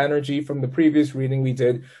devil energy from the previous reading we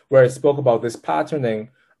did, where it spoke about this patterning,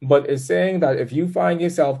 but it's saying that if you find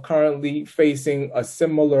yourself currently facing a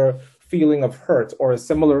similar feeling of hurt or a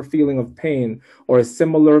similar feeling of pain or a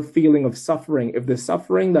similar feeling of suffering, if the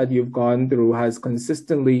suffering that you've gone through has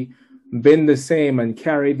consistently been the same and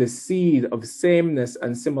carried the seed of sameness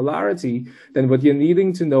and similarity, then what you're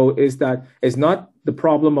needing to know is that it's not the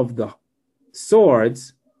problem of the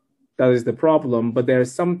swords that is the problem, but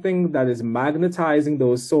there's something that is magnetizing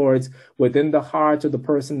those swords within the heart of the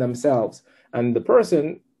person themselves. And the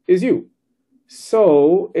person is you.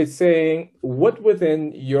 So it's saying what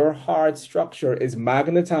within your heart structure is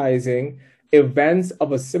magnetizing events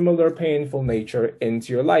of a similar painful nature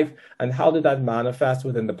into your life, and how did that manifest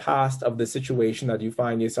within the past of the situation that you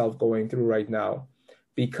find yourself going through right now?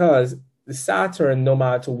 Because Saturn, no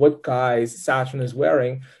matter what guise Saturn is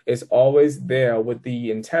wearing, is always there with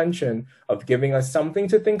the intention of giving us something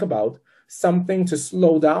to think about, something to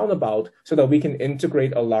slow down about, so that we can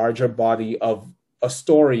integrate a larger body of a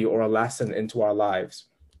story or a lesson into our lives.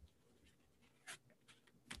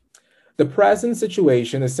 The present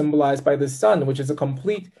situation is symbolized by the sun, which is a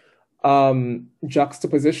complete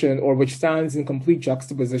juxtaposition, or which stands in complete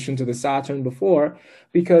juxtaposition to the Saturn before,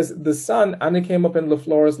 because the sun, and it came up in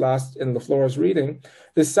LaFleur's reading,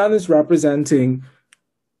 the sun is representing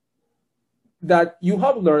that you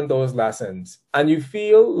have learned those lessons, and you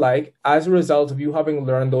feel like as a result of you having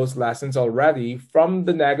learned those lessons already from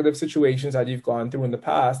the negative situations that you've gone through in the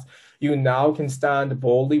past, you now can stand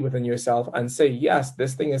boldly within yourself and say, yes,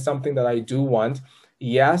 this thing is something that I do want.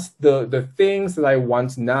 Yes, the things that I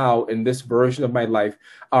want now in this version of my life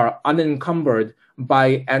are unencumbered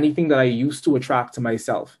by anything that I used to attract to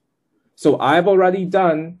myself. So I've already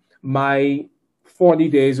done my 40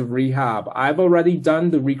 days of rehab. I've already done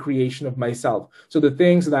the recreation of myself. So the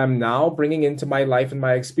things that I'm now bringing into my life and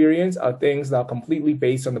my experience are things that are completely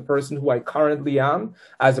based on the person who I currently am,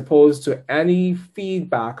 as opposed to any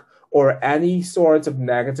feedback or any sort of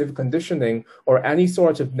negative conditioning or any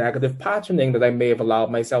sort of negative patterning that I may have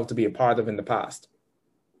allowed myself to be a part of in the past.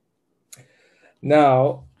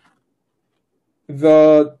 Now,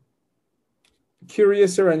 the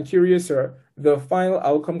curiouser and curiouser, the final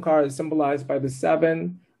outcome card is symbolized by the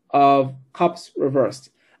Seven of Cups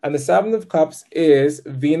reversed. And the Seven of Cups is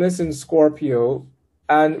Venus in Scorpio,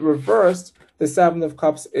 and reversed, the Seven of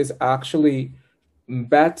Cups is actually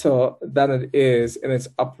better than it is in its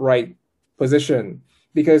upright position,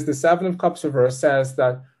 because the Seven of Cups reverse says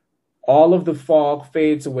that all of the fog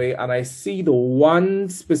fades away and I see the one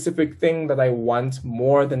specific thing that I want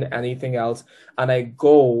more than anything else, and I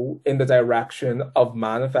go in the direction of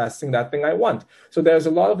manifesting that thing I want. So there's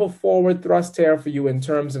a lot of a forward thrust here for you in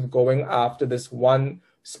terms of going after this one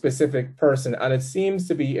specific person, and it seems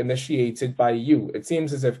to be initiated by you. It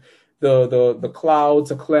seems as if the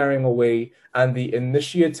clouds are clearing away and the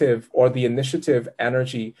initiative or the initiative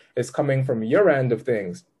energy is coming from your end of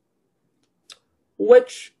things,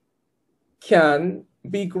 which can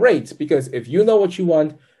be great, because if you know what you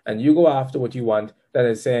want and you go after what you want, then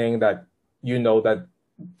it's saying that you know that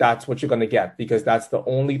that's what you're going to get, because that's the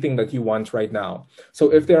only thing that you want right now.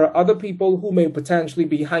 So if there are other people who may potentially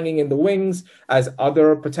be hanging in the wings as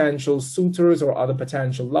other potential suitors or other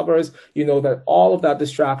potential lovers, you know that all of that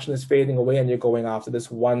distraction is fading away and you're going after this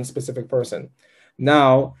one specific person.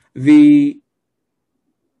 Now, the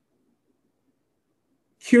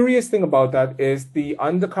curious thing about that is the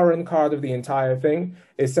undercurrent card of the entire thing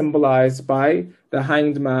is symbolized by the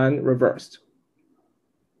Hanged Man reversed.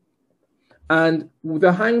 And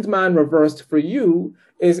the Hanged Man reversed for you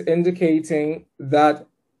is indicating that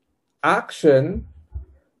action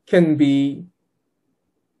can be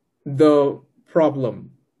the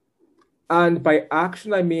problem. And by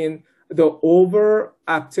action, I mean the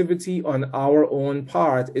overactivity on our own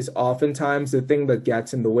part is oftentimes the thing that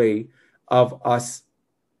gets in the way of us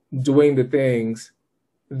doing the things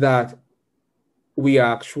that we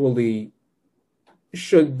actually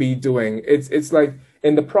should be doing. It's like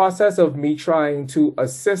in the process of me trying to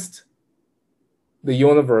assist the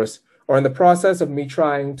universe, or in the process of me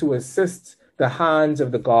trying to assist the hands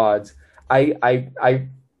of the gods, I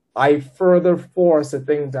further force a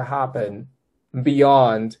thing to happen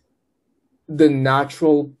beyond the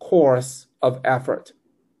natural course of effort.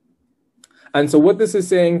 And so what this is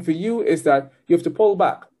saying for you is that you have to pull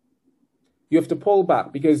back. You have to pull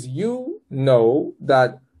back because you know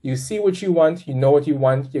that you see what you want, you know what you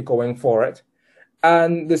want, you're going for it.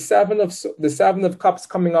 And the seven of cups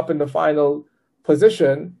coming up in the final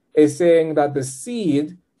position is saying that the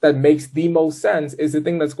seed that makes the most sense is the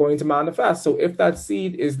thing that's going to manifest. So if that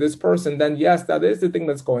seed is this person, then yes, that is the thing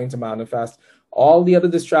that's going to manifest. All the other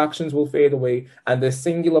distractions will fade away, and this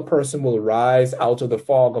singular person will rise out of the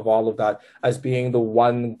fog of all of that as being the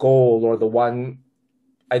one goal, or the one,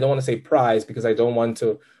 I don't want to say prize because I don't want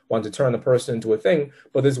to turn a person into a thing,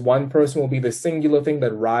 but this one person will be the singular thing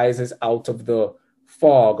that rises out of the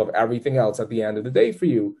fog of everything else at the end of the day for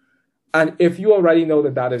you. And if you already know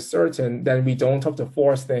that that is certain, then we don't have to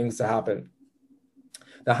force things to happen.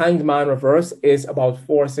 The Hanged Man reverse is about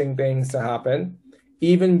forcing things to happen,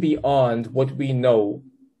 even beyond what we know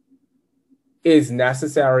is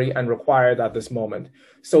necessary and required at this moment.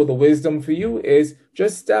 So the wisdom for you is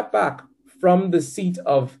just step back from the seat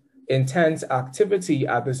of intense activity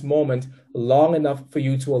at this moment long enough for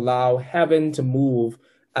you to allow heaven to move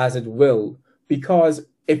as it will. Because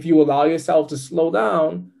if you allow yourself to slow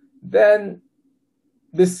down, then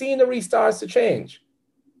the scenery starts to change.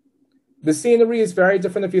 The scenery is very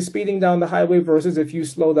different if you're speeding down the highway versus if you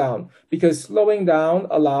slow down, because slowing down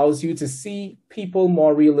allows you to see people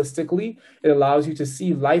more realistically. It allows you to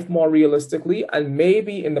see life more realistically. And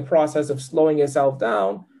maybe in the process of slowing yourself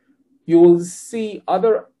down, you will see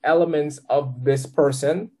other elements of this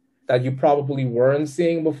person that you probably weren't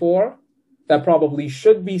seeing before, that probably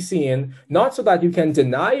should be seen, not so that you can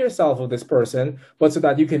deny yourself of this person, but so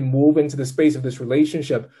that you can move into the space of this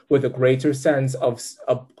relationship with a greater sense of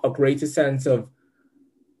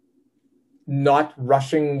not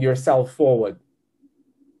rushing yourself forward,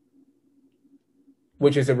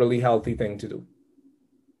 which is a really healthy thing to do.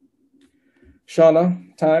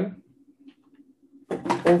 Shauna, time?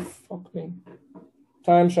 Oh, fuck me.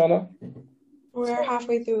 Time, Shauna? We're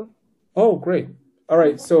halfway through. Oh, great. All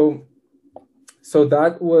right, so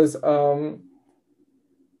that was,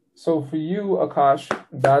 so for you, Akash,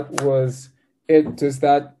 that was it. Does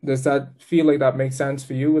that feel like that makes sense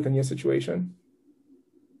for you within your situation?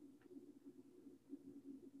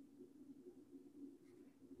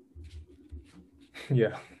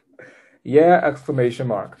 Yeah. Yeah, exclamation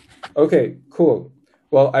mark. Okay, cool.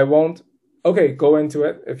 Well, I won't, okay, go into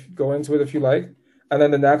it if you like. And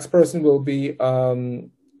then the next person will be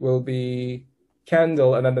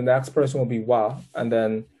Kendall, and then the next person will be Wa, and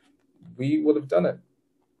then we would have done it.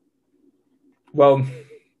 Well,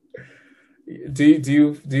 do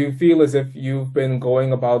you feel as if you've been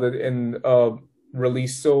going about it in a really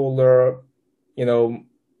solar, do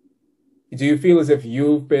you feel as if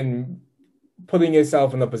you've been putting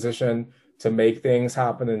yourself in a position to make things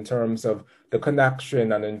happen in terms of the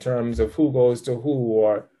connection and in terms of who goes to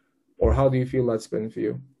who, or how do you feel that's been for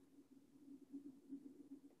you?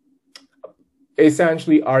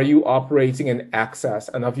 Essentially, are you operating in excess,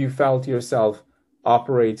 and have you felt yourself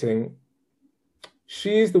operating?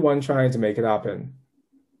 She's the one trying to make it happen.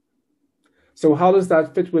 So how does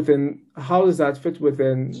that fit within?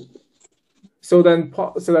 So then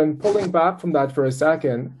pulling back from that for a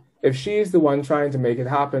second, if she's the one trying to make it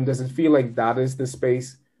happen, does it feel like that is the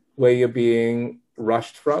space where you're being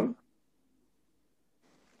rushed from?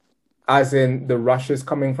 As in, the rush is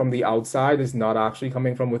coming from the outside, is not actually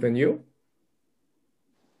coming from within you?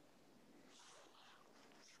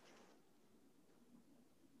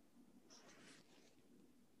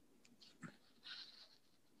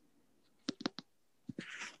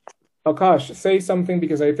 Akash, say something,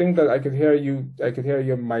 because I think that I could hear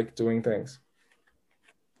your mic doing things.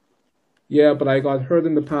 Yeah, but I got hurt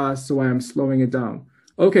in the past, so I am slowing it down.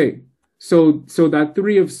 Okay, so that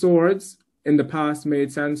Three of Swords in the past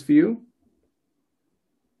made sense for you?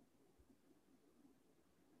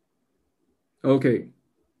 Okay,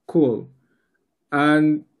 cool.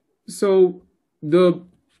 And so the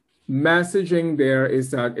messaging there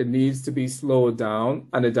is that it needs to be slowed down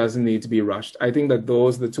and it doesn't need to be rushed. I think that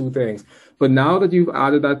those are the two things. But now that you've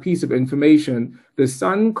added that piece of information, the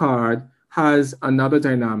Sun card has another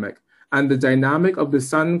dynamic. And the dynamic of the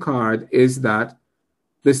Sun card is that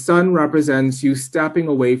the Sun represents you stepping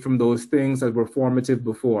away from those things that were formative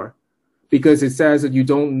before, because it says that you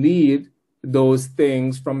don't need those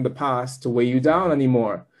things from the past to weigh you down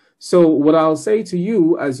anymore. So what I'll say to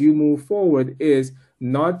you as you move forward is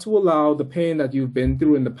not to allow the pain that you've been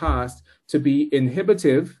through in the past to be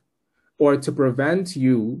inhibitive or to prevent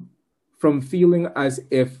you from feeling as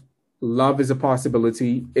if love is a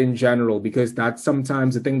possibility in general, because that's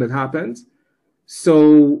sometimes the thing that happens.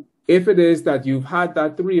 So if it is that you've had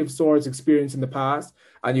that Three of Swords experience in the past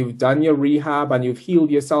and you've done your rehab and you've healed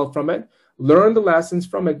yourself from it, learn the lessons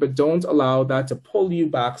from it, but don't allow that to pull you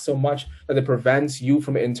back so much that it prevents you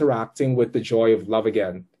from interacting with the joy of love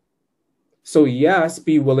again. So yes,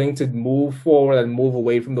 be willing to move forward and move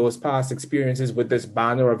away from those past experiences with this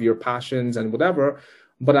banner of your passions and whatever,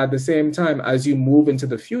 But at the same time, as you move into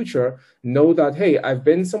the future, know that, hey, I've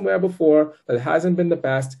been somewhere before that hasn't been the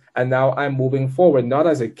best, and now I'm moving forward, not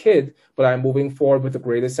as a kid, but I'm moving forward with a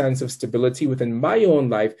greater sense of stability within my own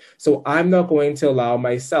life. So I'm not going to allow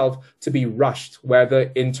myself to be rushed,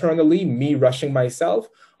 whether internally, me rushing myself,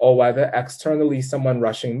 or whether externally, someone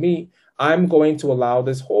rushing me. I'm going to allow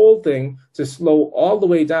this whole thing to slow all the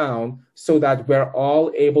way down so that we're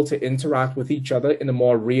all able to interact with each other in a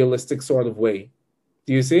more realistic sort of way.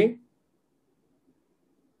 Do you see?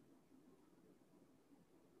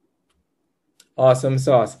 Awesome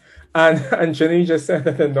sauce. And Jenny just said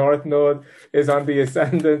that the North Node is on the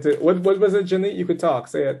ascendant. What was it, Jenny? You could talk.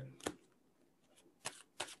 Say it.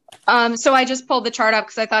 So I just pulled the chart up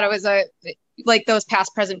because I thought it was like those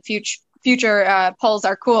past, present, future polls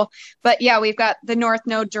are cool. But yeah, we've got the North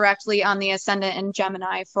Node directly on the ascendant in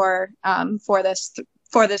Gemini for this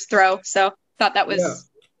throw. So thought that was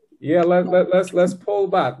let's pull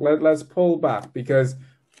back. Let's pull back because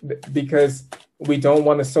we don't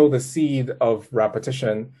want to sow the seed of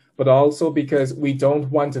repetition, but also because we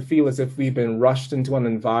don't want to feel as if we've been rushed into an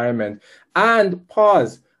environment. And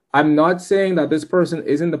pause. I'm not saying that this person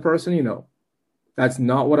isn't the person you know. That's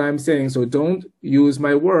not what I'm saying. So don't use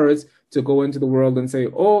my words to go into the world and say,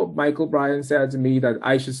 oh, Michael Bryan said to me that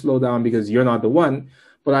I should slow down because you're not the one.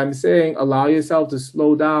 But I'm saying allow yourself to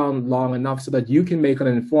slow down long enough so that you can make an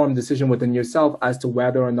informed decision within yourself as to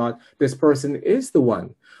whether or not this person is the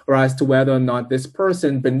one, or as to whether or not this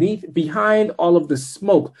person behind all of the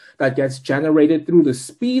smoke that gets generated through the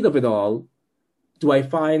speed of it all, do I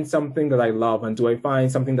find something that I love, and do I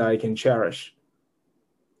find something that I can cherish?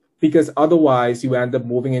 Because otherwise you end up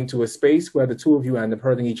moving into a space where the two of you end up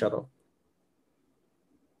hurting each other.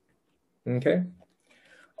 Okay?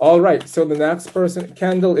 All right, so the next person,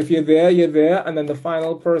 Kendall, if you're there, you're there. And then the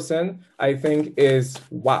final person, I think, is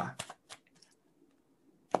Wa.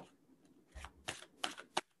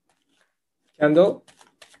 Kendall?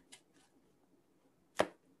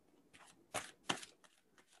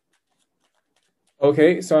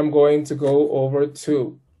 Okay, so I'm going to go over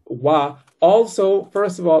to Wa. Also,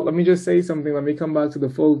 first of all, let me just say something. Let me come back to the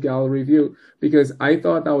full gallery view because I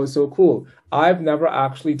thought that was so cool. I've never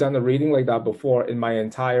actually done a reading like that before in my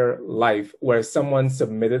entire life, where someone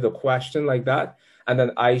submitted a question like that, and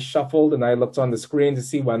then I shuffled and I looked on the screen to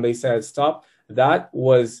see when they said stop. That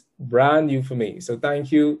was brand new for me. So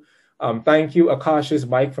thank you. Thank you, Akash's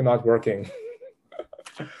mic, for not working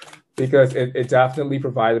because it definitely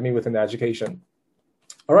provided me with an education.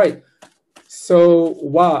 All right. So,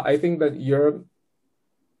 Wa, I think that you're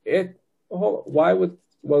it. Oh,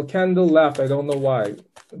 well, Kendall left. I don't know why.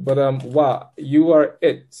 But Wa, you are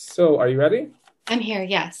it. So, are you ready? I'm here,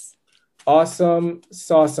 yes. Awesome.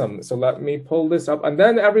 Sawsome. So let me pull this up. And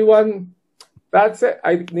then everyone, that's it.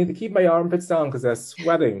 I need to keep my armpits down because they're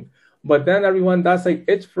sweating. But then everyone, that's like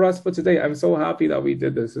it for us for today. I'm so happy that we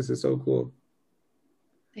did this. This is so cool.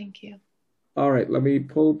 Thank you. All right, let me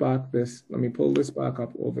pull back this. Let me pull this back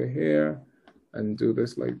up over here and do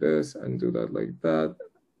this like this and do that like that.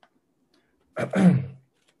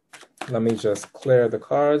 Let me just clear the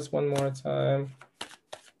cards one more time.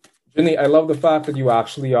 Ginny, I love the fact that you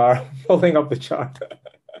actually are pulling up the chart.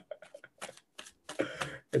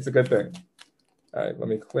 It's a good thing. All right, let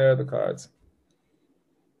me clear the cards.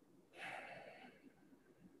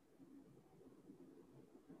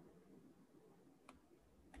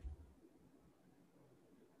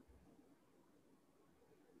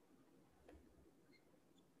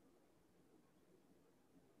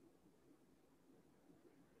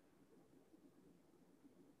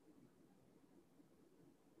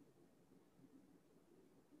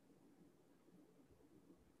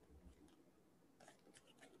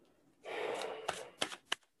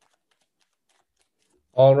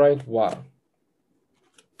 All right, wow.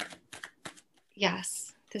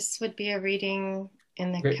 Yes, this would be a reading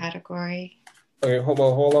in the category. Okay, hold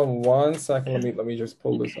on 1 second. Let me just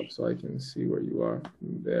pull this up so I can see where you are.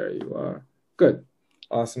 There you are. Good.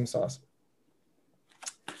 Awesome sauce.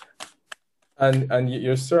 And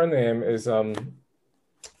your surname is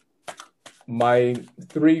my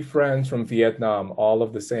 3 friends from Vietnam, all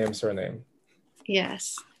of the same surname.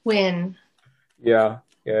 Yes. Win. Yeah.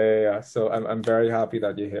 So I'm very happy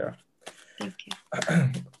that you're here. Thank you.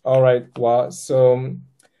 All right. Well, so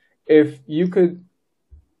if you could,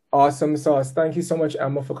 awesome sauce. Thank you so much,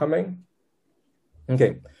 Emma, for coming.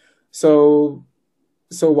 Okay. So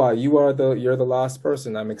wow, you're the last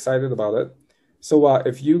person. I'm excited about it. So wow,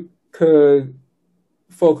 if you could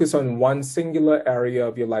focus on one singular area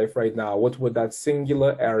of your life right now, what would that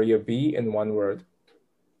singular area be in one word?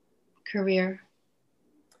 Career.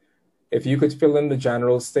 If you could fill in the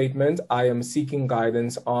general statement, I am seeking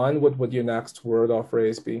guidance on, what would your next word or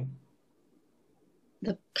phrase be?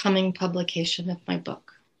 The coming publication of my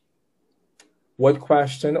book. What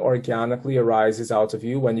question organically arises out of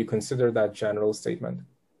you when you consider that general statement?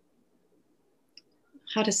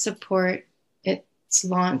 How to support its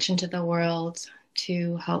launch into the world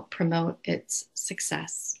to help promote its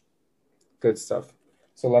success. Good stuff.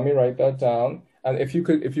 So let me write that down. And if you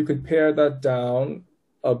could pare that down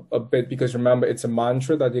a bit, because remember, it's a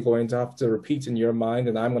mantra that you're going to have to repeat in your mind,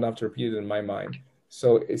 and I'm going to have to repeat it in my mind.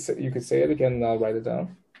 So you could say it again, and I'll write it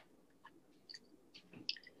down.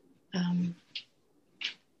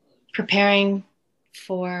 Preparing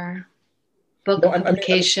for book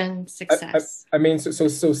publication success. I mean, so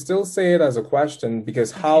still say it as a question,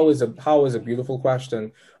 because how is a beautiful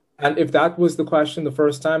question. And if that was the question the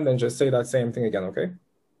first time, then just say that same thing again, okay?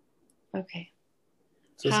 Okay.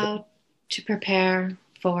 So how to prepare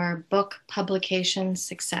for book publication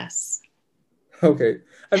success. Okay.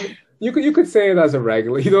 I mean, you could say it as a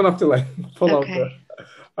regular. You don't have to like pull out the.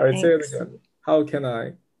 All right, Thanks. Say it again.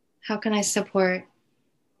 How can I support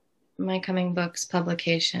my coming book's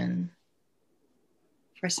publication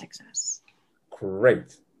for success?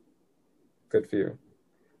 Great. Good for you.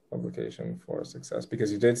 Publication for success,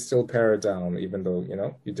 because you did still pare it down, even though,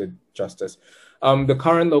 you did justice. The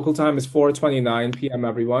current local time is 4:29 p.m.,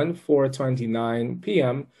 everyone, 4:29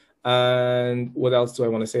 p.m. And what else do I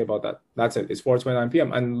want to say about that? That's it. It's 4:29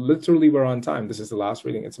 p.m. And literally we're on time. This is the last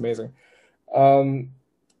reading. It's amazing. And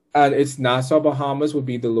it's Nassau, Bahamas would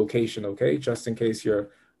be the location, okay? Just in case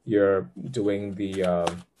you're doing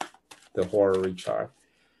the horary chart.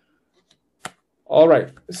 All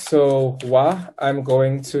right, so I'm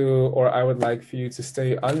going to, or I would like for you to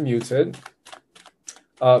stay unmuted.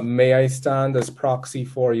 May I stand as proxy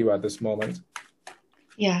for you at this moment?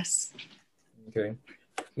 Yes. Okay.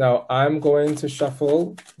 Now I'm going to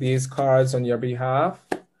shuffle these cards on your behalf,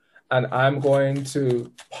 and I'm going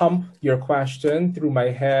to pump your question through my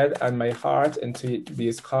head and my heart into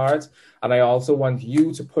these cards. And I also want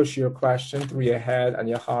you to push your question through your head and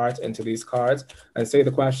your heart into these cards. And say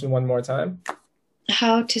the question one more time.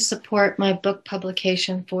 How to support my book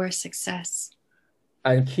publication for success.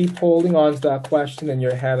 And keep holding on to that question in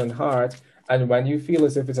your head and heart. And when you feel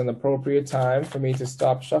as if it's an appropriate time for me to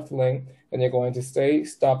stop shuffling, then you're going to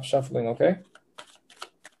stop shuffling, okay?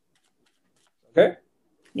 Okay?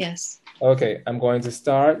 Yes. Okay, I'm going to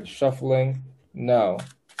start shuffling now.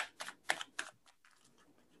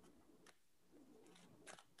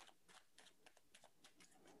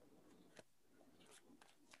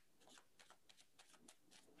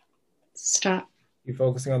 Stop. Keep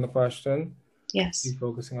focusing on the question. Yes. Keep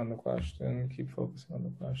focusing on the question. Keep focusing on the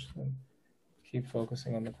question. Keep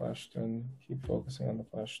focusing on the question. Keep focusing on the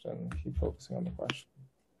question. Keep focusing on the question.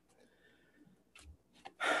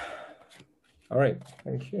 All right,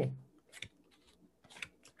 thank you.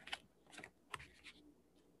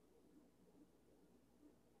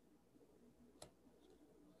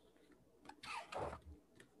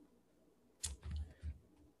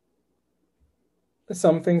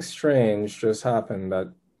 Something strange just happened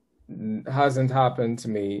that hasn't happened to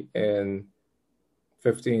me in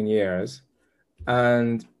 15 years.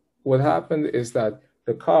 And what happened is that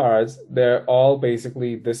the cards, they're all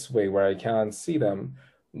basically this way where I can't see them.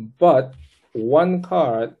 But one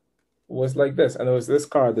card was like this, and it was this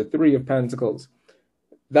card, the Three of Pentacles.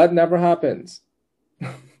 That never happens.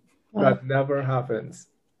 That never happens.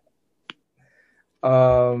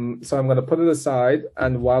 So I'm going to put it aside,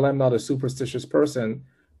 and while I'm not a superstitious person,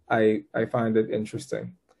 I find it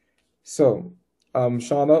interesting. So,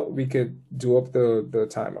 Shauna, we could do up the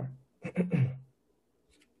timer.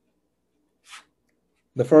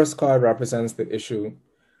 The first card represents the issue.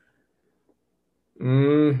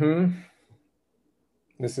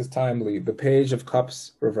 This is timely. The Page of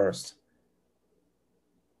Cups reversed.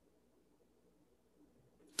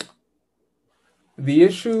 The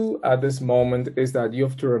issue at this moment is that you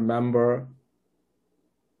have to remember,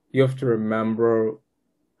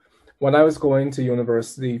 when I was going to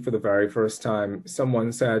university for the very first time,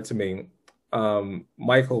 someone said to me,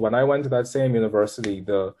 Michael, when I went to that same university,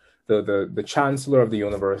 the chancellor of the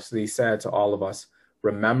university said to all of us,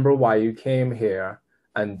 remember why you came here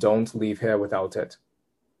and don't leave here without it.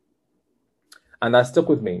 And that stuck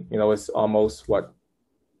with me. It's almost,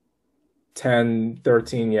 10,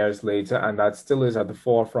 13 years later, and that still is at the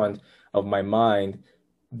forefront of my mind,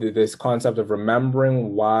 this concept of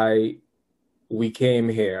remembering why we came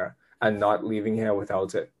here and not leaving here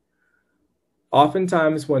without it.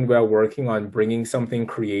 Oftentimes when we're working on bringing something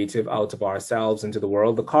creative out of ourselves into the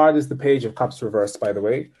world, the card is the Page of Cups reversed, by the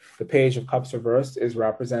way. The Page of Cups reversed is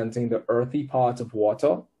representing the earthy part of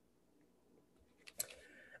water,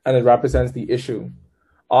 and it represents the issue.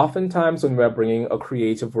 Oftentimes when we're bringing a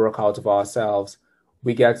creative work out of ourselves,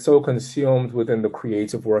 we get so consumed within the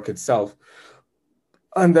creative work itself.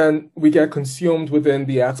 And then we get consumed within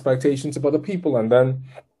the expectations of other people. And then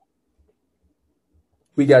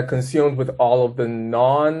we get consumed with all of the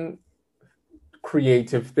non-creative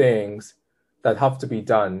things that have to be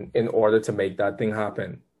done in order to make that thing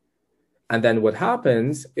happen. And then what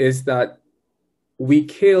happens is that we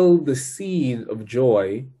kill the seed of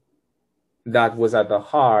joy that was at the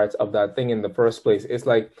heart of that thing in the first place. It's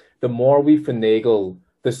like the more we finagle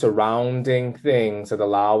the surrounding things that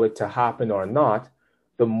allow it to happen or not,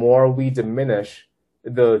 the more we diminish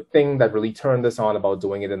the thing that really turned us on about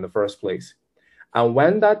doing it in the first place. And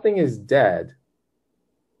when that thing is dead,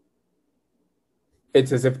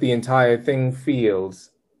 it's as if the entire thing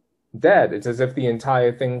feels dead. It's as if the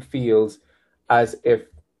entire thing feels as if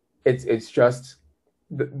it's just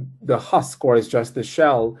the husk, or it's just the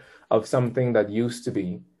shell of something that used to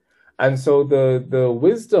be. And so the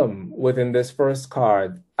wisdom within this first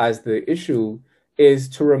card as the issue is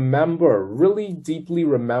to remember, really deeply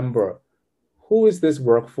remember, who is this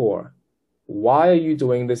work for? Why are you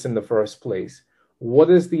doing this in the first place? What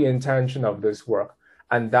is the intention of this work?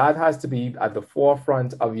 And that has to be at the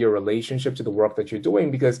forefront of your relationship to the work that you're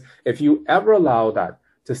doing, because if you ever allow that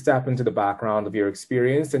to step into the background of your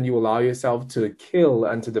experience, then you allow yourself to kill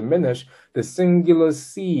and to diminish the singular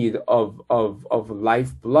seed of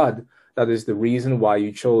life blood that is the reason why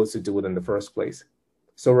you chose to do it in the first place.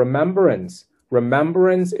 So remembrance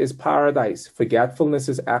is paradise. Forgetfulness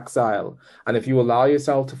is exile. And if you allow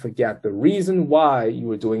yourself to forget the reason why you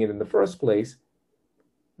were doing it in the first place,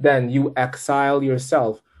 then you exile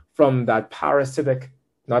yourself from that parasitic,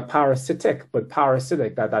 not parasitic, but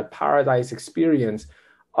parasitic, that paradise experience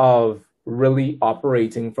of really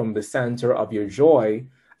operating from the center of your joy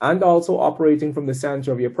and also operating from the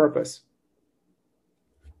center of your purpose.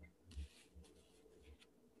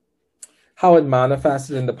 How it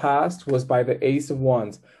manifested in the past was by the Ace of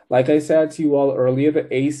Wands. Like I said to you all earlier,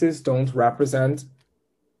 the aces don't represent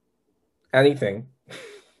anything.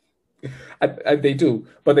 They do,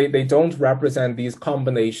 but they don't represent these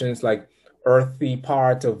combinations like earthy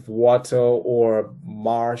part of water or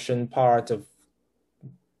Martian part of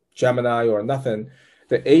Gemini or nothing.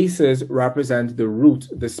 The aces represent the root,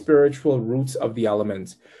 the spiritual roots of the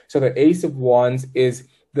elements. So the Ace of Wands is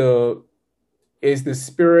the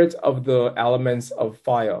spirit of the elements of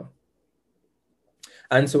fire.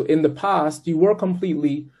 And so in the past, you were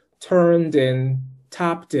completely turned in,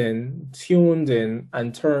 tapped in, tuned in,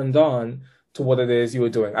 and turned on to what it is you were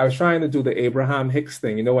doing. I was trying to do the Abraham Hicks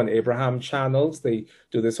thing. You know, when Abraham channels, they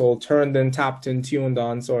do this whole turned in, tapped in, tuned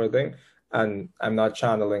on sort of thing. And I'm not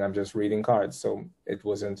channeling, I'm just reading cards, so it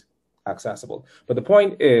wasn't accessible. But the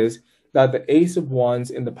point is that the Ace of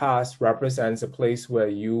Wands in the past represents a place where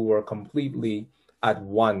you were completely at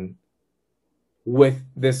one with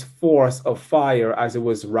this force of fire as it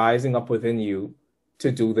was rising up within you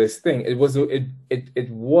to do this thing. It was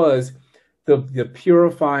the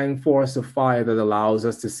purifying force of fire that allows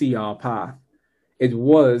us to see our path. It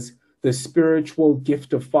was the spiritual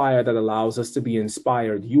gift of fire that allows us to be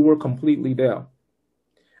inspired. You were completely there.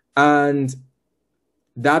 And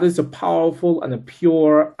that is a powerful and a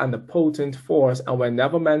pure and a potent force, and we're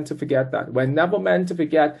never meant to forget that. We're never meant to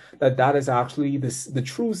forget that that is actually the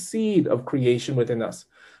true seed of creation within us.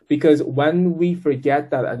 Because when we forget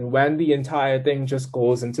that, and when the entire thing just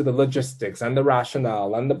goes into the logistics and the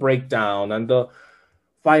rationale and the breakdown and the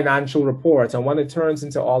financial reports, and when it turns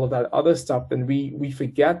into all of that other stuff, then we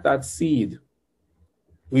forget that seed.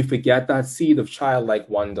 We forget that seed of childlike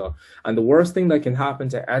wonder. And the worst thing that can happen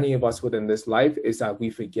to any of us within this life is that we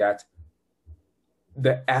forget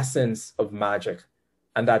the essence of magic,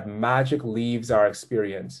 and that magic leaves our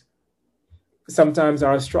experience. Sometimes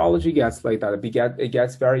our astrology gets like that. It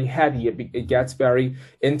gets very heady. It gets very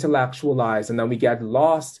intellectualized, and then we get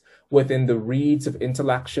lost within the reeds of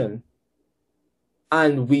intellection.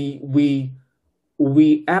 And we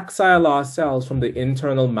exile ourselves from the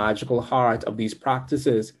internal magical heart of these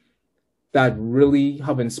practices that really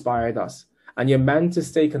have inspired us. And you're meant to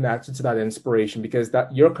stay connected to that inspiration, because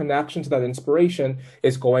that your connection to that inspiration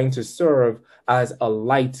is going to serve as a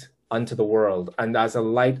light unto the world and as a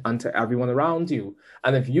light unto everyone around you.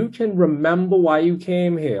 And if you can remember why you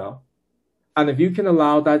came here, And if you can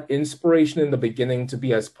allow that inspiration in the beginning to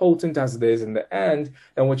be as potent as it is in the end,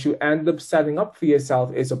 then what you end up setting up for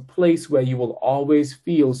yourself is a place where you will always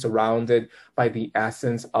feel surrounded by the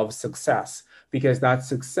essence of success. Because that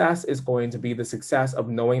success is going to be the success of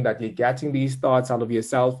knowing that you're getting these thoughts out of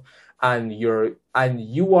yourself, and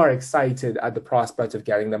you are excited at the prospect of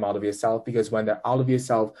getting them out of yourself, because when they're out of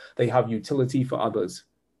yourself, they have utility for others.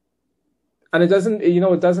 And it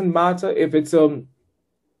doesn't matter if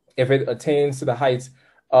it attains to the heights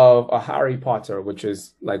of a Harry Potter, which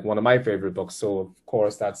is like one of my favorite books. So of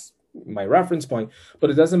course that's my reference point, but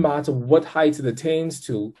it doesn't matter what heights it attains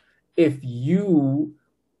to if you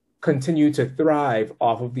continue to thrive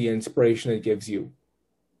off of the inspiration it gives you.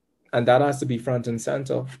 And that has to be front and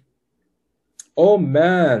center. Oh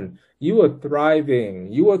man, you are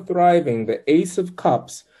thriving. You are thriving. The Ace of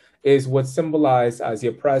Cups is what's symbolized as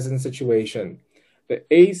your present situation. The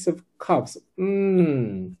Ace of Cups.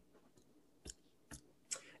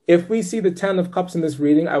 If we see the 10 of Cups in this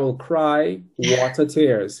reading, I will cry water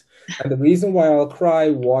tears. And the reason why I'll cry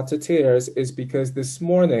water tears is because this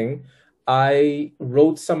morning I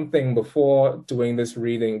wrote something before doing this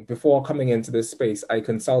reading, before coming into this space. I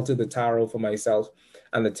consulted the tarot for myself,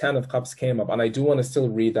 and the 10 of Cups came up. And I do want to still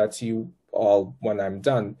read that to you all when I'm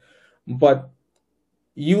done. But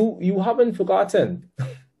you haven't forgotten.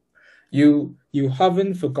 You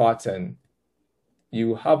haven't forgotten.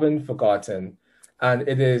 You haven't forgotten. And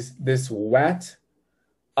it is this wet,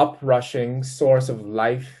 uprushing source of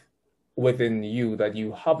life within you that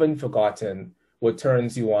you haven't forgotten what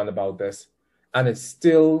turns you on about this. And it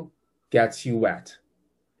still gets you wet.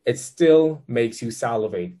 It still makes you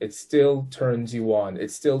salivate. It still turns you on.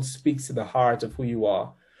 It still speaks to the heart of who you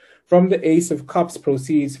are. From the Ace of Cups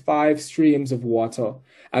proceeds 5 streams of water,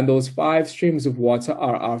 and those 5 streams of water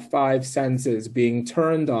are our 5 senses being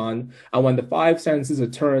turned on, and when the 5 senses are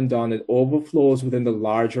turned on, it overflows within the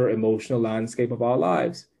larger emotional landscape of our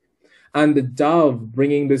lives. And the dove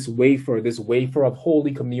bringing this wafer of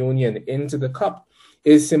Holy Communion into the cup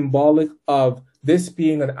is symbolic of this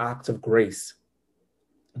being an act of grace.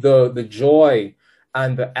 The joy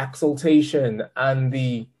and the exultation and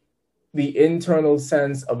the internal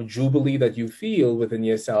sense of jubilee that you feel within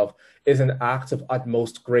yourself is an act of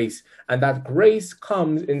utmost grace. And that grace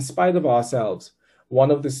comes in spite of ourselves.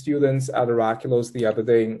 One of the students at Oraculos the other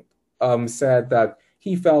day said that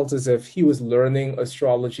he felt as if he was learning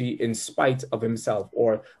astrology in spite of himself,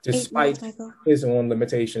 or despite his own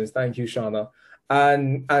limitations. Thank you, Shauna.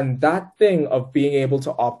 And that thing of being able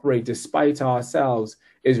to operate despite ourselves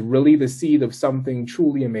is really the seed of something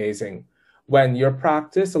truly amazing. When your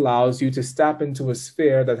practice allows you to step into a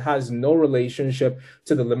sphere that has no relationship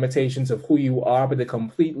to the limitations of who you are, but it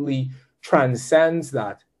completely transcends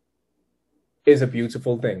that, is a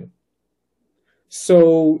beautiful thing.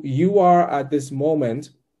 So you are at this moment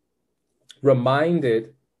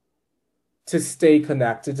reminded to stay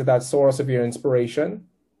connected to that source of your inspiration,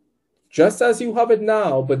 just as you have it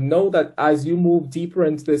now, but know that as you move deeper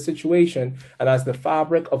into this situation and as the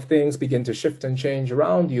fabric of things begin to shift and change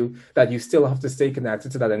around you, that you still have to stay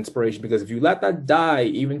connected to that inspiration. Because if you let that die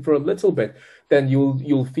even for a little bit, then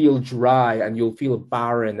you'll feel dry and you'll feel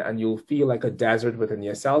barren and you'll feel like a desert within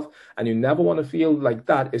yourself. And you never want to feel like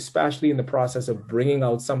that, especially in the process of bringing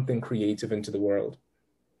out something creative into the world.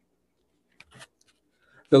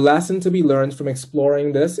 The lesson to be learned from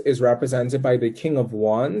exploring this is represented by the King of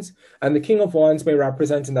Wands. And the King of Wands may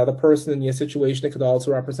represent another person in your situation. It could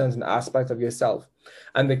also represent an aspect of yourself.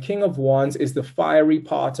 And the King of Wands is the fiery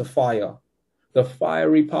part of fire. The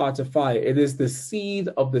fiery part of fire. It is the seed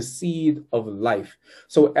of life.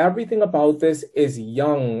 So everything about this is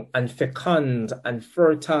young and fecund and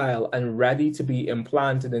fertile and ready to be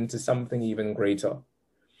implanted into something even greater.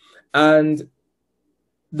 And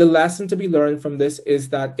the lesson to be learned from this is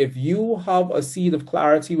that if you have a seed of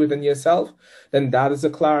clarity within yourself, then that is a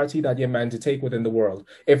clarity that you're meant to take within the world.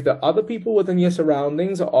 If the other people within your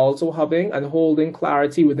surroundings are also having and holding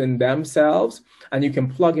clarity within themselves, and you can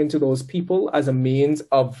plug into those people as a means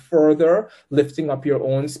of further lifting up your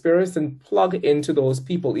own spirits, and plug into those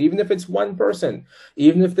people, even if it's one person,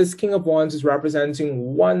 even if this King of Wands is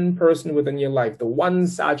representing one person within your life, the one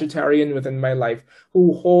Sagittarian within my life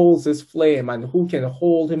who holds this flame and who can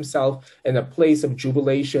hold himself in a place of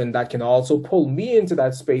jubilation that can also pull me into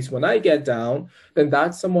that space when I get down, then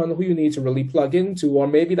that's someone who you need to really plug into, or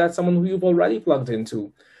maybe that's someone who you've already plugged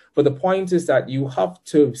into. But the point is that you have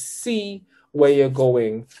to see where you're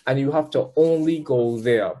going, and you have to only go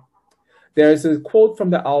there. There's a quote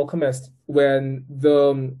from The Alchemist when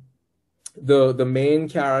the main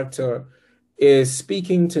character is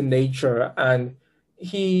speaking to nature, and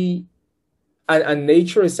he And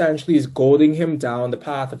nature essentially is goading him down the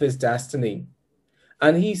path of his destiny.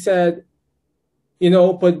 And he said,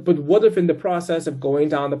 but what if in the process of going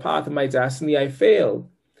down the path of my destiny, I failed?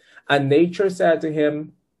 And nature said to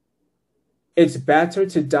him, it's better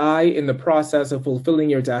to die in the process of fulfilling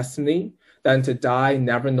your destiny than to die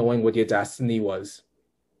never knowing what your destiny was.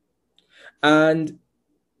 And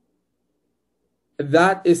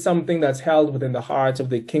that is something that's held within the heart of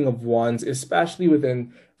the King of Wands, especially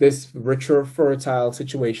within this richer, fertile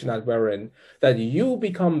situation that we're in, that you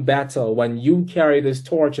become better when you carry this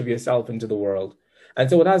torch of yourself into the world. And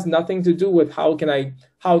so it has nothing to do with how can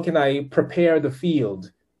I prepare the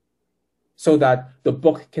field so that the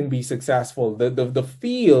book can be successful. The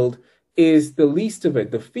field is the least of it.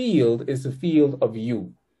 The field is the field of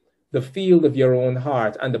you, the field of your own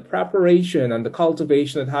heart, and the preparation and the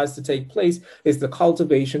cultivation that has to take place is the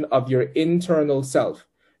cultivation of your internal self.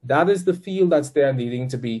 That is the field that's there needing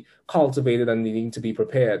to be cultivated and needing to be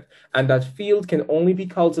prepared. And that field can only be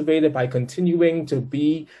cultivated by continuing to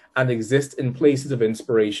be and exist in places of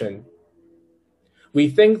inspiration. We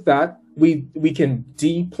think that we can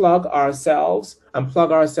deplug ourselves and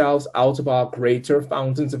plug ourselves out of our greater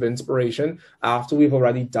fountains of inspiration after we've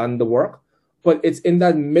already done the work. But it's in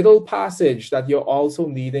that middle passage that you're also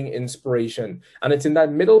needing inspiration. And it's in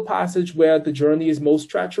that middle passage where the journey is most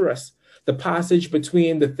treacherous. The passage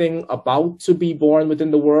between the thing about to be born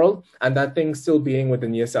within the world and that thing still being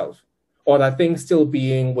within yourself, or that thing still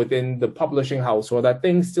being within the publishing house, or that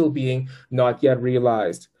thing still being not yet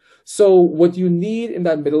realized. So what you need in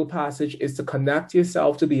that middle passage is to connect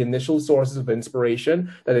yourself to the initial sources of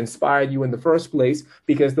inspiration that inspired you in the first place,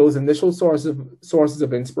 because those initial sources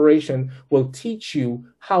of inspiration will teach you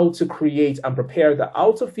how to create and prepare the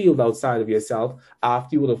outer field outside of yourself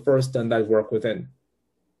after you would have first done that work within.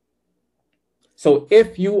 So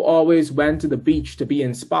if you always went to the beach to be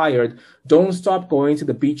inspired, don't stop going to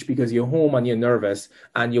the beach because you're home and you're nervous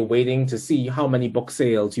and you're waiting to see how many book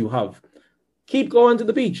sales you have. Keep going to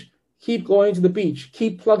the beach. Keep going to the beach.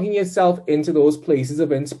 Keep plugging yourself into those places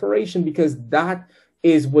of inspiration, because that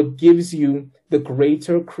is what gives you the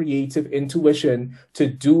greater creative intuition to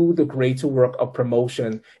do the greater work of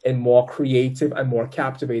promotion in more creative and more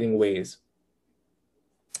captivating ways.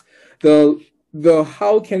 The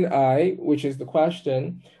how can I, which is the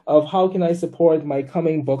question of how can I support my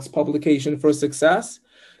coming book's publication for success,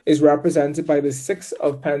 is represented by the Six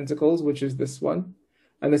of Pentacles, which is this one.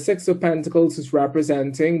 And the Six of Pentacles is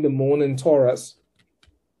representing the moon in Taurus.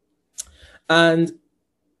 And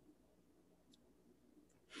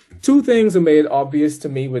two things are made obvious to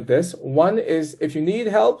me with this. One is, if you need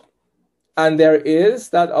help, and there is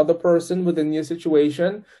that other person within your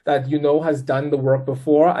situation that you know has done the work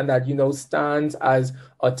before and that you know stands as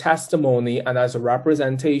a testimony and as a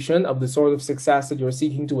representation of the sort of success that you're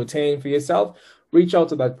seeking to attain for yourself, reach out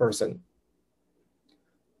to that person.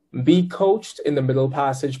 Be coached in the middle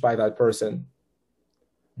passage by that person.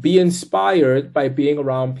 Be inspired by being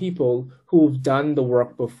around people who've done the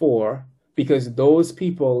work before, because those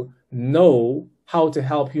people know how to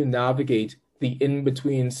help you navigate the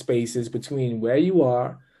in-between spaces between where you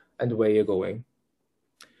are and where you're going.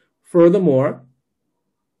 Furthermore,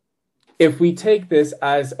 if we take this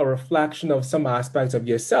as a reflection of some aspect of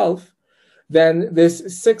yourself, then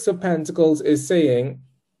this Six of Pentacles is saying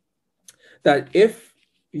that if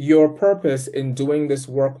your purpose in doing this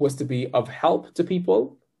work was to be of help to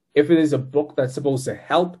people, if it is a book that's supposed to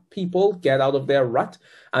help people get out of their rut,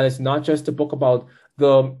 and it's not just a book about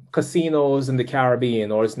the casinos in the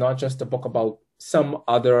Caribbean, or it's not just a book about some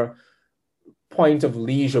other point of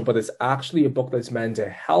leisure, but it's actually a book that's meant to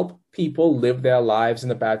help people live their lives in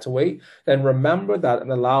a better way, then remember that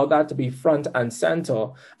and allow that to be front and center.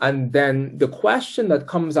 And then the question that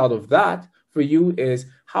comes out of that for you is,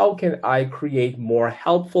 how can I create more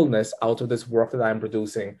helpfulness out of this work that I'm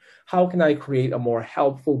producing? How can I create a more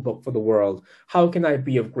helpful book for the world? How can I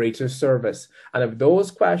be of greater service? And if those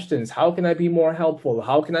questions, how can I be more helpful?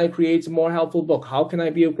 How can I create a more helpful book? How can I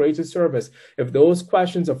be of greater service? If those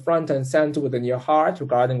questions are front and center within your heart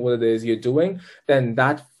regarding what it is you're doing, then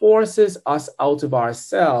that forces us out of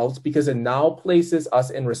ourselves, because it now places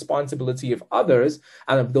us in responsibility of others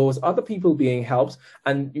and of those other people being helped.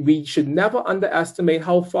 And we should never underestimate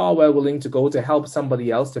how far we're willing to go to help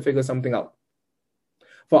somebody else to figure something out.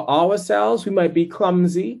 For ourselves, we might be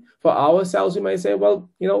clumsy. For ourselves, we might say, well,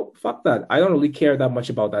 fuck that. I don't really care that much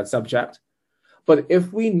about that subject. But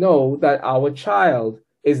if we know that our child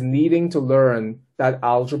is needing to learn that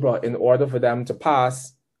algebra in order for them to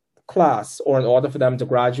pass class or in order for them to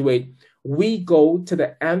graduate, we go to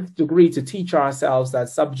the nth degree to teach ourselves that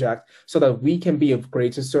subject so that we can be of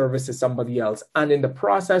greater service to somebody else. And in the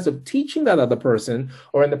process of teaching that other person,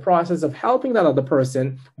 or in the process of helping that other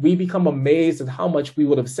person, we become amazed at how much we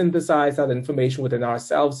would have synthesized that information within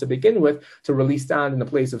ourselves to begin with to really stand in a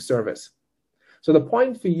place of service. So the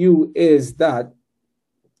point for you is that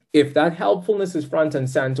if that helpfulness is front and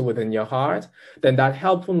center within your heart, then that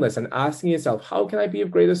helpfulness and asking yourself, how can I be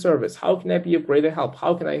of greater service? How can I be of greater help?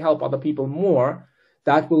 How can I help other people more?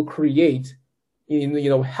 That will create,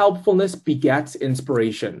 helpfulness begets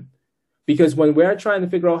inspiration. Because when we're trying to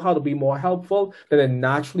figure out how to be more helpful, then it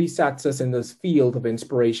naturally sets us in this field of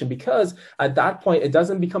inspiration. Because at that point, it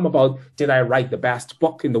doesn't become about, did I write the best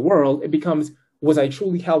book in the world? It becomes, was I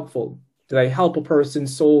truly helpful? Did I help a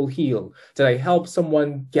person's soul heal? Did I help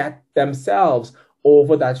someone get themselves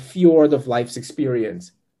over that fjord of life's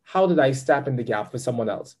experience? How did I step in the gap for someone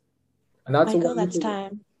else? And that's Michael, that's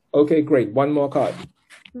time. Okay, great. One more card.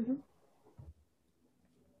 Mm-hmm.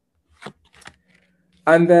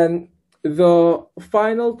 And then the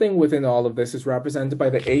final thing within all of this is represented by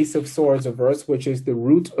the Ace of Swords reverse, which is the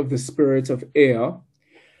root of the spirit of air.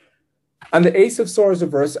 And the Ace of Swords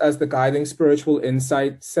reverse, as the guiding spiritual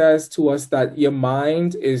insight, says to us that your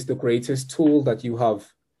mind is the greatest tool that you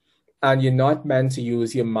have. And you're not meant to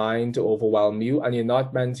use your mind to overwhelm you. And you're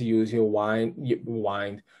not meant to use your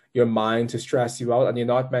mind to stress you out. And you're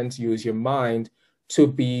not meant to use your mind to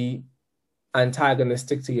be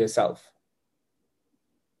antagonistic to yourself.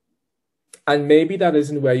 And maybe that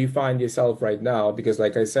isn't where you find yourself right now, because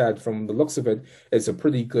like I said, from the looks of it, it's a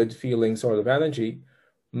pretty good feeling sort of energy.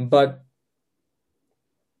 But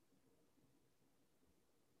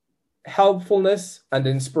helpfulness and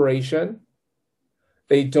inspiration,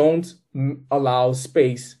 they don't allow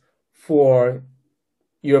space for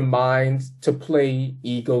your mind to play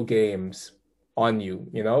ego games on you,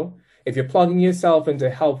 If you're plugging yourself into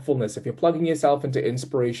helpfulness, if you're plugging yourself into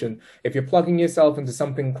inspiration, if you're plugging yourself into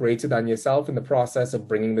something greater than yourself in the process of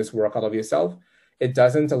bringing this work out of yourself, it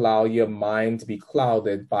doesn't allow your mind to be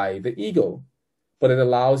clouded by the ego, but it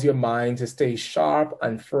allows your mind to stay sharp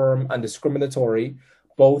and firm and discriminatory,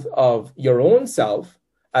 both of your own self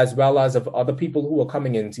as well as of other people who are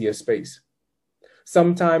coming into your space.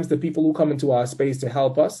 Sometimes the people who come into our space to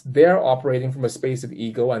help us, they're operating from a space of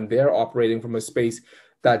ego, and they're operating from a space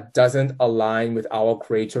that doesn't align with our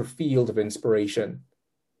greater field of inspiration.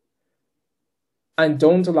 And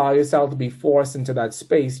don't allow yourself to be forced into that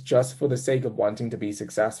space just for the sake of wanting to be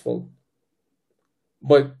successful.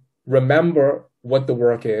 But remember what the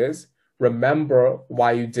work is. Remember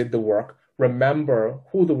why you did the work. Remember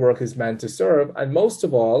who the work is meant to serve. And most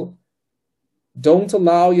of all, don't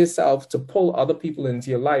allow yourself to pull other people into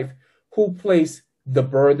your life who place the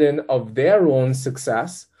burden of their own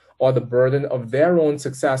success or the burden of their own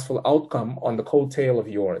successful outcome on the coattail of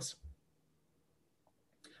yours.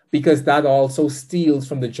 Because that also steals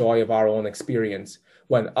from the joy of our own experience.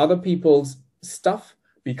 When other people's stuff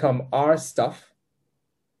become our stuff,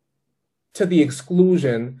 to the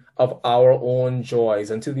exclusion of our own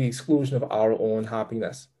joys and to the exclusion of our own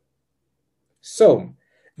happiness. So,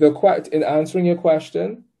 in answering your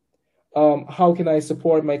question, how can I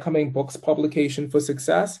support my coming book's publication for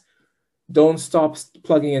success? Don't stop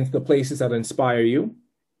plugging into the places that inspire you.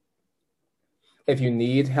 If you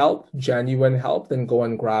need help, genuine help, then go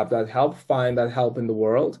and grab that help, find that help in the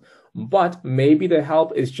world. But maybe the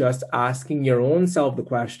help is just asking your own self the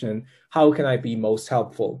question, how can I be most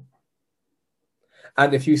helpful?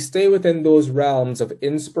 And if you stay within those realms of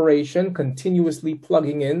inspiration, continuously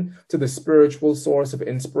plugging in to the spiritual source of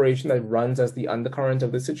inspiration that runs as the undercurrent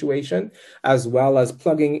of the situation, as well as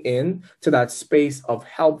plugging in to that space of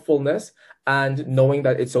helpfulness and knowing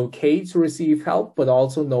that it's okay to receive help, but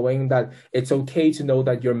also knowing that it's okay to know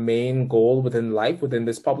that your main goal within life, within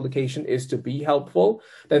this publication, is to be helpful,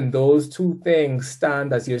 then those two things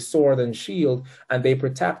stand as your sword and shield, and they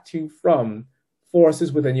protect you from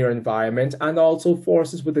forces within your environment and also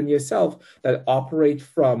forces within yourself that operate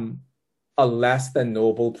from a less than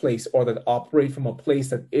noble place, or that operate from a place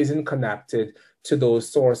that isn't connected to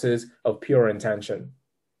those sources of pure intention.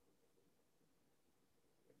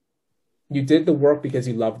 You did the work because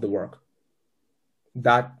you loved the work.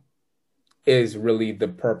 That is really the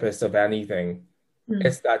purpose of anything. Mm.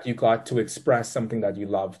 It's that you got to express something that you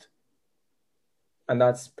loved. And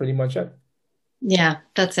that's pretty much it. Yeah,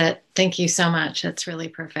 that's it. Thank you so much. That's really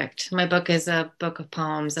perfect. My book is a book of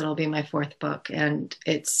poems. It'll be my 4th book. And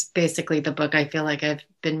it's basically the book I feel like I've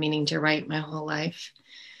been meaning to write my whole life.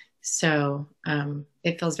 So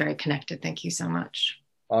it feels very connected. Thank you so much.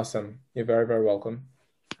 Awesome. You're very, very welcome.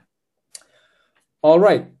 All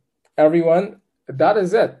right, everyone, that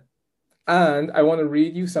is it. And I want to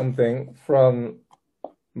read you something from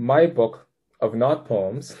my book of not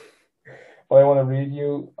poems, but I want to read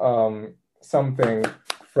you something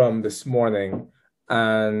from this morning,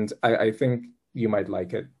 and I think you might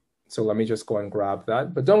like it. So let me just go and grab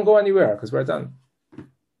that, but don't go anywhere because we're done.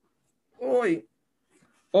 Oi.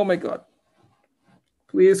 Oh my God.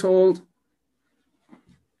 Please hold.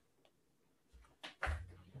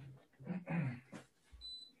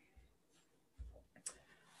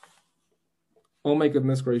 Oh my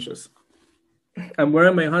goodness gracious. I'm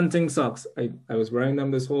wearing my hunting socks. I was wearing them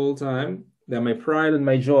this whole time. They're my pride and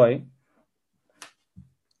my joy.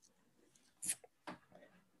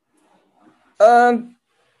 And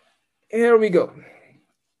here we go.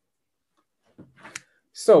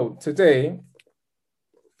 So today,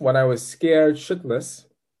 when I was scared shitless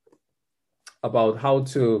about how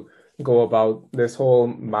to go about this whole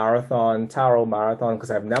marathon, tarot marathon, because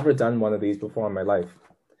I've never done one of these before in my life,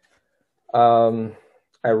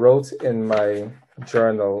 I wrote in my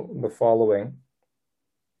journal the following.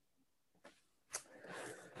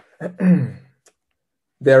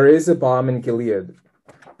 There is a balm in Gilead.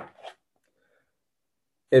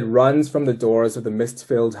 It runs from the doors of the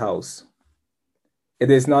mist-filled house. It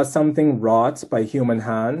is not something wrought by human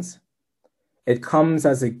hands. It comes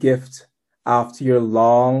as a gift after your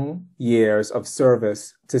long years of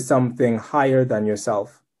service to something higher than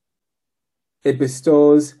yourself. It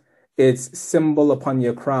bestows its symbol upon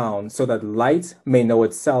your crown so that light may know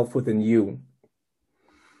itself within you.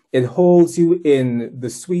 It holds you in the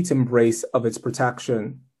sweet embrace of its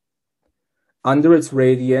protection. Under its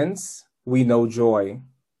radiance, we know joy.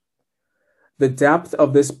 The depth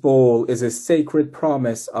of this bowl is a sacred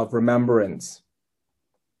promise of remembrance.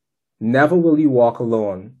 Never will you walk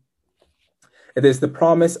alone. It is the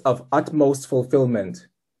promise of utmost fulfillment.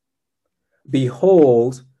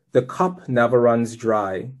 Behold, the cup never runs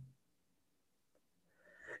dry.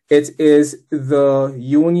 It is the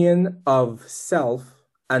union of self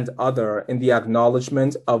and other in the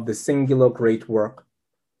acknowledgement of the singular great work.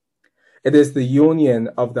 It is the union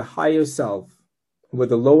of the higher self with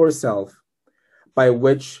the lower self, by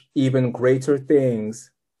which even greater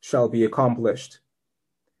things shall be accomplished.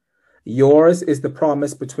 Yours is the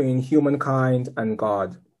promise between humankind and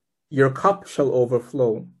God. Your cup shall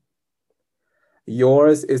overflow.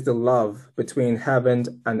 Yours is the love between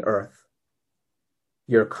heaven and earth.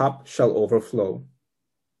 Your cup shall overflow.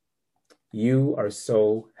 You are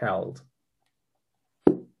so held.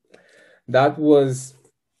 That was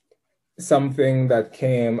something that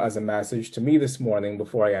came as a message to me this morning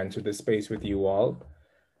before I entered this space with you all.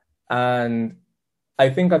 And I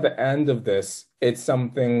think at the end of this, it's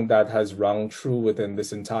something that has rung true within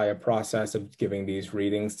this entire process of giving these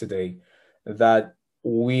readings today, that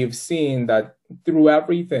we've seen that through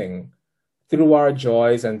everything, through our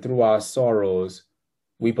joys and through our sorrows,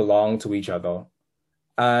 we belong to each other.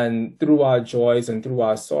 And through our joys and through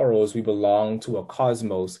our sorrows, we belong to a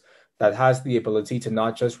cosmos that has the ability to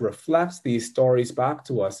not just reflect these stories back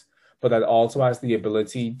to us, but that also has the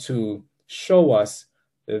ability to show us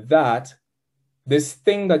that this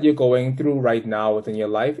thing that you're going through right now within your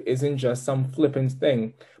life isn't just some flippant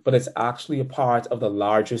thing, but it's actually a part of the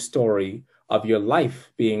larger story of your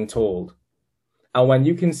life being told. And when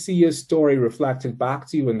you can see your story reflected back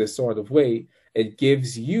to you in this sort of way, it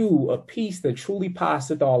gives you a peace that truly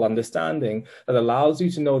passeth all understanding, that allows you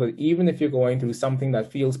to know that even if you're going through something that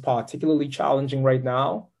feels particularly challenging right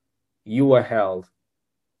now, you are held.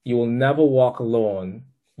 You will never walk alone.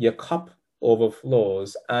 Your cup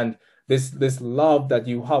overflows. And this love that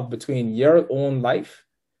you have between your own life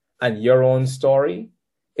and your own story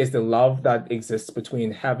is the love that exists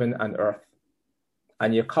between heaven and earth.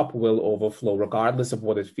 And your cup will overflow regardless of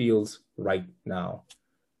what it feels right now.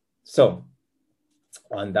 So,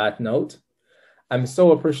 on that note, I'm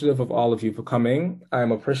so appreciative of all of you for coming.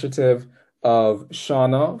 I'm appreciative of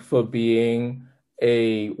Shauna for being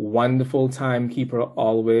a wonderful timekeeper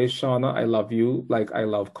always. Shauna, I love you like I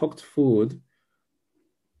love cooked food.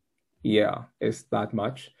 Yeah, it's that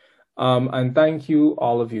much. And thank you,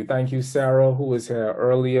 all of you. Thank you, Sarah, who was here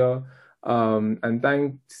earlier. And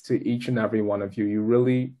thanks to each and every one of you. You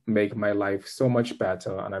really make my life so much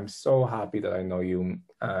better. And I'm so happy that I know you.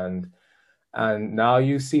 And now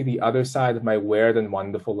you see the other side of my weird and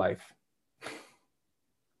wonderful life.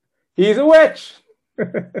 He's a witch!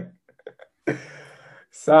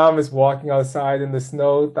 Sam is walking outside in the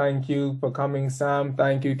snow. Thank you for coming, Sam.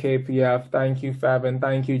 Thank you, KPF. Thank you, Fevin.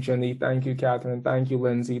 Thank you, Jenny. Thank you, Catherine. Thank you,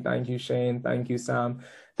 Lindsay. Thank you, Shane. Thank you, Sam.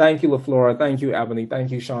 Thank you, LaFlora. Thank you, Ebony.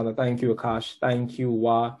 Thank you, Shauna. Thank you, Akash. Thank you,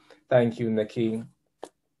 Wa. Thank you, Nikki.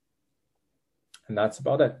 And that's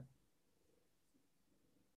about it.